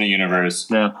to do an alternate universe.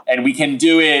 Yeah. And we can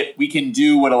do it. We can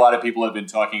do what a lot of people have been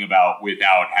talking about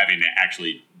without having to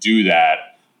actually do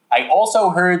that. I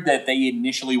also heard that they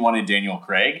initially wanted Daniel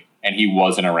Craig, and he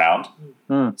wasn't around.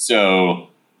 So,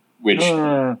 which,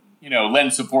 you know,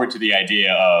 lends support to the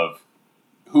idea of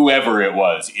whoever it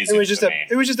was isn't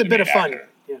it was just a bit of fun. actor.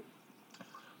 Yeah.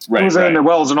 Right, It was right.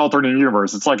 well as an alternate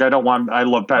universe. It's like I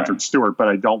love Patrick Stewart, but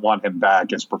I don't want him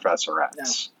back as Professor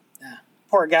X.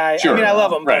 Poor guy. Sure. I mean, I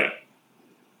love him, Right.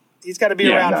 but he's got to be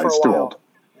around for a he's too while. old.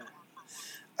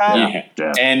 Yeah.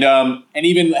 Yeah. And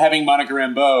even having Monica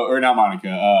Rambeau, or not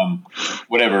Monica,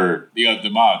 whatever, the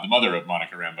mother of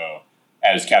Monica Rambeau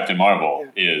as Captain Marvel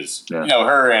is, you know,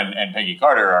 her and Peggy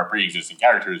Carter are pre-existing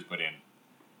characters, but in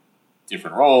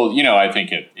different roles. You know, I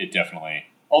think it definitely,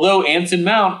 although Anson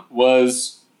Mount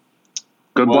was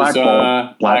Black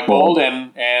Bolt. Black Bolt,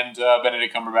 and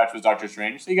Benedict Cumberbatch was Doctor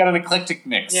Strange. So you got an eclectic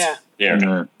mix. Yeah.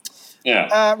 There.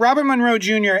 Yeah. Robert Monroe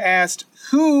Jr. asked,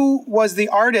 who was the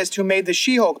artist who made the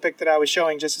She-Hulk pic that I was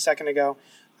showing just a second ago?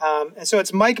 And so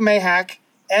it's Mike Mayhack,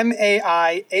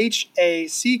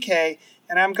 Maihack,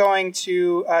 and I'm going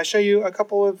to show you a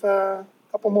couple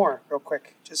more real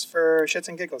quick, just for shits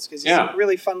and giggles, because he's a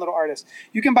really fun little artist.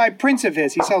 You can buy prints of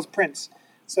his. He sells prints.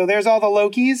 So there's all the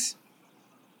Lokis.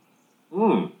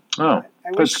 Oh,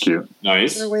 that's cute.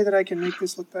 Nice. Is there a way that I can make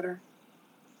this look better?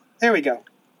 There we go.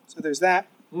 So there's that.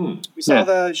 We saw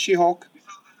the She-Hulk.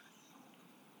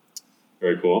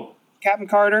 Very cool. Captain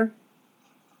Carter.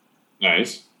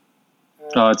 Nice.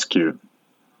 Oh, that's cute.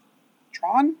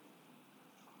 Tron?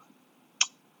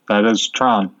 That is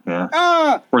Tron, yeah.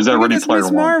 Ah! Or is that look at Ready this Player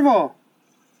Miss One? Marvel.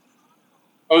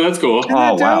 Oh, that's cool. Isn't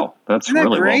that Oh, wow. dope? That's Isn't that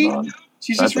really great? well done.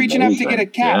 She's That's just reaching up to get a amazing.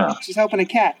 cat. Yeah. She's helping a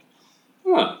cat.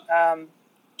 Huh.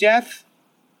 Death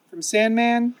from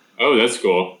Sandman. Oh, that's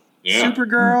cool. Yeah.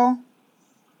 Supergirl.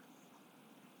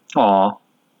 Aw.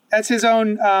 That's his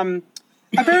own.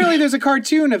 Apparently, there's a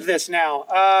cartoon of this now.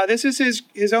 This is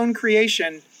his own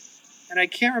creation, and I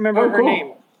can't remember her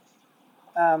cool.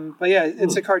 name. But yeah,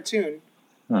 it's a cartoon.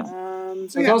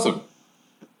 That's awesome.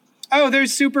 Oh,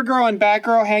 there's Supergirl and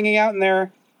Batgirl hanging out in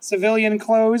their civilian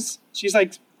clothes. She's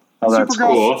like that's Supergirl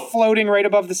cool. floating right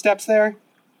above the steps there.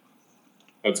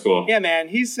 That's cool. Yeah, man,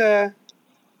 he's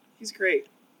great.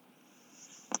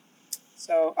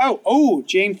 So,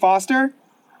 Jane Foster.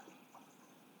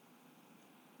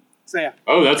 So yeah.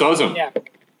 Oh, that's awesome. Yeah.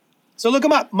 So look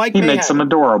him up, Mike He Mayhack. makes them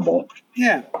adorable.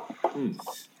 Yeah.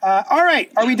 All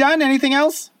right. Are we done? Anything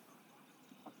else?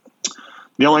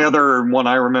 The only other one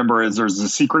I remember is there's a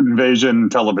Secret Invasion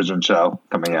television show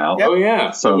coming out. Yep. Oh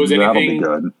yeah. So was that'll be anything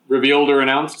good. revealed or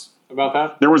announced about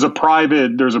that? There's a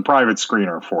private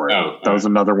screener for it. Oh, that was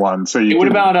another one. So you Hey, what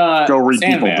can about go read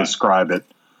Sandman? people describe it.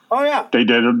 Oh yeah. They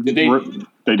did. Did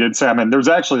They did Sandman. There was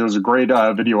a great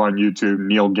video on YouTube.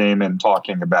 Neil Gaiman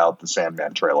talking about the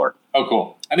Sandman trailer. Oh,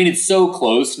 cool. I mean, it's so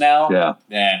close now. Yeah.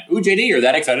 That JD, you're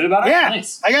that excited about it? Yeah.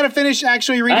 Nice. I got to finish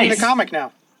actually reading Nice. the comic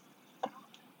now.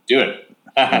 Do it.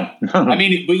 I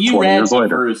mean, but you 20 read years the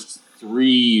later. first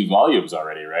 3 volumes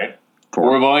already, right? 4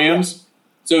 Four. volumes.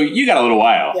 So you got a little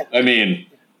while. Yeah. I mean,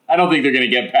 I don't think they're going to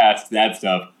get past that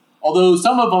stuff. Although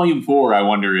some of volume 4, I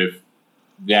wonder if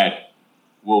that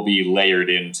will be layered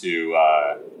into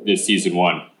this season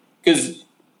 1. Because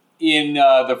in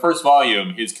the first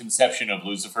volume, his conception of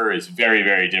Lucifer is very,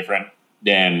 very different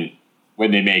than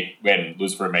when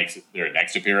Lucifer makes their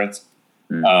next appearance.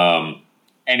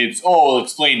 And it's all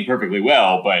explained perfectly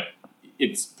well, but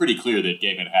it's pretty clear that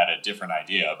Gaiman had a different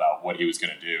idea about what he was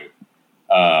going to do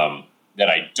that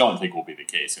I don't think will be the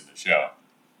case in the show.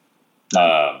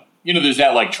 There's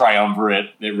that like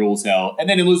triumvirate that rules hell. And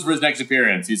then in Lucifer's next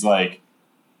appearance, he's like,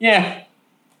 yeah,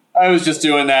 I was just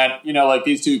doing that. Like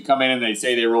these two come in and they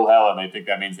say they rule hell and they think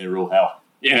that means they rule hell.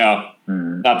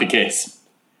 Not the case.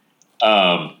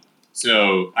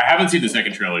 So I haven't seen the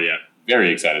second trailer yet.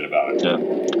 Very excited about it. Yeah.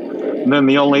 And then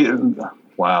we're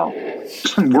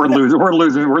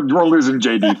losing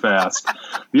JD fast.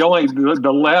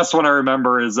 The last one I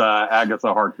remember is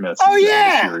Agatha Harkness. Oh,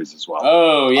 yeah. Series as well.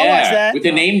 Oh, watch yeah. that. With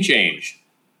the name change.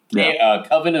 Yeah.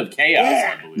 Coven of Chaos,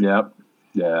 Yeah. I believe. Yep.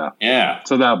 Yeah. Yeah.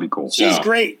 So that'll be cool. She's So,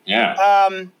 great. Yeah.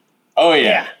 Oh, yeah.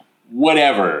 Yeah.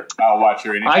 Whatever. I'll watch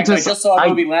her. In fact, I just saw a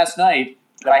movie last night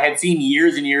that I had seen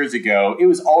years and years ago. It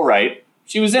was all right.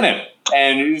 She was in it.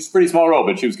 And it was a pretty small role,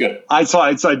 but she was good. I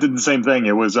did the same thing.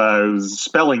 It was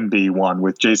Spelling Bee one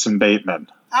with Jason Bateman.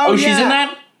 Oh, She's in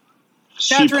that?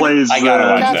 She Catherine- plays. I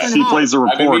gotta watch that. She plays a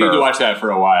I've been meaning to reporter. watch that for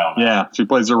a while now. Yeah, she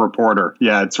plays a reporter.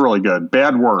 Yeah, it's really good.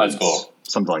 Bad Words. That's cool.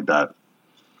 Something like that.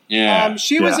 Yeah.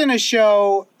 She was in a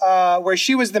show where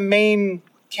she was the main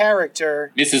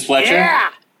character. Mrs. Fletcher?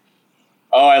 Yeah.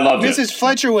 Oh, I loved it. Mrs.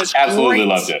 Fletcher was Absolutely great.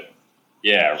 loved it.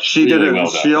 Yeah, She really did it.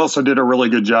 well done. She also did a really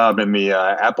good job in the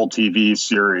Apple TV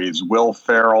series Will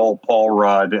Ferrell, Paul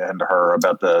Rudd, and her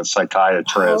about the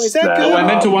psychiatrist. Oh, is that good? I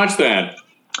meant to watch that.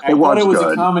 I It thought was it was a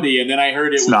good. comedy, and then I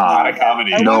heard it was not. not a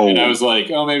comedy. No. And I was like,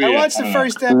 oh, maybe. I watched don't the know.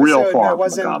 first episode Real and far I from a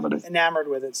wasn't comedy. enamored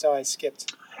with it, so I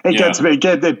skipped.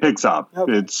 It picks up.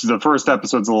 Okay. It's the first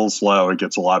episode's a little slow. It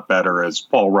gets a lot better as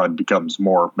Paul Rudd becomes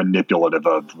more manipulative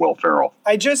of Will Ferrell.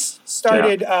 I just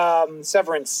started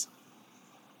Severance.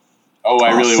 Oh,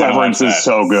 I really want to watch Severance that. is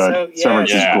so good. So, yeah.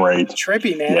 Severance Yeah. is great.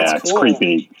 Trippy, man. Yeah, it's it's cool.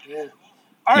 creepy. Yeah.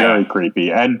 All right. Very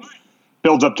creepy. And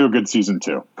builds up to a good season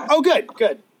 2. Oh, good.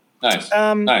 Nice.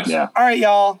 Nice. Yeah. All right,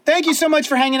 y'all. Thank you so much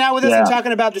for hanging out with us and Yeah.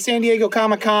 talking about the San Diego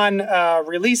Comic-Con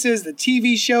releases, the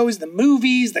TV shows, the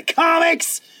movies, the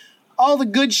comics, all the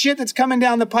good shit that's coming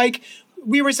down the pike.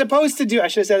 We were supposed to do, I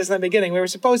should have said this in the beginning, we were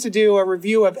supposed to do a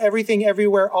review of Everything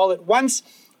Everywhere All at Once,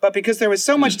 but because there was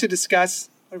so much to discuss,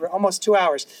 we were almost 2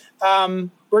 hours,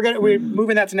 we're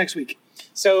moving that to next week.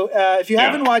 So if you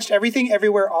haven't watched Everything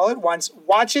Everywhere All at Once,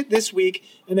 watch it this week,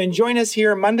 and then join us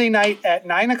here Monday night at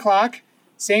 9 o'clock.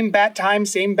 Same bat time,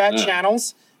 same bat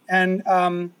channels, and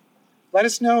let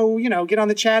us know, get on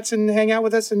the chats and hang out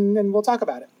with us, and we'll talk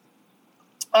about it.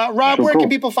 Rob, where can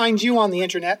people find you on the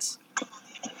internets?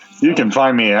 You can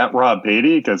find me at Rob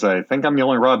Patey because I think I'm the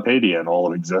only Rob Patey in all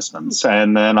of existence.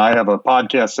 And then I have a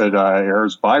podcast that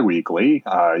airs bi-weekly.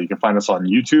 You can find us on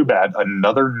YouTube at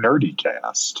Another Nerdy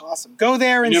Cast. Awesome. Go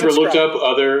there and Have you ever subscribe. looked up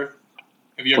other?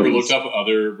 Have you ever Please. looked up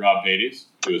other Rob Patey's?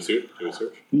 Do a search.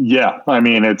 Yeah, I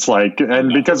mean, it's like,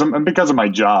 and because of my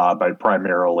job, I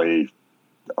primarily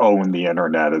own the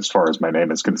internet as far as my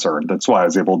name is concerned. That's why I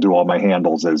was able to do all my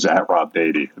handles is at Rob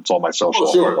Patey. It's all my social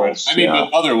handles. I mean, yeah.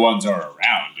 but other ones are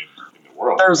around in the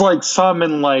world. There's like some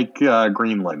in like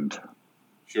Greenland.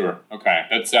 Sure. Okay.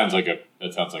 That sounds like a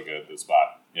the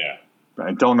spot. Yeah.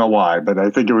 I don't know why, but I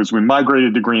think it was we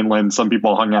migrated to Greenland. Some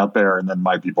people hung out there, and then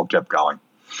my people kept going.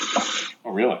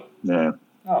 Oh, really? Yeah,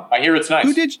 Oh, I hear it's nice.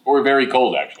 Who did- Or very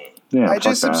cold, actually. yeah. I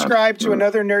just fuck that. subscribed to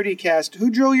Another Nerdy Cast. Who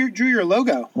drew your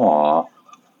logo? Aw.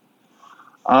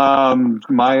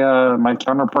 My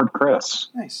counterpart Chris.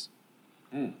 Nice.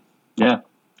 Yeah,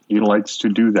 he likes to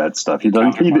do that stuff. He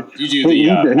does. He You do the he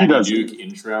Patty does. Duke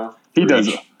intro. He does.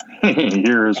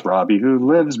 Here's Robbie, who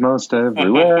lives most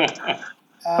everywhere.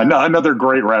 Another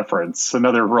great reference.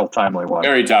 Another real timely one.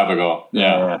 Very topical.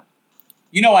 Yeah.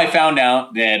 I found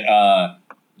out that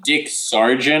Dick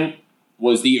Sargent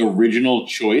was the original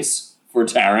choice for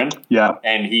Taran. Yeah.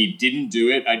 And he didn't do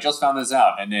it. I just found this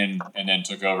out, and then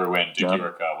took over when Dick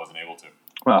York wasn't able to.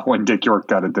 Well, when Dick York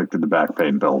got addicted to back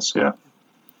pain pills, yeah.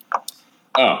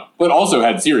 Oh, but also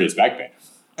had serious back pain.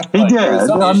 He did.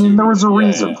 I mean, there was a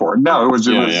reason for it. No, it was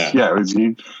he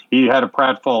had a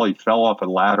pratfall. He fell off a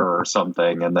ladder or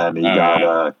something, and then he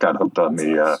got hooked on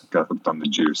the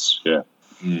juice. Yeah.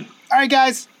 All right,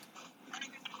 guys.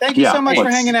 Thank you so much for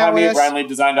hanging out with us.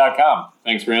 BrianLiebDesign.com.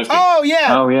 Thanks for asking. Oh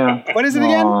yeah. Oh yeah. What is it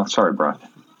again? Oh, sorry, Brian.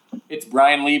 It's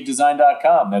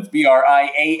BrianLiebDesign.com. That's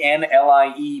BrianLieb.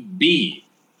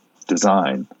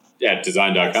 Design. Yeah,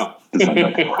 design.com.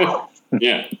 Design.com.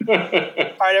 Yeah. All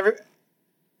right,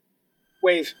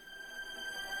 wave.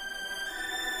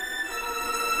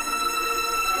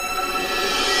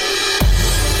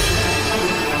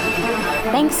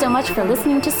 Thanks so much for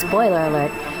listening to Spoiler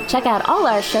Alert. Check out all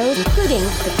our shows, including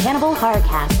the Cannibal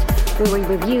Horrorcast, where we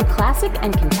review classic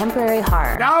and contemporary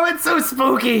horror. Oh, it's so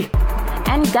spooky!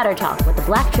 And Gutter Talk with the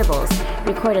Black Tribbles,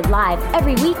 recorded live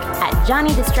every week at Johnny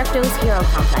Destructo's Hero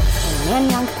Complex in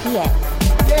Manayunk, PA.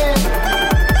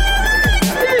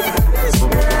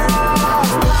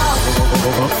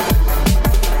 Yeah.